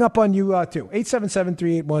 We'll hang up on you, too.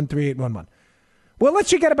 877-381-3811. We'll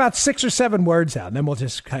let you get about 6 or 7 words out, and then we'll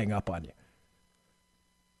just hang up on you.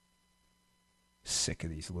 Sick of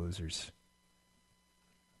these losers.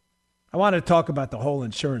 I wanted to talk about the whole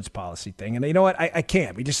insurance policy thing, and you know what? I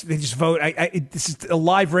can't. They just vote. This is a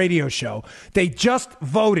live radio show. They just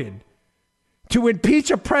voted to impeach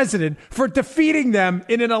a president for defeating them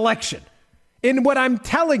in an election. In what I'm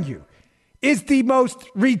telling you is the most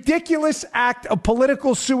ridiculous act of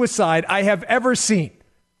political suicide I have ever seen.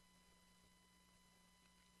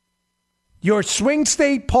 Your swing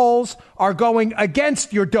state polls are going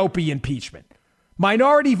against your dopey impeachment.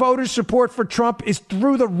 Minority voter support for Trump is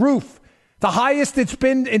through the roof, the highest it's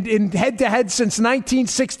been in head-to-head since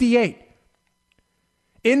 1968.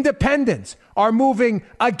 Independents are moving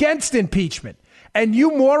against impeachment, And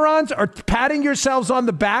you morons are patting yourselves on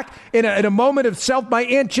the back in a moment of self. My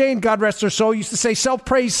Aunt Jane, God rest her soul, used to say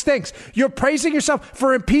self-praise stinks. You're praising yourself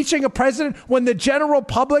for impeaching a president when the general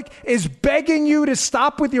public is begging you to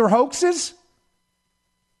stop with your hoaxes?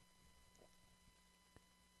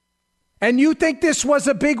 And you think this was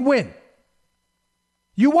a big win?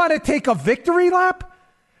 You want to take a victory lap?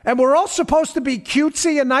 And we're all supposed to be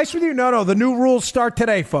cutesy and nice with you? No, the new rules start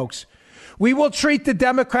today, folks. We will treat the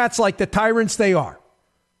Democrats like the tyrants they are.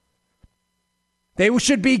 They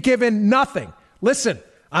should be given nothing. Listen,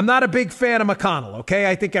 I'm not a big fan of McConnell, okay?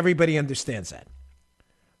 I think everybody understands that.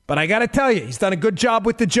 But I got to tell you, he's done a good job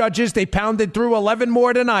with the judges. They pounded through 11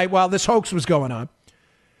 more tonight while this hoax was going on.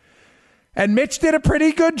 And Mitch did a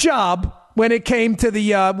pretty good job when it came to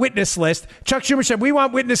the witness list. Chuck Schumer said, we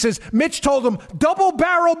want witnesses. Mitch told him, double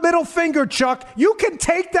barrel middle finger, Chuck. You can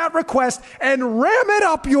take that request and ram it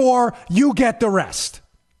up you get the rest.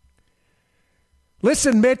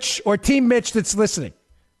 Listen, Mitch, or Team Mitch that's listening.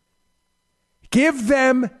 Give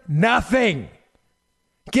them nothing.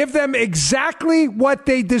 Give them exactly what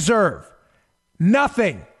they deserve.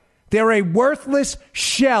 Nothing. They're a worthless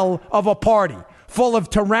shell of a party full of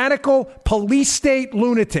tyrannical police state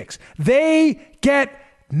lunatics. They get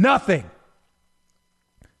nothing.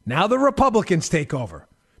 Now the Republicans take over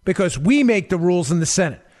because we make the rules in the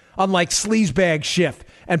Senate, unlike sleazebag Schiff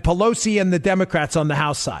and Pelosi and the Democrats on the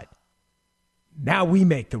House side. Now we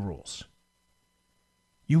make the rules.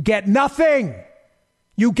 You get nothing.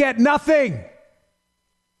 You get nothing.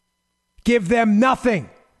 Give them nothing.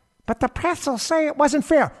 But the press will say it wasn't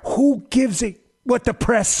fair. Who gives it what the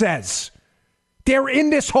press says? They're in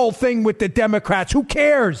this whole thing with the Democrats. Who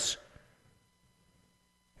cares?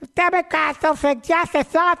 The Democrats don't think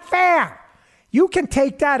justice not fair. You can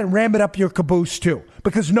take that and ram it up your caboose too,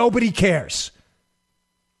 because nobody cares.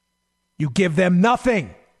 You give them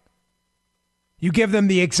nothing. You give them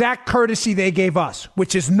the exact courtesy they gave us,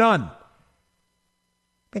 which is none.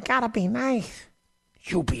 They gotta be nice.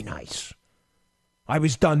 You be nice. I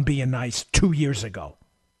was done being nice 2 years ago.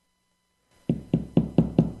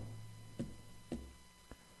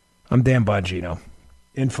 I'm Dan Bongino,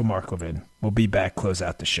 in for Mark Levin. We'll be back, close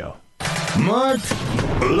out the show. Mark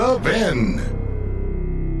Levin.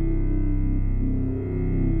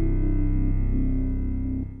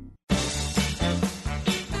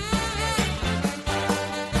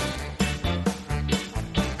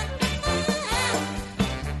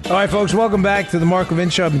 All right, folks, welcome back to the Mark Levin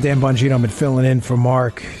Show. I'm Dan Bongino. I've been filling in for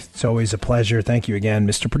Mark. It's always a pleasure. Thank you again,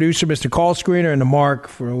 Mr. Producer, Mr. Call Screener, and to Mark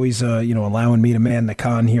for always, allowing me to man the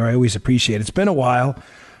con here. I always appreciate it. It's been a while.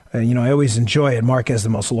 I always enjoy it. Mark has the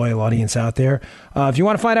most loyal audience out there. If you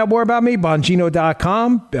want to find out more about me,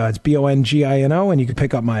 Bongino.com. It's Bongino, and you can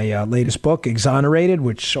pick up my latest book, Exonerated,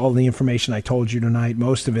 which all the information I told you tonight,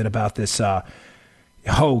 most of it about this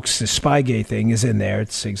hoax, this Spygate thing is in there.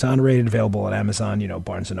 It's Exonerated, available on Amazon,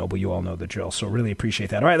 Barnes & Noble. You all know the drill, so really appreciate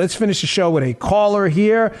that. All right, let's finish the show with a caller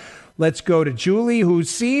here. Let's go to Julie, who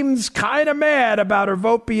seems kind of mad about her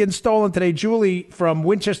vote being stolen today. Julie from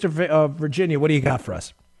Winchester, Virginia. What do you got for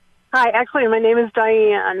us? Hi, actually, my name is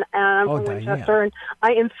Diane, and I'm from Winchester, and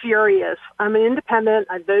I am furious. I'm an independent.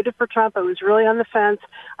 I voted for Trump. I was really on the fence.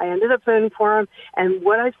 I ended up voting for him, and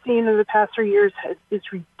what I've seen in the past 3 years is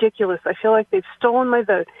ridiculous. I feel like they've stolen my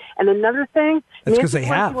vote. And another thing, that's because they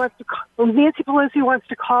have. Nancy Pelosi wants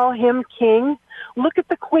to call him king. Look at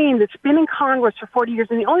the Queen that's been in Congress for 40 years,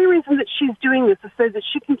 and the only reason that she's doing this is so that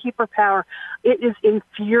she can keep her power. It is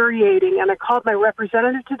infuriating, and I called my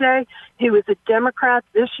representative today, who is a Democrat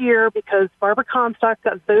this year because Barbara Comstock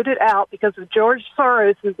got voted out because of George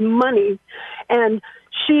Soros' money, and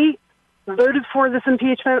she voted for this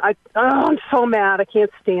impeachment. I'm so mad. I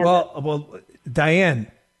can't stand it. Well,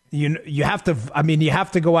 Diane, you have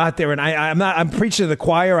to go out there, and I'm preaching to the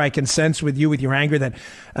choir. I can sense with your anger that,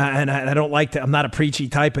 and I don't like to, I'm not a preachy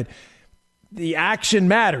type, but the action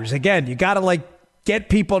matters. Again, you got to get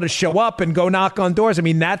people to show up and go knock on doors.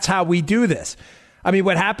 That's how we do this.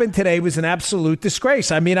 What happened today was an absolute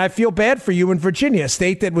disgrace. I feel bad for you in Virginia, a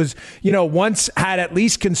state that was, once had at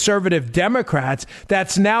least conservative Democrats,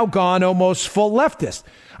 that's now gone almost full leftist.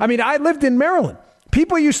 I lived in Maryland.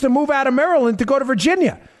 People used to move out of Maryland to go to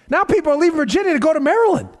Virginia. Now people are leaving Virginia to go to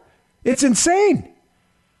Maryland. It's insane.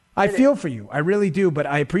 I feel for you. I really do. But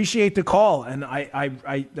I appreciate the call. And I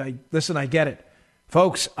listen, I get it.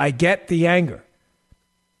 Folks, I get the anger.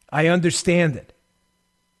 I understand it.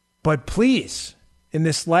 But please, in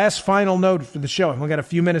this last final note for the show, I've only got a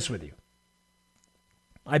few minutes with you.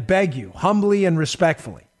 I beg you, humbly and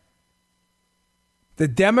respectfully. The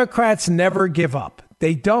Democrats never give up.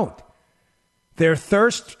 They don't. Their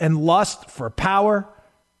thirst and lust for power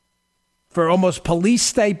for almost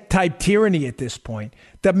police type tyranny at this point.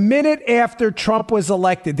 The minute after Trump was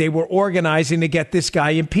elected, they were organizing to get this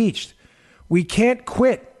guy impeached. We can't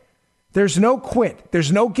quit. There's no quit.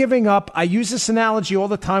 There's no giving up. I use this analogy all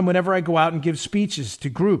the time whenever I go out and give speeches to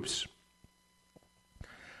groups.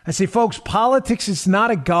 I say, folks, politics is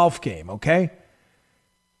not a golf game, okay?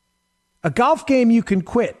 A golf game you can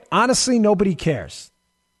quit. Honestly, nobody cares.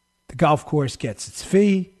 The golf course gets its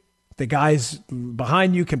fee. The guys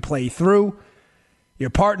behind you can play through. Your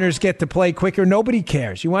partners get to play quicker. Nobody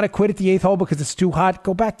cares. You want to quit at the 8th hole because it's too hot?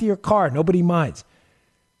 Go back to your car. Nobody minds.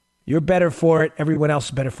 You're better for it. Everyone else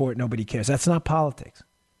is better for it. Nobody cares. That's not politics.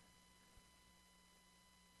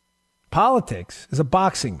 Politics is a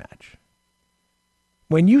boxing match.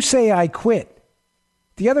 When you say I quit,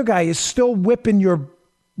 the other guy is still whipping your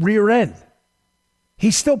rear end.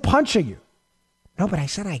 He's still punching you. No, but I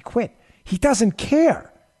said I quit. He doesn't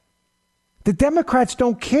care. The Democrats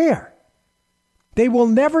don't care. They will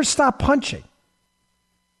never stop punching.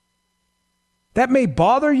 That may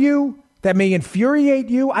bother you. That may infuriate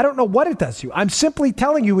you. I don't know what it does to you. I'm simply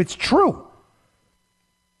telling you it's true.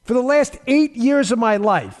 For the last 8 years of my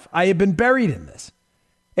life, I have been buried in this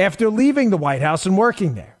after leaving the White House and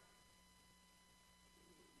working there.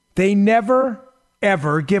 They never,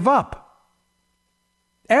 ever give up.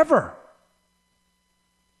 Ever.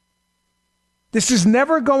 This is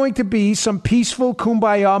never going to be some peaceful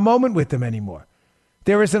kumbaya moment with them anymore.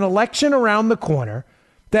 There is an election around the corner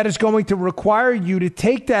that is going to require you to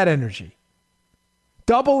take that energy,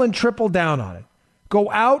 double and triple down on it, go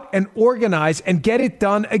out and organize and get it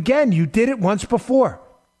done again. You did it once before.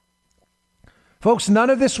 Folks, none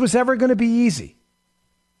of this was ever going to be easy.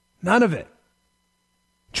 None of it.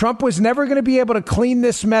 Trump was never going to be able to clean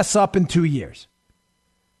this mess up in 2 years.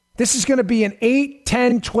 This is going to be an 8,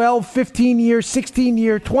 10, 12, 15-year,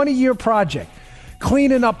 16-year, 20-year project,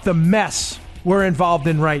 cleaning up the mess we're involved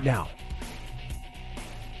in right now.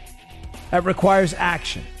 That requires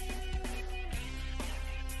action.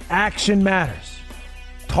 Action matters.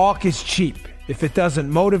 Talk is cheap. If it doesn't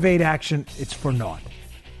motivate action, it's for naught.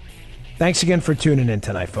 Thanks again for tuning in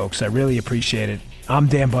tonight, folks. I really appreciate it. I'm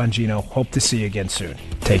Dan Bongino. Hope to see you again soon.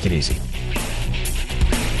 Take it easy.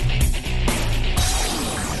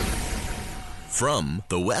 From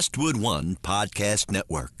the Westwood One Podcast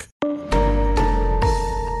Network.